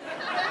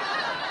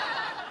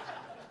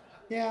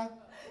 Yeah.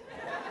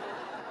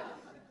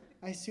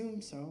 I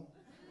assume so.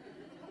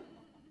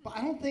 But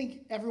I don't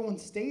think everyone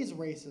stays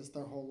racist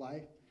their whole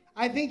life.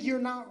 I think you're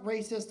not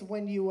racist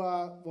when you,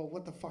 well,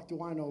 what the fuck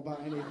do I know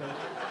about anything?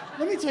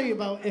 Let me tell you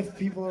about if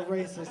people are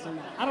racist or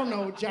not. I don't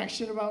know jack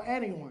shit about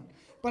anyone.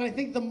 But I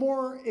think the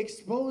more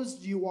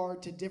exposed you are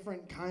to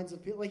different kinds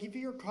of people, like if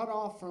you're cut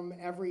off from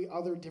every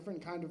other different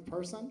kind of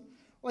person,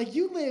 like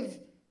you live,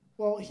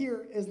 well,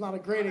 here is not a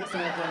great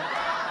example.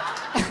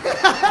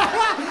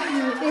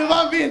 If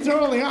I'm being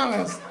totally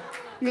honest,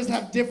 you just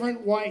have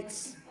different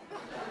whites.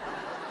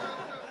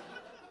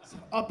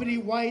 Uppity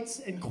whites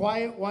and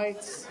quiet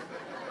whites.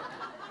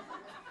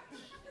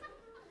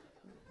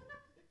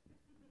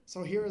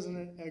 So here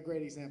isn't a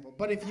great example.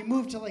 But if you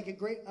move to like a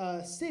great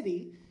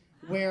city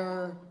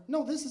where,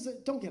 no,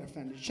 don't get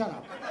offended, shut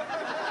up.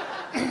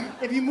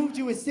 If you move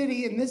to a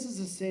city, and this is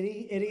a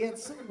city,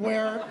 idiots,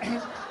 where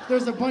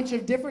there's a bunch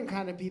of different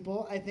kind of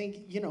people, I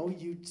think,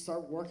 you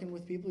start working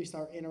with people, you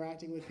start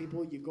interacting with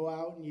people, you go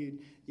out and you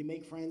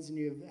make friends and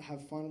you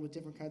have fun with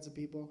different kinds of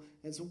people.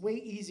 And it's way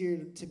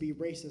easier to be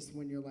racist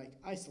when you're like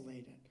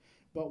isolated.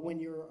 But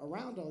when you're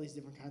around all these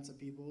different kinds of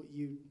people,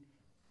 you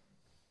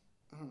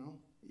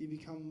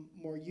become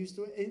more used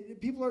to it.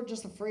 People are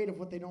just afraid of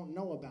what they don't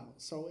know about.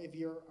 So if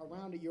you're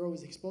around it, you're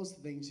always exposed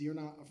to things, you're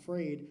not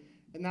afraid.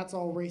 And that's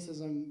all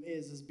racism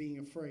is being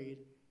afraid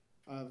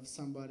of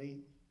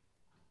somebody,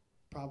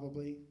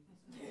 probably.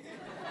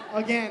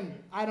 Again,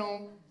 I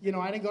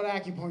didn't go to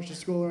acupuncture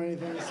school or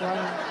anything, so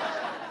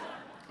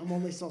I'm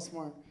only so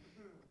smart.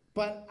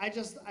 But I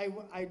just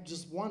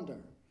wonder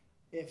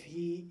if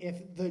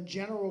the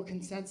general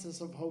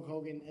consensus of Hulk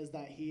Hogan is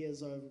that he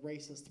is a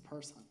racist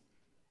person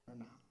or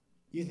not.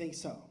 You think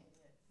so?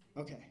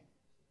 Okay.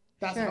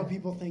 That's Sure. how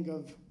people think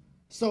of.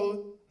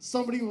 So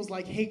somebody was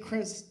like, hey,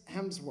 Chris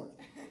Hemsworth,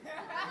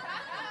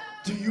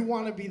 do you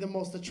want to be the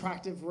most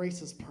attractive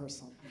racist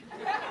person?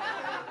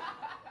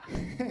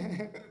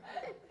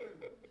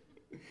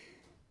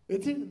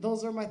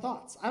 Those are my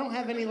thoughts. I don't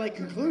have any like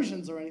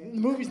conclusions or anything.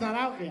 The movie's not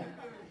out yet.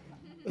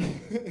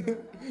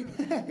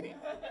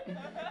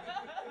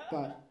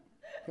 But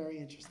very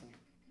interesting.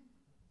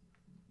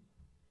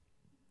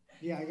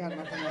 Yeah, I got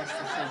nothing else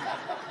to say.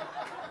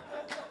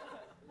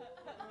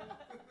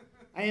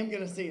 I am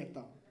going to see it,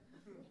 though,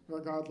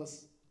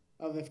 regardless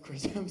of if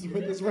Chris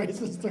Hemsworth is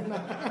racist or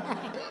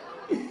not.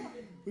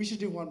 We should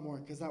do one more,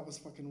 because that was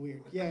fucking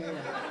weird. Yeah.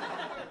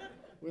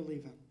 We're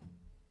leaving.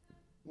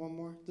 One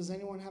more. Does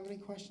anyone have any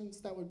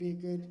questions? That would be a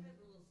good...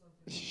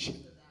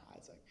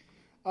 Isaac.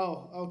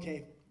 Oh,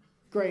 okay.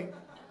 Great.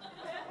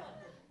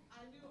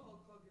 I knew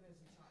Hulk Hogan as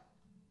a child.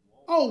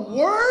 Oh,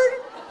 word?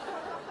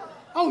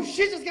 Oh,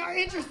 shit just got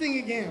interesting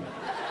again.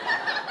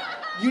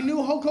 You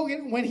knew Hulk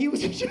Hogan when he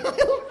was a child?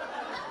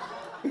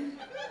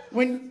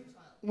 When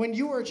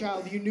you were a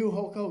child, you knew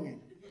Hulk Hogan.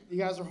 You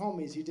guys were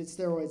homies. You did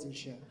steroids and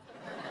shit.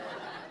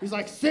 He's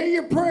like, say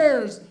your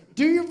prayers,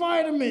 do your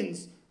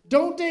vitamins,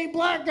 don't date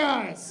black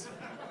guys.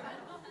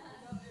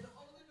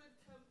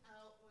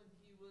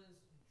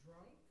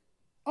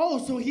 Oh,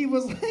 so he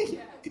was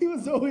like, he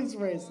was always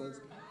racist.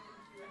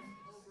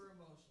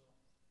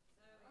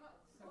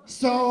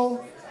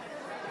 So,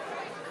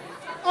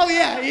 oh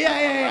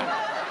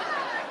yeah.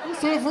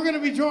 So if we're gonna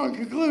be drawing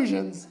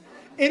conclusions,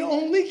 it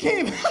only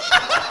came.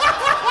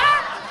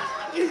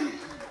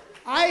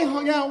 I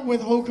hung out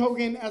with Hulk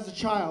Hogan as a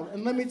child,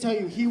 and let me tell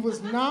you, he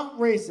was not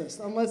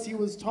racist unless he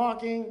was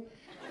talking,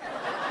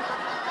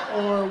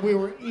 or we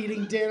were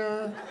eating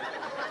dinner,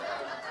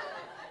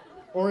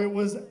 or it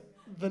was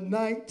the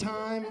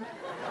nighttime,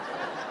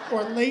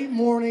 or late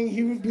morning,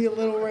 he would be a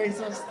little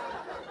racist.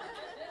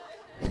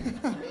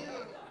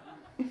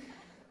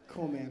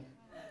 Cool, man.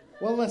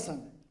 Well,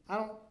 listen, I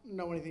don't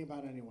know anything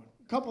about anyone.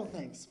 A couple of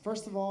things.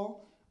 First of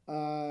all,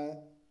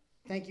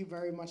 thank you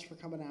very much for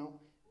coming out,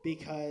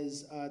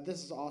 because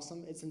this is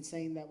awesome. It's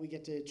insane that we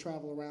get to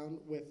travel around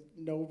with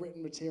no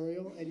written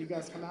material, and you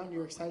guys come out and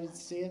you're excited to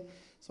see it.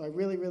 So I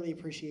really, really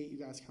appreciate you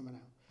guys coming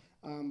out.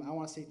 I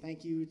want to say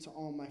thank you to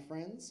all my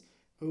friends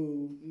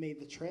who made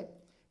the trip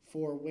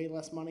for way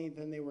less money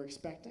than they were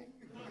expecting.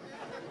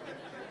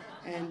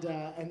 And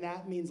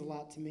that means a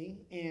lot to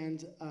me.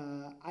 And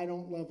I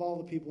don't love all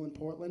the people in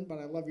Portland, but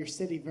I love your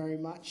city very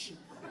much.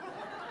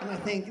 And I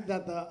think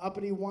that the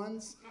uppity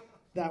ones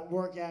that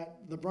work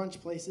at the brunch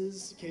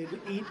places could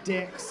eat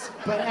dicks,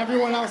 but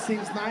everyone else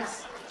seems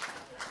nice.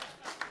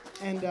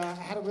 And I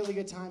had a really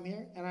good time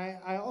here. And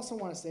I also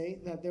want to say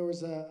that there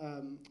was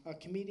a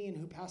comedian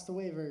who passed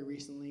away very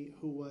recently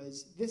who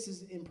was, this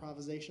is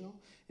improvisational,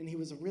 and he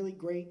was a really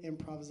great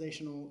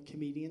improvisational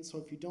comedian. So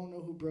if you don't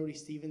know who Brody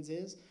Stevens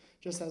is,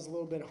 just as a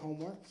little bit of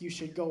homework, you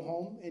should go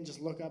home and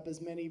just look up as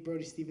many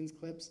Brody Stevens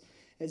clips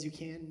as you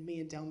can.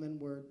 Me and Delman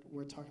were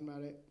talking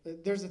about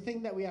it. There's a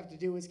thing that we have to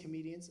do as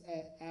comedians,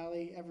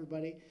 Allie,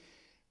 everybody,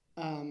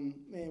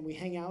 and we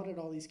hang out at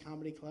all these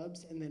comedy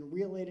clubs, and then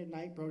real late at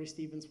night, Brody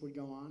Stevens would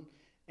go on,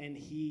 and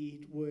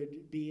he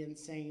would be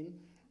insane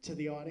to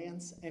the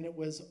audience, and it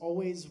was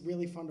always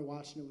really fun to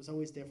watch, and it was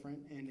always different,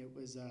 and it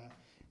was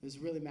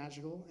really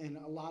magical, and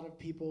a lot of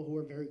people who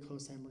are very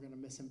close to him are going to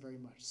miss him very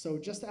much. So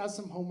just as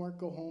some homework,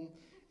 go home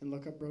and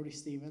look up Brody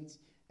Stevens,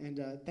 and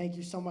thank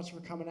you so much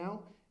for coming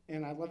out,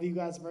 and I love you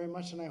guys very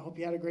much, and I hope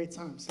you had a great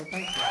time, so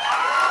thank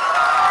you.